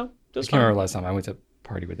yeah, you know, I can't remember last time I went to a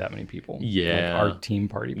party with that many people. Yeah. Like our team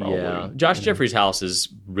party probably. Yeah. Josh Jeffrey's house is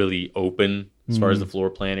really open as far as the floor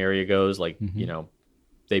plan area goes. Like, you know,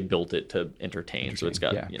 they built it to entertain. So it's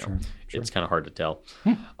got, sure. It's kind of hard to tell.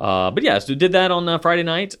 But yeah, so did that on Friday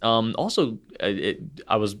night. Also,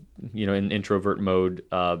 I was, in introvert mode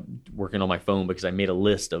working on my phone because I made a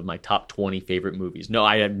list of my top 20 favorite movies. No,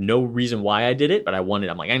 I had no reason why I did it, but I'm like,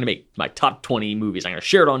 I'm going to make my top 20 movies. I'm going to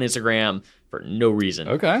share it on Instagram for no reason.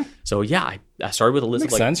 Okay. So yeah, I started with a list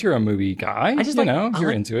Makes of like... sense. You're a movie guy. I just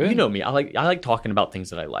you're into it. You know me. I like talking about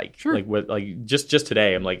things that I like. Sure. Like just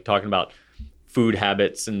today, I'm like talking about food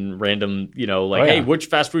habits and random, hey, which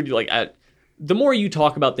fast food do you like? The more you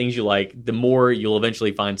talk about things you like, the more you'll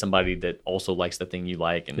eventually find somebody that also likes the thing you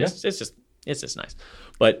like, and it's just nice.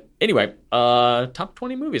 But anyway, top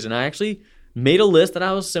 20 movies, and I actually made a list that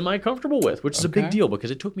I was semi-comfortable with, which is a big deal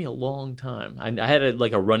because it took me a long time. I had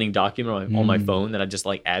a running document on my phone that I just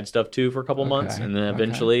add stuff to for a couple months, and then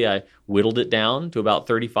eventually I whittled it down to about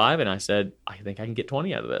 35, and I said, I think I can get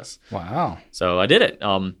 20 out of this. Wow. So I did it.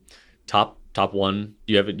 Top one.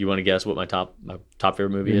 Do you want to guess what my top favorite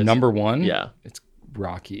movie is? Number one? Yeah. It's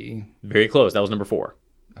Rocky. Very close. That was number 4.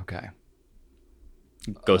 Okay.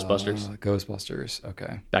 Ghostbusters. Ghostbusters.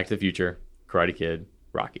 Okay. Back to the Future. Karate Kid.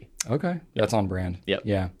 Rocky. Okay. That's on brand. Yep.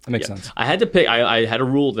 Yeah. That makes sense. I had to pick. I had a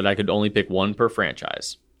rule that I could only pick one per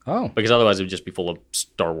franchise. Oh. Because otherwise it would just be full of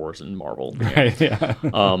Star Wars and Marvel. Right. Yeah.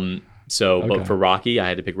 But for Rocky, I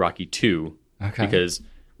had to pick Rocky 2. Okay. Because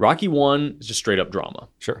Rocky 1 is just straight up drama.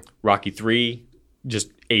 Sure. Rocky 3,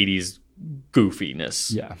 just 80s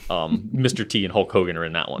goofiness. Yeah. Mr. T and Hulk Hogan are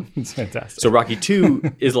in that one. It's fantastic. So Rocky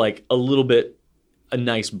 2 is a little bit a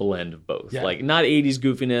nice blend of both. Yeah. Not 80s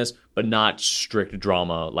goofiness, but not strict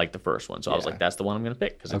drama like the first one. So I was like, that's the one I'm going to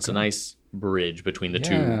pick because it's a nice bridge between the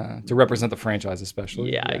two. Yeah. To represent the franchise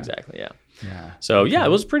especially. Yeah, exactly. Yeah. Yeah. So it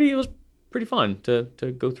was pretty fun to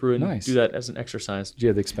go through and do that as an exercise. Do you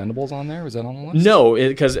have the Expendables on there? Was that on the list? No,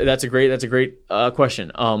 because that's a great question.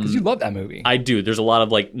 Because you love that movie. I do. There's a lot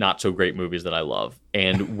of not so great movies that I love,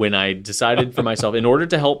 and when I decided for myself, in order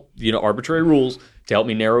to help arbitrary rules to help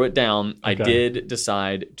me narrow it down, I did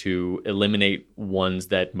decide to eliminate ones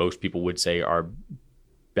that most people would say are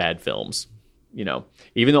bad films.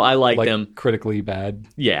 Even though I like them, critically bad.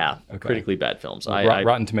 Yeah, critically bad films.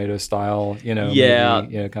 Rotten Tomatoes style, yeah,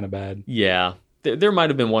 movie, kind of bad. Yeah, there might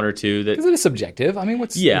have been one or two that because it is subjective. I mean,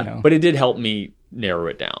 but it did help me narrow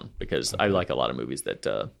it down because I like a lot of movies that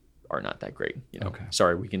are not that great.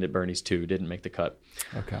 Sorry, Weekend at Bernie's 2 didn't make the cut.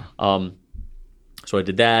 Okay. So I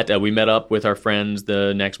did that. We met up with our friends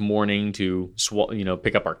the next morning to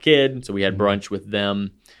pick up our kid. So we had brunch with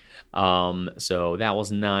them. So that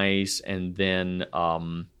was nice. And then,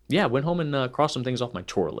 went home and crossed some things off my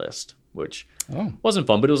tour list. which wasn't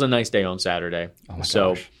fun, but it was a nice day on Saturday. Oh my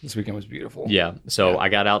gosh. This weekend was beautiful. Yeah. So I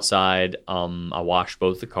got outside. I washed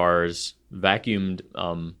both the cars, vacuumed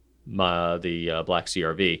the black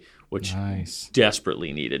CRV, which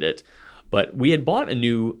desperately needed it. But we had bought a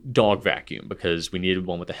new dog vacuum because we needed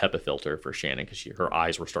one with a HEPA filter for Shannon because her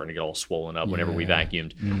eyes were starting to get all swollen up whenever we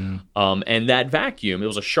vacuumed. And that vacuum, it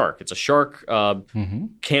was a Shark. It's a Shark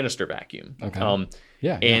canister vacuum. Okay.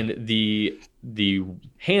 And the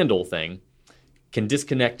handle thing can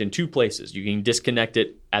disconnect in two places. You can disconnect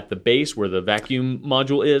it at the base where the vacuum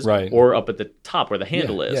module is, or up at the top where the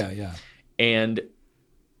handle is. And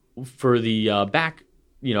for the back,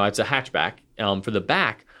 it's a hatchback. For the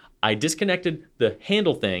back, I disconnected the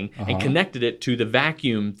handle thing and connected it to the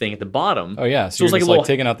vacuum thing at the bottom. Oh, yeah. So, you're just like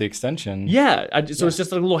taking out the extension. Yeah. So it's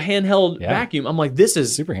just like a little handheld vacuum. I'm like, this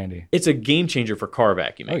is super handy. It's a game changer for car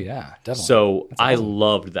vacuuming. Oh, yeah. Definitely. So I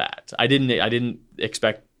loved that. I didn't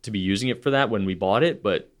expect to be using it for that when we bought it,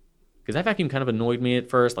 but because that vacuum kind of annoyed me at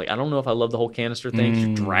first. Like, I don't know if I love the whole canister thing.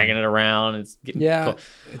 You're dragging it around. It's getting it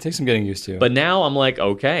takes some getting used to. But now I'm like,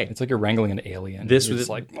 okay. It's like you're wrangling an alien. This was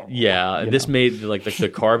like, this made like the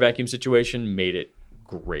car vacuum situation made it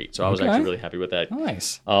great. So I was actually really happy with that.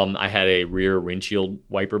 Nice. I had a rear windshield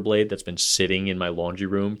wiper blade that's been sitting in my laundry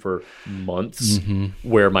room for months,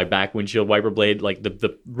 where my back windshield wiper blade, like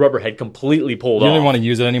the rubber had completely pulled off. You don't want to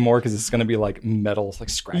use it anymore because it's going to be like metal, like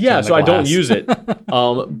scratching. Yeah, so I don't use it.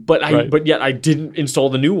 But yet I didn't install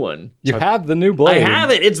the new one. You have the new blade. I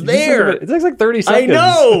have it. It's there. It takes like 30 seconds. I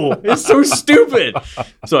know. It's so stupid.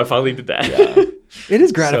 So I finally did that. Yeah. It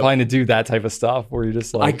is gratifying to do that type of stuff where you're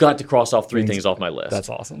just like... I got to cross off 3 things off my list. That's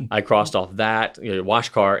awesome. I crossed off that, wash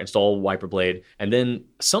car, install wiper blade, and then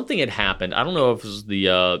something had happened. I don't know if it was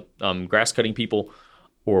the grass cutting people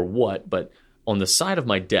or what, but on the side of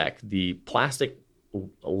my deck, the plastic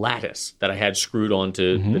lattice that I had screwed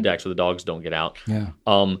onto the deck so the dogs don't get out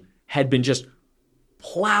had been just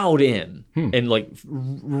plowed in and like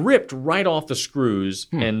ripped right off the screws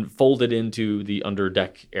and folded into the under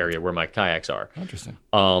deck area where my kayaks are. Interesting.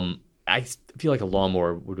 I feel like a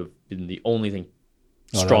lawnmower would have been the only thing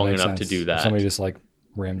strong enough to do that. Somebody just like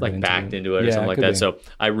rammed like backed into it or something like that. So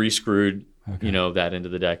I re-screwed that into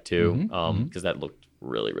the deck too because that looked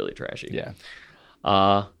really, really trashy. Yeah.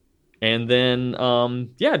 And then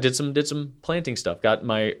did some planting stuff. Got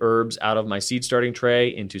my herbs out of my seed starting tray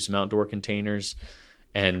into some outdoor containers.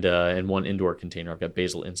 And one indoor container. I've got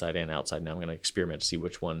basil inside and outside. Now I'm going to experiment to see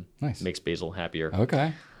which one makes basil happier.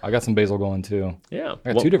 Okay. I got some basil going too. Yeah.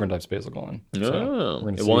 I got 2 different types of basil going.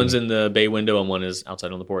 One's in the bay window and one is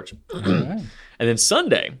outside on the porch. Right. And then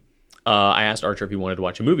Sunday, I asked Archer if he wanted to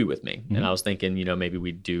watch a movie with me. And I was thinking, maybe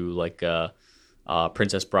we'd do like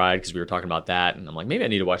Princess Bride because we were talking about that. And I'm like, maybe I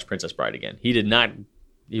need to watch Princess Bride again.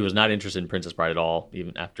 He was not interested in Princess Bride at all,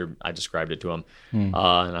 even after I described it to him. And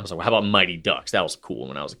I was like, well, how about Mighty Ducks? That was cool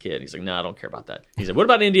when I was a kid. He's like, no, I don't care about that. He said, what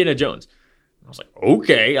about Indiana Jones? I was like,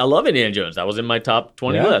 okay, I love Indiana Jones. That was in my top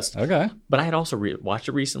 20 list. Okay. But I had also watched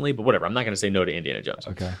it recently, but whatever. I'm not going to say no to Indiana Jones.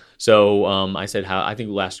 Okay. So I said, I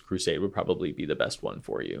think Last Crusade would probably be the best one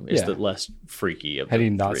for you. It's the less freaky of the 3.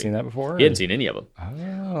 Had he not seen that before? He hadn't seen any of them.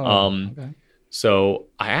 Oh, okay. So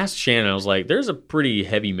I asked Shannon, I was like, there's a pretty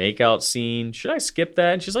heavy makeout scene. Should I skip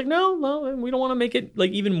that? And she's like, no, we don't want to make it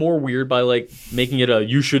like even more weird by like making it a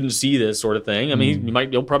you shouldn't see this sort of thing. I mean,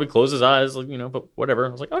 he'll probably close his eyes, like, but whatever. I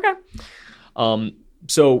was like, okay.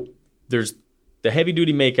 So there's the heavy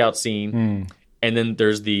duty makeout scene, and then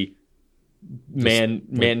there's the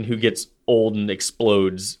man who gets old and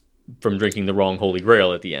explodes from drinking the wrong Holy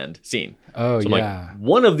Grail at the end scene. Oh, so yeah. Like,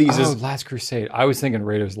 one of these is... Last Crusade. I was thinking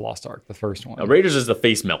Raiders of the Lost Ark, the first one. Raiders is the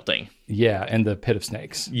face melting. Yeah, and the Pit of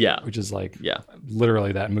Snakes. Yeah. Which is like,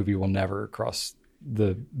 literally that movie will never cross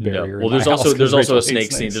the barrier. Well, there's also a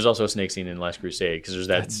snake scene. There's also a snake scene in Last Crusade because there's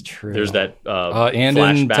that. That's true. There's that and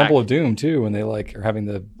flashback. in Temple of Doom too, when they like are having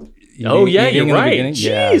the. You're right.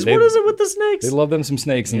 Jeez, what is it with the snakes? They love them some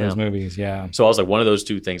snakes in those movies. Yeah. So I was like, one of those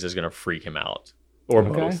 2 things is going to freak him out, or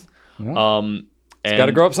both. Well, he's got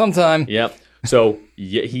to grow up sometime. Yep. So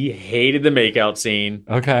he hated the makeout scene.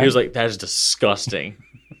 Okay. He was like, "That is disgusting."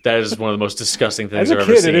 That is one of the most disgusting things I've ever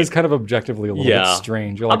seen. As a kid, it is kind of objectively a little bit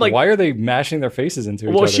strange. You're like, why are they mashing their faces into each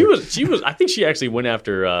other? Well, she was. I think she actually went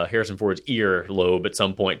after Harrison Ford's ear lobe at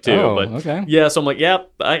some point too. Oh, but okay. Yeah, so I'm like,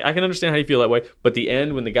 I can understand how you feel that way. But the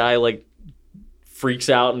end when the guy like freaks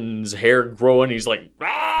out and his hair growing, he's like,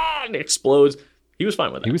 and it explodes. He was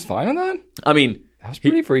fine with that. He was fine with that? I mean, that was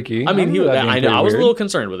pretty freaky. I mean, I was a little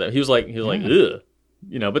concerned with it. He was like, ugh.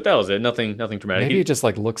 But that was it. Nothing dramatic. Maybe it just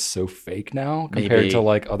like looks so fake now compared to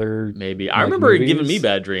like other. Maybe I remember it giving me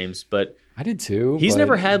bad dreams, but I did too. He's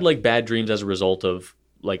never had like bad dreams as a result of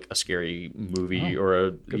like a scary movie or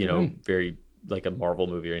a very like a Marvel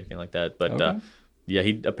movie or anything like that. But yeah,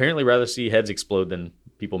 he'd apparently rather see heads explode than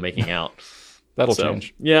people making out. That'll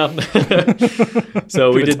change. Yeah.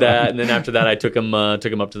 So we did that, and then after that, I took him up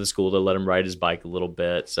to the school to let him ride his bike a little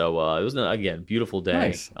bit. So it was again beautiful day,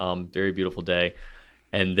 Nice. Very beautiful day.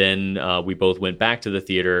 And then we both went back to the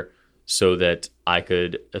theater so that I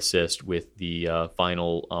could assist with the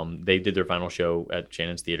final. They did their final show at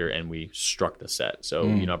Shannon's theater, and we struck the set. So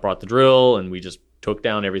I brought the drill, and we just took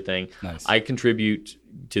down everything. Nice. I contribute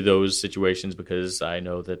to those situations because I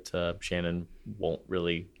know that Shannon won't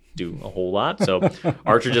really do a whole lot. So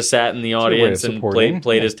Archer just sat in the audience and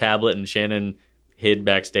played his tablet, and Shannon hid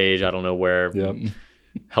backstage. I don't know where. Yep.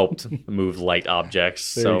 Helped move light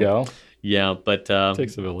objects. There you go. Yeah, but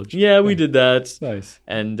Takes a village. yeah, we did that. Nice.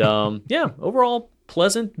 And yeah, overall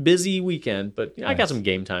pleasant, busy weekend. But I got some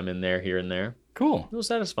game time in there, here and there. Cool. It was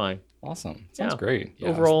satisfying. Awesome. Sounds Yeah. great. Yeah,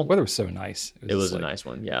 Overall- the weather was so nice. It was just a nice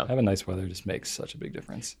one. Yeah. Having nice weather just makes such a big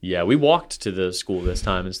difference. Yeah, we walked to the school this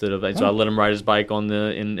time instead of. So I let him ride his bike in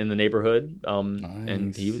the neighborhood, and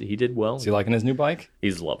Nice. he did well. Is he liking his new bike?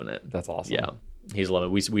 He's loving it. That's awesome. Yeah, he's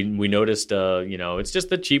loving it. We noticed, it's just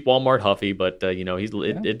the cheap Walmart Huffy, but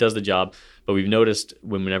it does the job. But we've noticed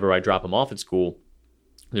whenever I drop him off at school,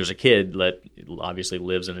 there's a kid that obviously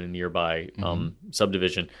lives in a nearby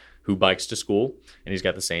subdivision who bikes to school, and he's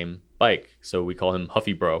got the same bike, so we call him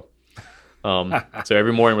Huffy Bro. So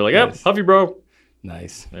every morning we're like, "Yep, Nice. Huffy Bro."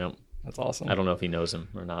 Nice. Yeah. That's awesome. I don't know if he knows him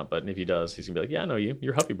or not, but if he does, he's gonna be like, "Yeah, I know you.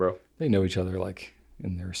 You're Huffy Bro." They know each other like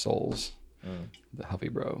in their souls. The Huffy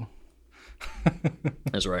Bro.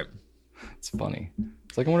 That's right. It's funny.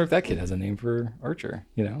 It's like I wonder if that kid has a name for Archer.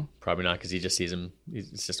 Probably not, because he just sees him.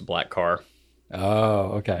 It's just a black car.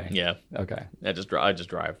 Oh, okay. Yeah, Okay. I just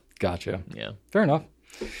drive. Gotcha. Yeah. Fair enough.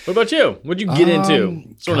 What about you? What'd you get into?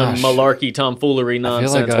 Sort gosh. of malarkey, tomfoolery,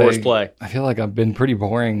 nonsense, horseplay. I feel like I've been pretty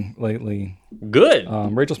boring lately. Good.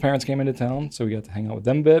 Rachel's parents came into town, so we got to hang out with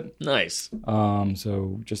them a bit. Nice.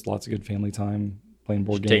 So just lots of good family time, playing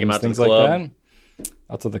board Take 'em games, out to things the like club? that.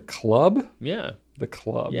 Out to the club? Yeah. The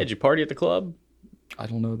club. Yeah. Did you party at the club? I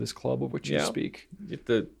don't know this club of which you Yeah. speak. Get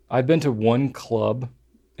the I've been to one club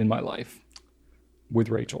in my life with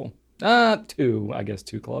Rachel.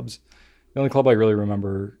 Two clubs. The only club I really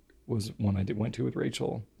remember was one I went to with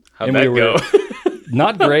Rachel. how'd And that we go?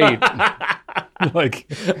 Not great. Like,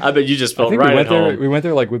 I bet you just I felt think right we went at home. there. We went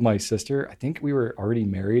there like with my sister. I think we were already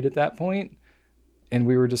married at that point, and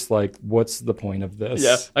we were just like, "What's the point of this?"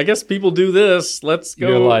 Yeah. I guess people do this. Let's go.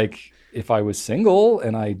 You're like, if I was single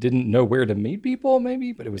and I didn't know where to meet people,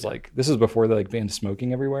 maybe. But it was like, this is before they like banned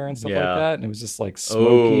smoking everywhere and stuff like Yeah. that, and it was just like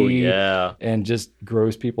oh smoky yeah. and just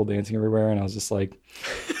gross people dancing everywhere. And I was just like,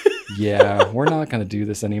 yeah, we're not gonna do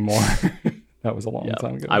this anymore. That was a long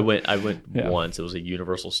time ago. I went Yeah. once. It was at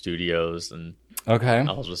Universal Studios, and Okay.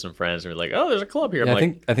 I was with some friends, and we were like, "Oh, there's a club here." Yeah, I'm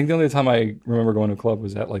like, I think the only time I remember going to a club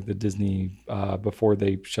was at like the Disney before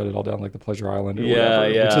they shut it all down, like the Pleasure Island or Yeah,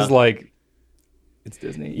 whatever. yeah. Which is like, it's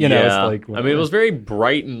Disney. It's like I mean, it whatever. was very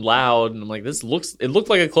bright and loud, and I'm like, it looked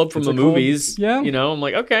like a club from It's the a club. movies. Yeah. I'm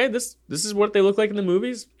like, okay, this is what they look like in the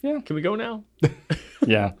movies. Yeah. Can we go now?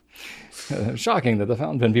 Yeah. Shocking that the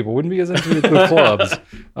fountain pen people wouldn't be as into the clubs.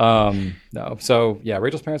 No. So yeah,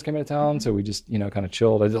 Rachel's parents came into town, so we just kind of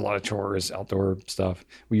chilled. I did a lot of chores, outdoor stuff.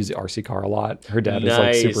 We use the RC car a lot. Her dad is like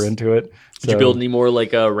Nice. super into it. Did you build any more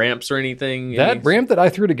like ramps or anything? That ramp that I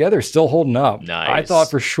threw together is still holding up. Nice. I thought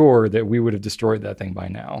for sure that we would have destroyed that thing by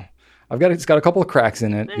now. It's got a couple of cracks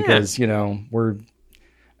in it because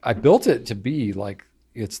I built it to be like,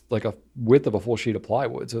 it's like a width of a full sheet of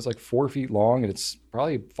plywood. So it's like 4 feet long and it's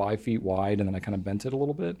probably 5 feet wide. And then I kind of bent it a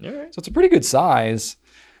little bit. All right. So it's a pretty good size.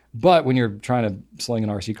 But when you're trying to sling an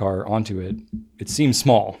RC car onto it, it seems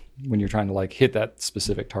small when you're trying to like hit that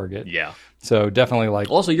specific target. Yeah. So definitely like.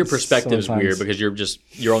 Also, your perspective is sometimes- weird because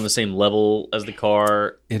you're on the same level as the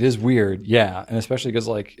car. It is weird, yeah, and especially because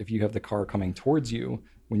like if you have the car coming towards you,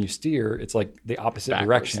 when you steer, it's like the opposite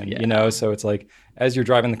Backwards, direction, yeah. So it's like as you're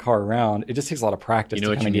driving the car around, it just takes a lot of practice. You know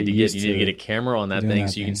what you kinda need to get? used You need to get a camera on that doing thing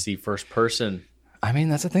that so you can thing. see first person. I mean,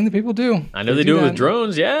 that's a thing that people do. I know they do it that. with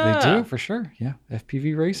drones. Yeah, They do for sure. Yeah,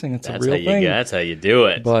 FPV racing, it's That's a real how thing. that's how you do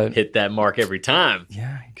it. But- hit that mark every time.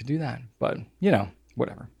 Yeah, you could do that, but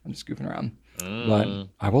whatever. I'm just goofing around. Mm.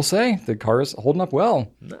 But I will say the car is holding up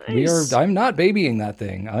well. Nice. I'm not babying that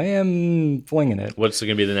thing. I am flinging it. What's going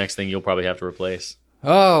to be the next thing you'll probably have to replace?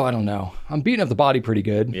 Oh, I don't know. I'm beating up the body pretty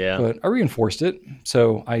good. Yeah. But I reinforced it.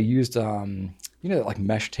 So I used you know, like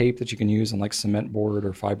mesh tape that you can use on like cement board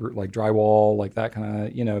or fiber, like drywall, like that kind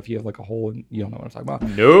of, you know, if you have like a hole, you don't know what I'm talking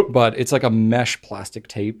about. Nope. But it's like a mesh plastic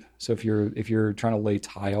tape. So if you're trying to lay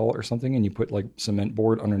tile or something and you put like cement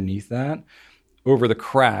board underneath that, over the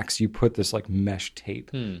cracks, you put this like mesh tape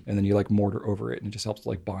and then you like mortar over it and it just helps to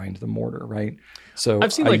like bind the mortar, right? So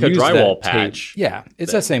I've seen like a drywall patch. Yeah,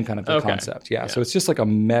 it's that same kind of concept. Yeah. So it's just like a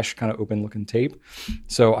mesh kind of open looking tape.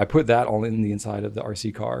 So I put that all in the inside of the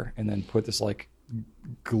RC car and then put this like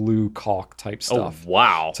glue caulk type stuff. Oh,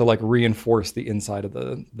 wow. To like reinforce the inside of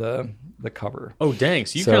the cover. Oh, dang.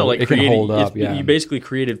 So you kind of like it can hold up, you basically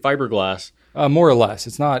created fiberglass. More or less.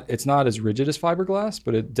 It's not as rigid as fiberglass,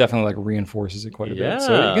 but it definitely like reinforces it quite a bit.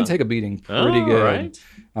 So it can take a beating pretty good. Right.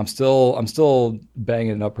 I'm still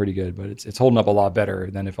banging it up pretty good, but it's holding up a lot better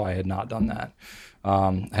than if I had not done that.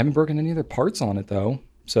 I haven't broken any other parts on it though,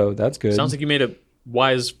 so that's good. Sounds like you made a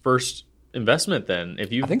wise first investment then. I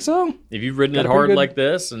think so. If you've ridden it hard like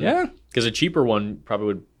this, and because a cheaper one probably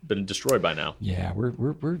would have been destroyed by now. Yeah,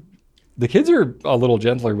 we're the kids are a little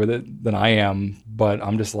gentler with it than I am, but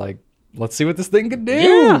I'm just like, let's see what this thing can do.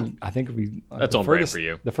 Yeah. I think that's on brand for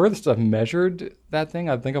you. The furthest I've measured that thing,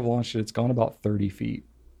 I think I've launched it. It's gone about 30 feet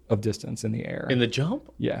of distance in the air. In the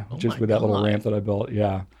jump? Yeah, just with that little ramp that I built.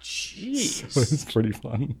 Yeah. Jeez. So it's pretty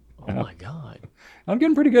fun. Oh my God. I'm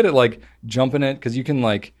getting pretty good at like jumping it because you can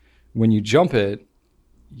like, when you jump it,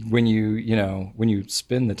 when you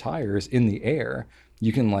spin the tires in the air,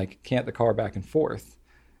 you can like cant the car back and forth.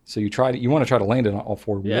 So you want to try to land it on all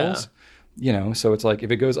four wheels. You know, so it's like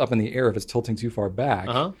if it goes up in the air, if it's tilting too far back,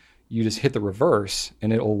 you just hit the reverse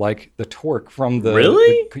and it'll like the torque from the...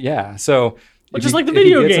 Really? Yeah. So... just like the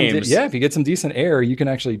video games. If you get some decent air, you can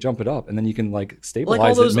actually jump it up and then you can like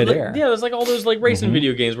stabilize it midair. There's like all those like racing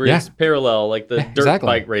video games where it's parallel, like the dirt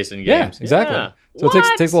bike racing games. Yeah, exactly. Yeah. So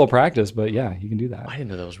it takes a little practice, but yeah, you can do that. I didn't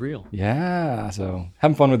know that was real. Yeah. So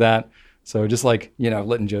having fun with that. So just like,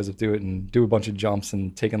 letting Joseph do it and do a bunch of jumps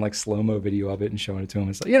and taking like slow-mo video of it and showing it to him.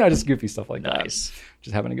 It's like, just goofy stuff like that. Nice.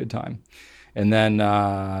 Just having a good time. And then,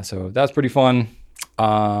 so that's pretty fun.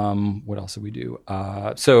 What else did we do?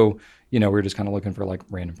 So we were just kind of looking for like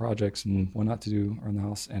random projects and whatnot to do around the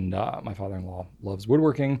house. And my father-in-law loves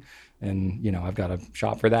woodworking and, I've got a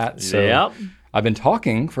shop for that. So I've been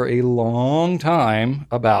talking for a long time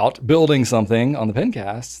about building something on the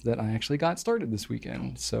Pencast that I actually got started this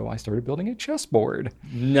weekend. So I started building a chessboard.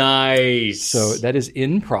 Nice. So that is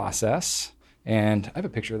in process. And I have a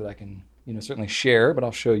picture that I can, certainly share, but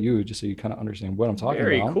I'll show you just so you kind of understand what I'm talking about.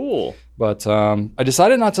 Very cool. But I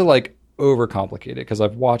decided not to like overcomplicate it because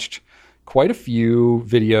I've watched quite a few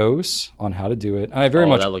videos on how to do it. And I very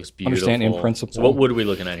much that looks understand in principle. So what wood are we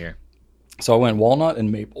looking at here? So I went walnut and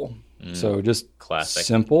maple. So just classic.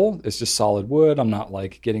 Simple. It's just solid wood. I'm not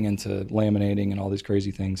like getting into laminating and all these crazy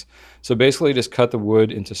things. So basically just cut the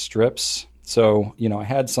wood into strips. So, I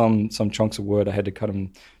had some chunks of wood. I had to cut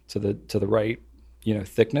them to the right,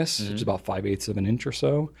 thickness, which is about 5/8 of an inch or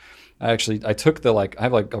so. I took I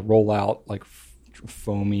have like a rollout, like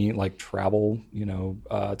foamy, like travel,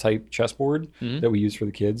 type chessboard that we use for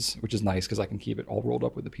the kids, which is nice because I can keep it all rolled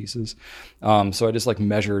up with the pieces. So I just like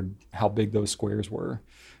measured how big those squares were.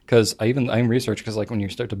 Because I researched because like when you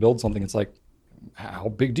start to build something, it's like, how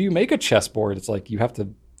big do you make a chessboard? It's like you have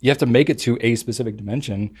to make it to a specific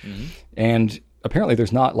dimension, and apparently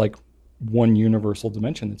there's not like one universal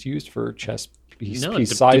dimension that's used for chess piece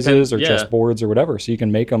sizes or chess boards or whatever. So you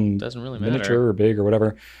can make them miniature or big or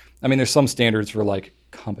whatever. I mean, there's some standards for like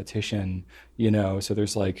competition, so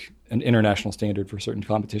there's like an international standard for certain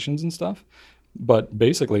competitions and stuff. But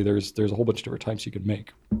basically there's a whole bunch of different types you could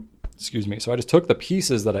make. Excuse me. So I just took the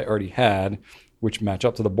pieces that I already had, which match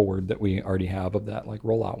up to the board that we already have of that like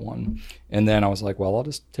rollout one. And then I was like, well, I'll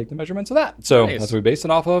just take the measurements of that. So that's what we based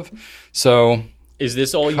it off of. So is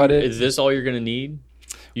this all you're going to need?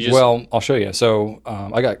 Well, I'll show you. So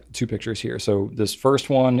I got two pictures here. So this first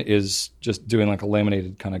one is just doing like a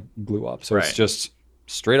laminated kind of glue up. So it's just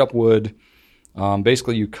straight up wood.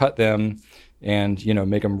 Basically you cut them and,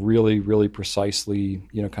 make them really, really precisely,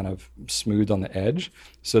 kind of smooth on the edge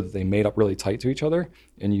so that they made up really tight to each other.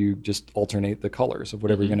 And you just alternate the colors of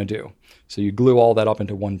whatever you're going to do. So you glue all that up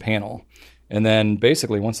into one panel. And then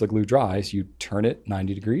basically once the glue dries, you turn it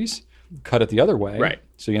 90 degrees, cut it the other way. Right.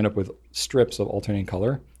 So you end up with strips of alternating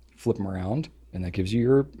color, flip them around, and that gives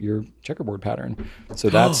you your checkerboard pattern.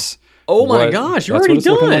 So that's... oh my gosh, you're already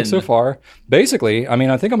done. Looking like so far. Basically, I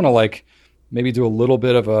mean, I think I'm going to like maybe do a little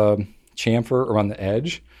bit of a chamfer around the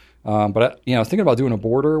edge. But I was thinking about doing a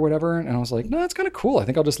border or whatever, and I was like, no, that's kind of cool. I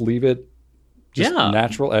think I'll just leave it just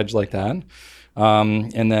natural edge like that.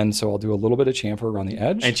 And then so I'll do a little bit of chamfer around the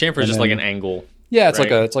edge. And chamfer is just like an angle. Yeah, it's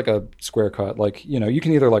right? like a square cut. Like, you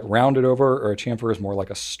can either like round it over, or a chamfer is more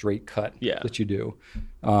like a straight cut that you do.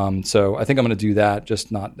 So I think I'm going to do that,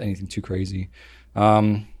 just not anything too crazy.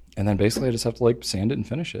 And then basically I just have to like sand it and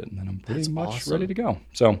finish it, and then I'm pretty much ready to go.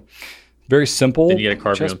 So very simple. Then you get to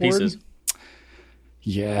carve your own chessboard. pieces.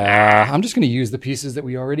 Yeah, I'm just going to use the pieces that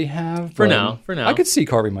we already have. For now. I could see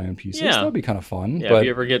carving my own pieces. Yeah. That would be kind of fun. Yeah, but if you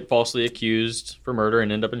ever get falsely accused for murder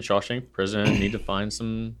and end up in Shawshank prison and need to find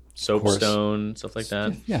some soapstone, stuff like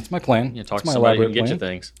that. Yeah, it's my plan. Talk it's to my somebody who elaborate can get you plan.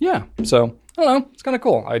 things. Yeah, so I don't know. It's kind of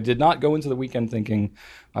cool. I did not go into the weekend thinking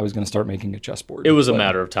I was going to start making a chessboard. It was a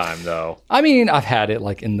matter of time, though. I mean, I've had it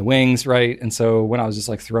like in the wings, right? And so when I was just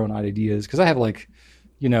like throwing out ideas, because I have like,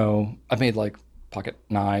 I've made like pocket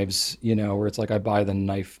knives, where it's like I buy the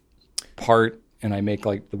knife part and I make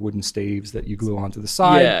like the wooden staves that you glue onto the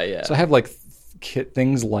side. Yeah. So I have like kit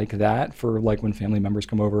things like that for like when family members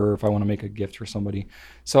come over, or if I want to make a gift for somebody.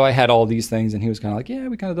 So I had all these things, and he was kind of like, yeah,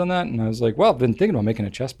 we kind of done that. And I was like, well, I've been thinking about making a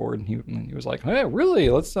chessboard. And he was like, hey, really?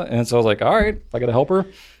 Let's. And so I was like, all right, if I got a helper,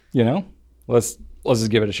 let's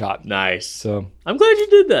just give it a shot. Nice. So I'm glad you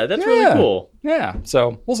did that. That's really cool. Yeah.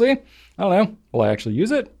 So we'll see. I don't know. Will I actually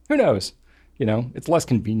use it? Who knows? It's less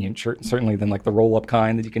convenient, certainly, than like the roll-up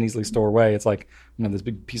kind that you can easily store away. It's like, this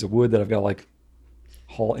big piece of wood that I've got to like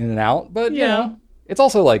haul in and out. But, it's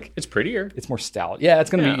also like... It's prettier. It's more stout. Yeah,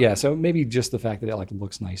 it's going to be... So maybe just the fact that it like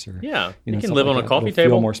looks nicer. Yeah. You can stuff live like on a that. coffee It'll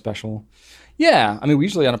table. feel more special. Yeah. I mean, we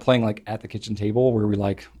usually end up playing like at the kitchen table where we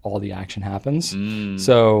like all the action happens.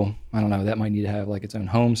 So, I don't know. That might need to have like its own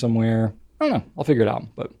home somewhere. I don't know. I'll figure it out.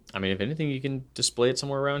 But I mean, if anything, you can display it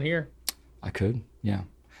somewhere around here. I could. Yeah.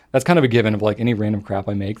 That's kind of a given of like any random crap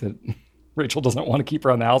I make that Rachel doesn't want to keep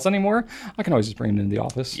around the house anymore. I can always just bring it into the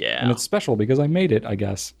office. Yeah. And it's special because I made it, I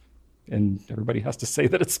guess. And everybody has to say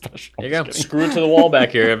that it's special. There you go. Screw it to the wall back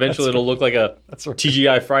here. Eventually it'll look like a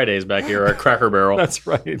TGI Fridays back here, or a Cracker Barrel. That's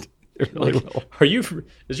right. It really will.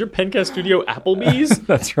 Is your Pencast studio Applebee's?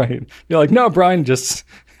 That's right. You're like, no, Brian just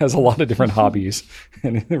has a lot of different hobbies.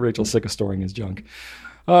 And Rachel's sick of storing his junk.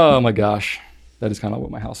 Oh my gosh. That is kind of what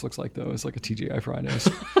my house looks like, though. It's like a TGI Fridays.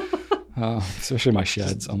 Especially my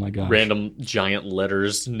sheds. Oh, my gosh. Random giant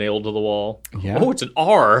letters nailed to the wall. Yeah. Oh, it's an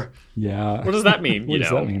R. Yeah. What does that mean? What does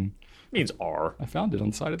that mean? It means R. I found it on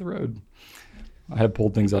the side of the road. I have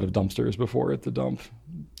pulled things out of dumpsters before at the dump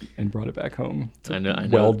and brought it back home to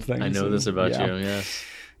weld things. I know this about you, yes.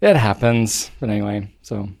 It happens. But anyway,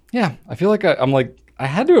 so, yeah. I feel like I'm like, I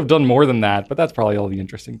had to have done more than that, but that's probably all the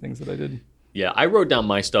interesting things that I did. Yeah, I wrote down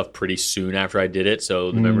my stuff pretty soon after I did it,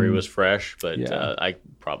 so the memory was fresh, but I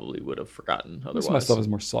probably would have forgotten otherwise. Most of my stuff is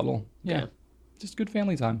more subtle. Yeah. Just good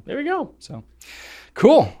family time. There we go. So,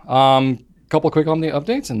 cool. Couple quick on the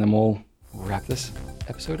updates, and then we'll wrap this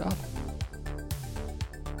episode up.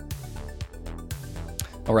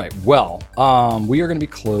 All right. Well, we are going to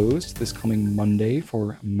be closed this coming Monday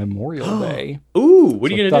for Memorial Day. Ooh,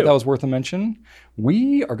 what are you going to do? I thought that was worth a mention.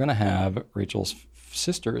 We are going to have Rachel's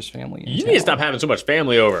sister's family in You town. need to stop having so much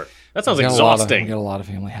family over. That sounds exhausting. We got a lot of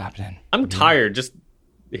family happening. I'm tired just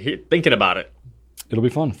thinking about it. It'll be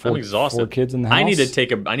fun. I'm exhausted. 4 kids in the house.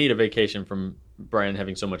 I need a vacation from Brian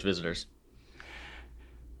having so much visitors.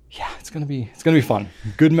 Yeah, it's gonna be fun.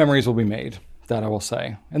 Good memories will be made. That I will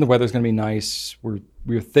say. And the weather's gonna be nice. We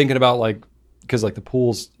were thinking about because the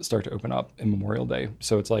pools start to open up in Memorial Day,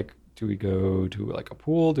 so it's like, do we go to like a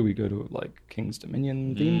pool? Do we go to like King's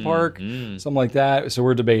Dominion theme park? Something like that. So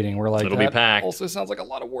we're debating. We're like, it'll be packed. Also sounds like a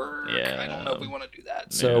lot of work. Yeah. I don't know if we want to do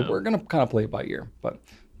that. So we're gonna kind of play it by ear. But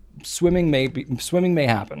swimming may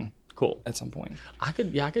happen. Cool. At some point. I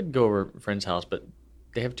could go over a friend's house, but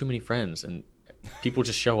they have too many friends and people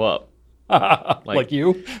just show up. Like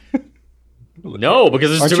you? No,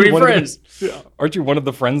 because there's too many friends. Aren't you one of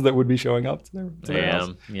the friends that would be showing up to their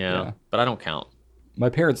house? Yeah, but I don't count. My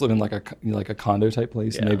parents live in like a condo type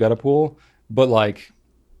place, and they've got a pool, but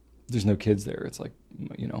there's no kids there. It's like,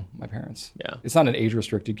 my parents. Yeah. It's not an age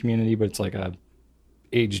restricted community, but it's like a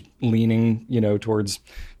age leaning, towards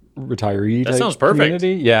retiree. That sounds perfect.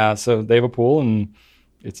 Community. Yeah. So they have a pool and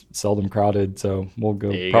it's seldom crowded. So we'll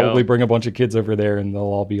probably bring a bunch of kids over there, and they'll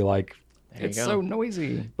all be like, it's so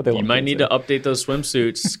noisy. But you might need to update those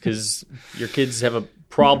swimsuits because your kids have a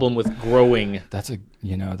problem with growing. That's a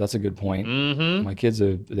good point. Mm-hmm. My kids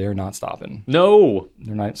they're not stopping. No,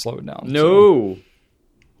 they're not slowing down. No, so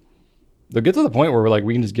they'll get to the point where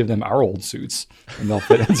we can just give them our old suits and they'll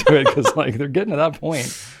fit into it because they're getting to that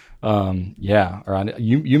point.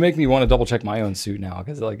 You make me want to double check my own suit now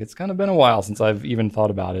because it's kind of been a while since I've even thought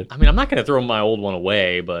about it. I mean, I'm not going to throw my old one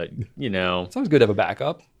away, but it's always good to have a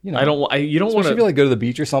backup. You don't want to if you go to the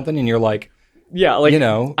beach or something and you're like, Yeah, like you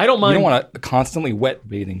know, I don't mind. You don't want a constantly wet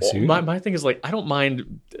bathing suit. My thing is like I don't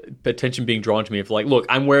mind attention being drawn to me if like, look,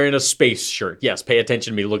 I'm wearing a space shirt. Yes, pay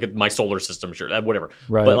attention to me. Look at my solar system shirt. Whatever.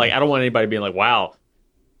 Right. But like I don't want anybody being like, wow,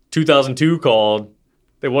 2002 called.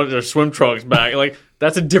 They wanted their swim trunks back. Like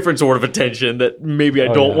that's a different sort of attention that maybe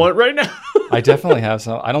I don't want right now. I definitely have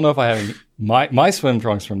some. I don't know if I have any, my swim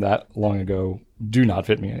trunks from that long ago do not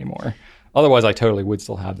fit me anymore. Otherwise, I totally would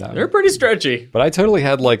still have them. They're pretty stretchy. But I totally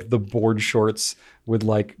had like the board shorts with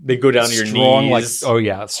like they go down to your strong, knees.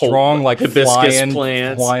 Like strong like hibiscus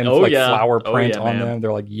flying flower print on them.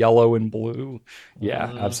 They're like yellow and blue. Yeah,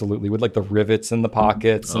 absolutely. With like the rivets in the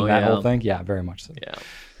pockets and that whole thing. Yeah, very much so. Yeah,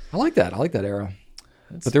 I like that. I like that era.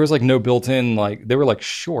 But there was like no built-in like they were like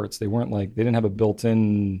shorts. They weren't like they didn't have a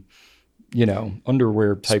built-in.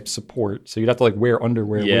 Underwear type support. So you'd have to like wear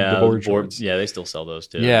underwear with the board shorts. Yeah, they still sell those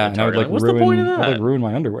too. Yeah, and I would like what's the point of that? I would like ruin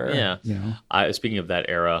my underwear. Yeah. Speaking of that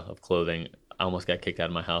era of clothing, I almost got kicked out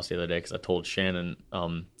of my house the other day because I told Shannon,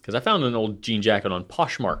 because I found an old jean jacket on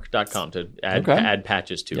Poshmark.com to add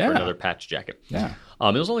patches to for another patch jacket. Yeah.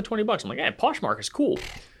 It was only $20. I'm like, hey, Poshmark is cool.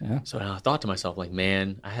 Yeah. So I thought to myself, like,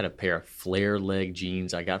 man, I had a pair of flare leg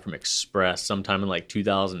jeans I got from Express sometime in like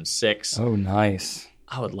 2006. Oh, nice.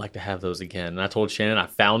 I would like to have those again. And I told Shannon I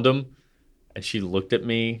found them, and she looked at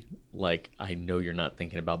me like, I know you're not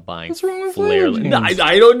thinking about buying What's wrong with flare jeans? No,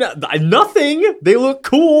 I don't know. Nothing. They look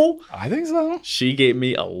cool. I think so. She gave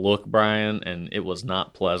me a look, Brian, and it was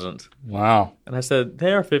not pleasant. Wow. And I said,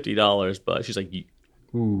 they are $50, but she's like,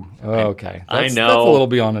 ooh, okay. I know. That's a little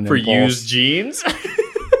beyond an for impulse. used jeans.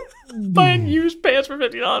 Buying used pants for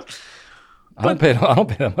 $50. I don't pay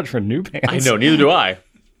that much for new pants. I know, neither do I.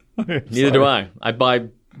 Neither do I. I buy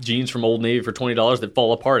jeans from Old Navy for $20 that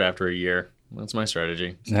fall apart after a year. That's my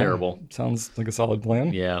strategy. It's terrible. Sounds like a solid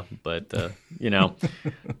plan. Yeah, but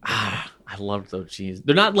I loved those jeans.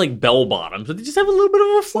 They're not like bell bottoms, but they just have a little bit of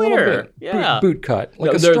a flare. Yeah, boot cut,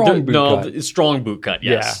 like No, a strong boot cut. No, strong boot cut.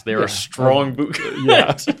 Yes, they're a strong boot cut.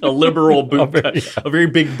 Yeah, a liberal boot cut, a very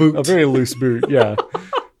big boot, a very loose boot. Yeah.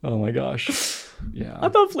 Oh my gosh. Yeah. I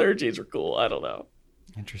thought flare jeans were cool. I don't know.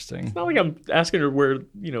 Interesting. It's not like I'm asking her to wear,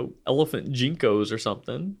 elephant jinkos or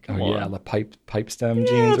something. Come on. Yeah, the pipe stem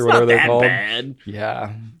jeans or whatever they're called. Bad.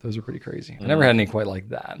 Yeah, those are pretty crazy. I never had any quite like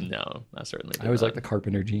that. No, I certainly did I always not. like the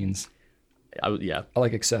carpenter jeans. I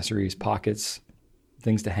like accessories, pockets,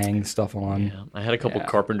 things to hang stuff on. Yeah, I had a couple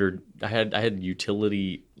carpenter. I had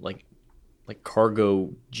utility like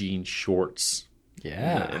cargo jean shorts.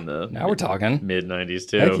 Yeah. In the now we're talking mid 90s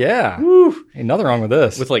too. Heck yeah. Woo. Ain't nothing wrong with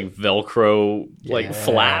this. With like Velcro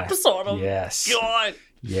flaps on them. Yes. God.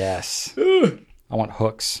 Yes. I want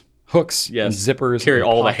hooks. Hooks and zippers. Carry and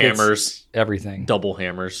all pockets, the hammers. Everything. Double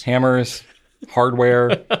hammers. Hammers.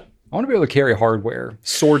 Hardware. I want to be able to carry hardware.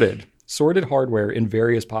 Sorted hardware in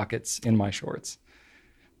various pockets in my shorts.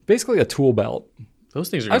 Basically a tool belt. Those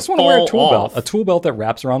things are I just want to wear a tool belt. A tool belt that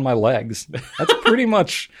wraps around my legs. That's pretty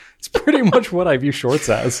much what I view shorts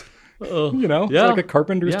as. It's like a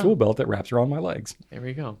carpenter's tool belt that wraps around my legs. There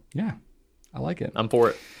we go. Yeah. I like it. I'm for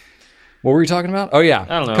it. What were we talking about? Oh, yeah.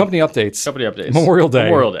 I don't know. Company updates. Memorial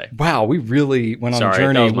Day. Wow, we really went on a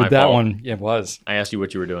journey with that one. Yeah, it was. I asked you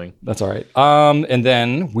what you were doing. That's all right. And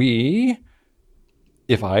then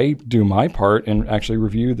if I do my part and actually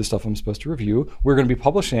review the stuff I'm supposed to review, we're going to be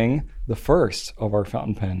publishing the first of our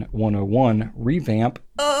Fountain Pen 101 revamp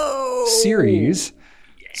series.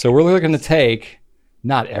 Yes. So we're looking to take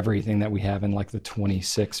not everything that we have in like the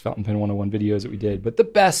 26 Fountain Pen 101 videos that we did, but the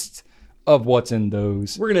best of what's in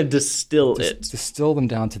those. We're going to distill them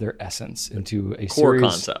down to their essence into a core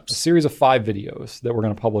concepts. A series of 5 videos that we're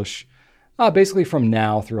going to publish basically from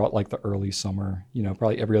now throughout like the early summer,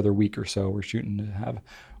 probably every other week or so, we're shooting to have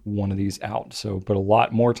one of these out. So put a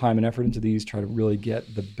lot more time and effort into these, try to really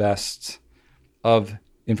get the best of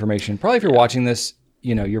information. Probably if you're watching this,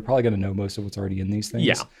 you're probably going to know most of what's already in these things.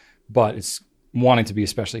 Yeah. But it's wanting to be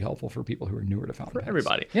especially helpful for people who are newer to Fountain Pens. For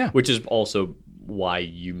everybody. Yeah. Which is also why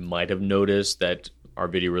you might have noticed that our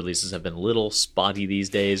video releases have been a little spotty these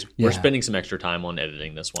days. Yeah. We're spending some extra time on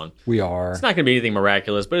editing this one. We are. It's not going to be anything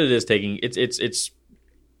miraculous, but it is taking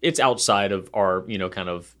it's outside of our kind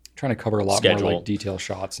of trying to cover a lot schedule. More like detail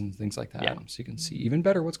shots and things like that, so you can see even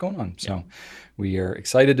better what's going on. So we are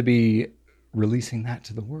excited to be releasing that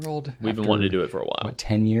to the world. We've been wanting to do it for a while.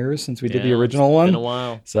 10 years since we did the original one? It's been a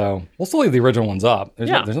while. So we'll still leave the original ones up. There's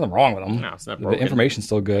nothing wrong with them. No, it's not broken. The information's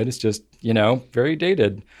still good. It's just very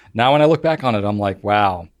dated. Now when I look back on it, I'm like,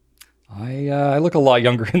 wow. I look a lot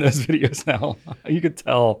younger in those videos now. You could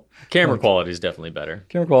tell. Camera quality is definitely better.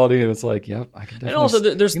 Camera quality, it's like, yep, I can definitely. And also, you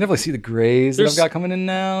can definitely see the grays that I've got coming in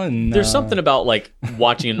now. And there's something about like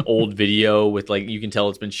watching an old video with like you can tell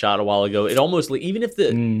it's been shot a while ago. It almost even if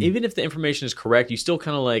the information is correct, you still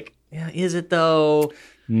kind of like, yeah, is it though?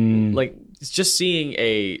 Like it's just seeing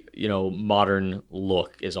a modern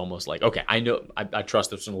look is almost like, okay, I know I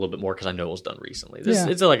trust this one a little bit more because I know it was done recently.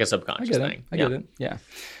 It's like a subconscious thing. I get it. Yeah.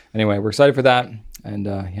 Anyway, we're excited for that,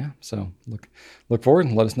 and so look forward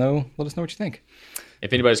and let us know what you think.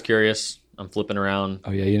 If anybody's curious, I'm flipping around.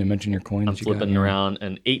 Oh yeah, you didn't mention your coin. I'm flipping around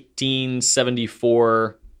an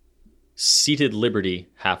 1874 seated Liberty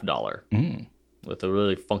 $50 with a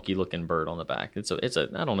really funky looking bird on the back. It's a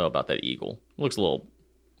I don't know about that eagle. It looks a little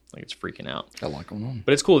like it's freaking out. Got a lot going on.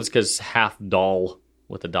 But it's cool. It's because half doll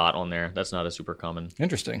with a dot on there. That's not a super common.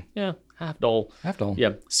 Interesting. Yeah, half doll. Half doll.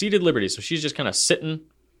 Yeah, seated Liberty. So she's just kind of sitting,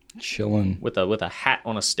 chilling with a hat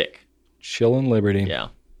on a stick. Chilling Liberty. Yeah.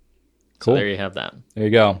 Cool. So there you have that. There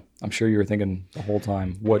you go. I'm sure you were thinking the whole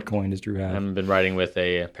time, what coin does Drew have? I've been writing with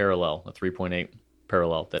a parallel, a 3.8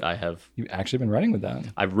 parallel that I have. You've actually been writing with that?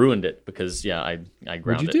 I've ruined it because I ground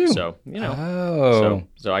What'd you it. do? So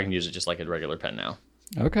so I can use it just like a regular pen now.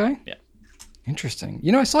 Okay. Yeah. Interesting.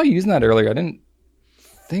 I saw you using that earlier. I didn't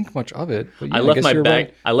think much of it. But I left my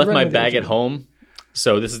bag. I left my bag at home,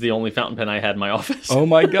 so this is the only fountain pen I had in my office. Oh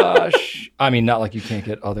my gosh! I mean, not like you can't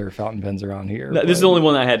get other fountain pens around here. No, this is the only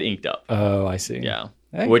one I had inked up. Oh, I see. Yeah.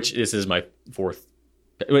 Hey. Which this is my fourth.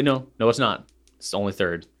 Wait, no, it's not. It's only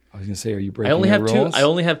third. I was gonna say, are you breaking? I only have rules? two. I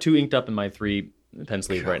only have two inked up in my 3 pen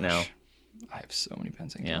sleeve right now. I have so many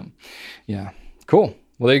pens inked. Yeah. Yeah. Cool.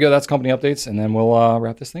 Well, there you go. That's company updates, and then we'll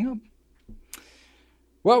wrap this thing up.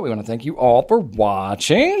 Well, we want to thank you all for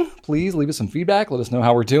watching. Please leave us some feedback. Let us know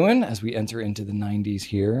how we're doing as we enter into the 90s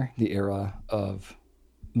here, the era of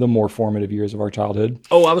the more formative years of our childhood.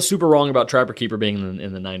 Oh, I was super wrong about Trapper Keeper being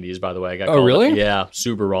in the 90s, by the way. I got Oh, really? Yeah,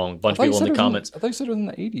 super wrong. A bunch of people in the comments. I thought you said it was in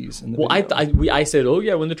the 80s. Well, I said, oh,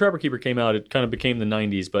 yeah, when the Trapper Keeper came out, it kind of became the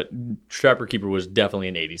 90s, but Trapper Keeper was definitely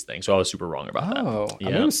an 80s thing, so I was super wrong about that. Oh, yeah.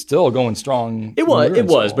 I mean, it was still going strong. It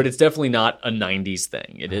was, but it's definitely not a 90s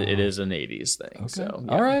thing. It is an 80s thing. Okay. So,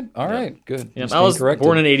 yeah. All right, good. Yeah, I was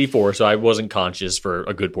born in 84, so I wasn't conscious for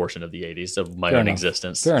a good portion of the 80s of my own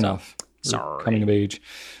existence. Fair enough. Sorry. Coming of age.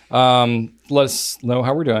 Let us know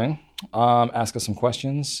how we're doing. Ask us some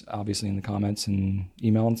questions, obviously in the comments and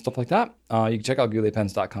email and stuff like that. You can check out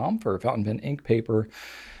gouletpens.com for fountain pen, ink, paper,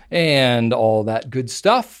 and all that good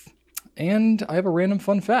stuff. And I have a random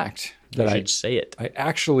fun fact that I should say it. I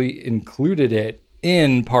actually included it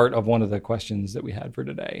in part of one of the questions that we had for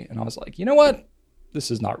today. And I was like, you know what?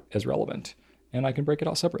 This is not as relevant. And I can break it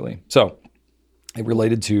out separately. So it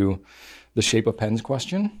related to the shape of pens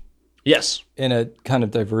question. Yes. And it kind of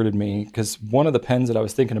diverted me because one of the pens that I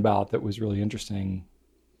was thinking about that was really interesting,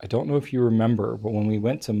 I don't know if you remember, but when we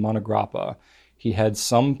went to Monograppa, he had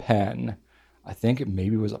some pen, I think it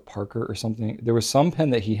maybe was a Parker or something. There was some pen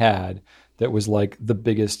that he had that was like the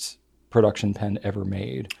biggest production pen ever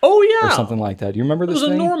made. Oh, yeah. Or something like that. Do you remember this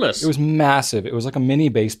thing? It was enormous. It was massive. It was like a mini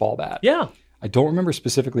baseball bat. Yeah. I don't remember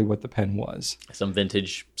specifically what the pen was. Some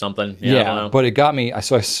vintage something. Yeah, I don't know. But it got me.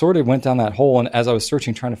 So I sort of went down that hole, and as I was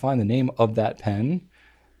searching, trying to find the name of that pen,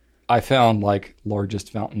 I found like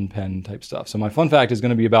largest fountain pen type stuff. So my fun fact is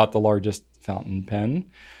going to be about the largest fountain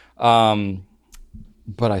pen.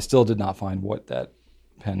 But I still did not find what that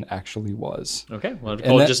pen actually was. Okay, well,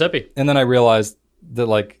 call it Giuseppe. And then I realized that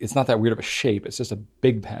like it's not that weird of a shape. It's just a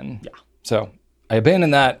big pen. Yeah. So I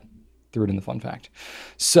abandoned that, threw it in the fun fact.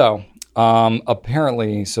 So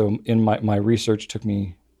apparently, so in my research took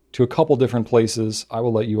me to a couple different places. I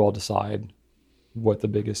will let you all decide what the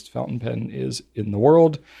biggest fountain pen is in the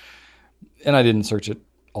world. And I didn't search it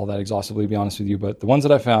all that exhaustively, to be honest with you, but the ones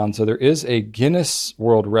that I found, so there is a Guinness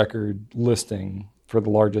World Record listing for the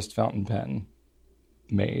largest fountain pen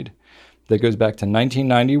made that goes back to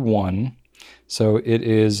 1991. So it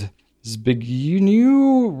is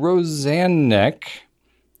Zbigniew Rozanek.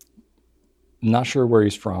 Not sure where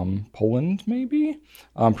he's from. Poland, maybe?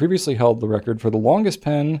 Previously held the record for the longest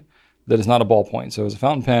pen that is not a ballpoint. So it was a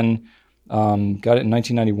fountain pen. Got it in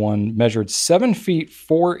 1991. Measured 7 feet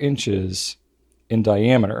 4 inches in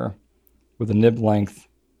diameter with a nib length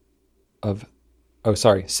of...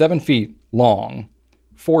 7 feet long,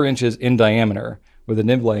 4 inches in diameter with a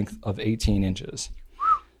nib length of 18 inches.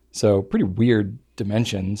 So pretty weird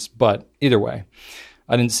dimensions, but either way.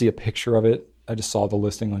 I didn't see a picture of it. I just saw the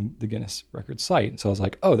listing on the Guinness record site. So I was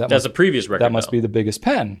like, oh, that's a previous record. That must be the biggest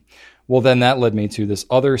pen. Well, then that led me to this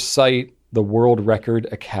other site, the World Record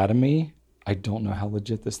Academy. I don't know how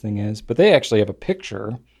legit this thing is, but they actually have a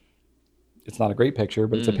picture it's not a great picture,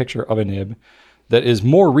 but it's a picture of a nib that is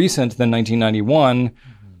more recent than 1991.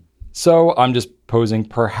 So I'm just posing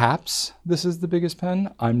perhaps this is the biggest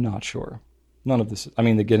pen. I'm not sure. None of this. I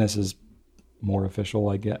mean, the Guinness is more official,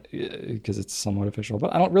 I get, because it's somewhat official.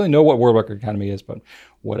 But I don't really know what World Record Academy is, but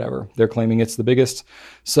whatever. They're claiming it's the biggest.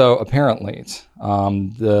 So apparently,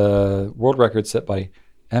 the world record set by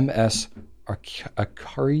MS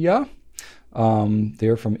Acharya.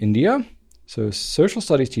 They're from India. So social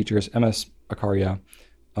studies teachers, MS Acharya,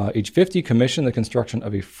 age 50, commissioned the construction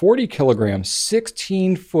of a 40 kilogram,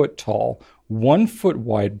 16 foot tall, 1 foot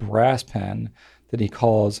wide brass pen that he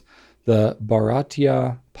calls the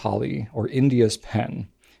Bharatiya Pali, or India's pen,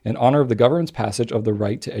 in honor of the government's passage of the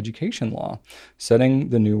right to education law, setting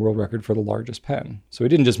the new world record for the largest pen. So he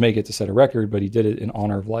didn't just make it to set a record, but he did it in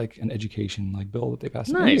honor of like an education like bill that they passed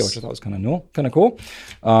in India, which I thought was kind of cool.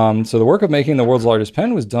 So the work of making the world's largest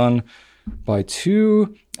pen was done by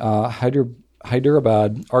two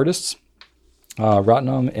Hyderabad artists,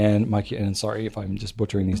 Ratnam and Mike, and sorry if I'm just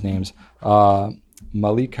butchering these names,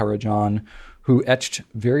 Mallikarajan, who etched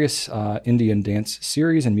various Indian dance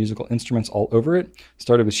series and musical instruments all over it.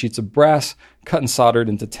 Started with sheets of brass, cut and soldered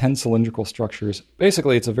into 10 cylindrical structures.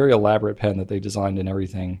 Basically, it's a very elaborate pen that they designed and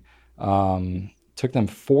everything. Took them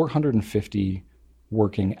 450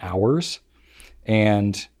 working hours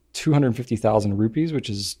and 250,000 rupees,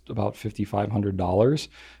 which is about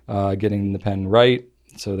 $5,500, getting the pen right.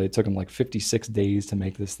 So they took them like 56 days to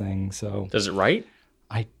make this thing. So does it write?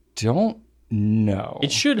 I don't know.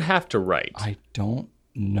 It should have to write. I don't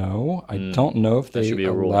know. I don't know if they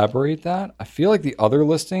rule. elaborate that. I feel like the other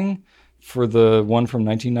listing for the one from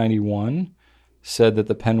 1991 said that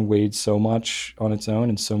the pen weighed so much on its own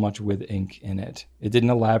and so much with ink in it. It didn't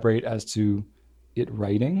elaborate as to it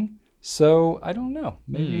writing. So I don't know.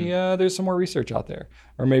 Maybe there's some more research out there.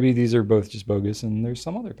 Or maybe these are both just bogus and there's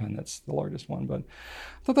some other pen that's the largest one. But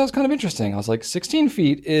I thought that was kind of interesting. I was like, 16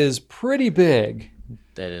 feet is pretty big.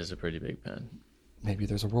 That is a pretty big pen. Maybe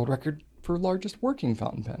there's a world record for largest working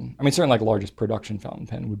fountain pen. I mean, certainly like largest production fountain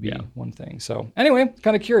pen would be one thing. So anyway,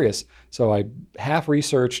 kind of curious. So I half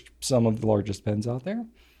researched some of the largest pens out there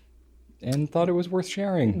and thought it was worth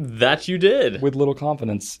sharing. That you did. With little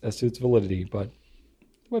confidence as to its validity. But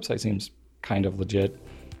the website seems kind of legit.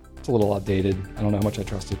 It's a little outdated. I don't know how much I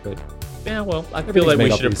trust it, but yeah, well, I feel like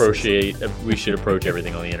we should approach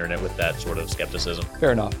everything on the internet with that sort of skepticism.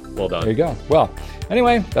 Fair enough. Well done. There you go. Well,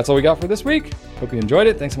 anyway, that's all we got for this week. Hope you enjoyed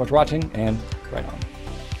it. Thanks so much for watching, and right on.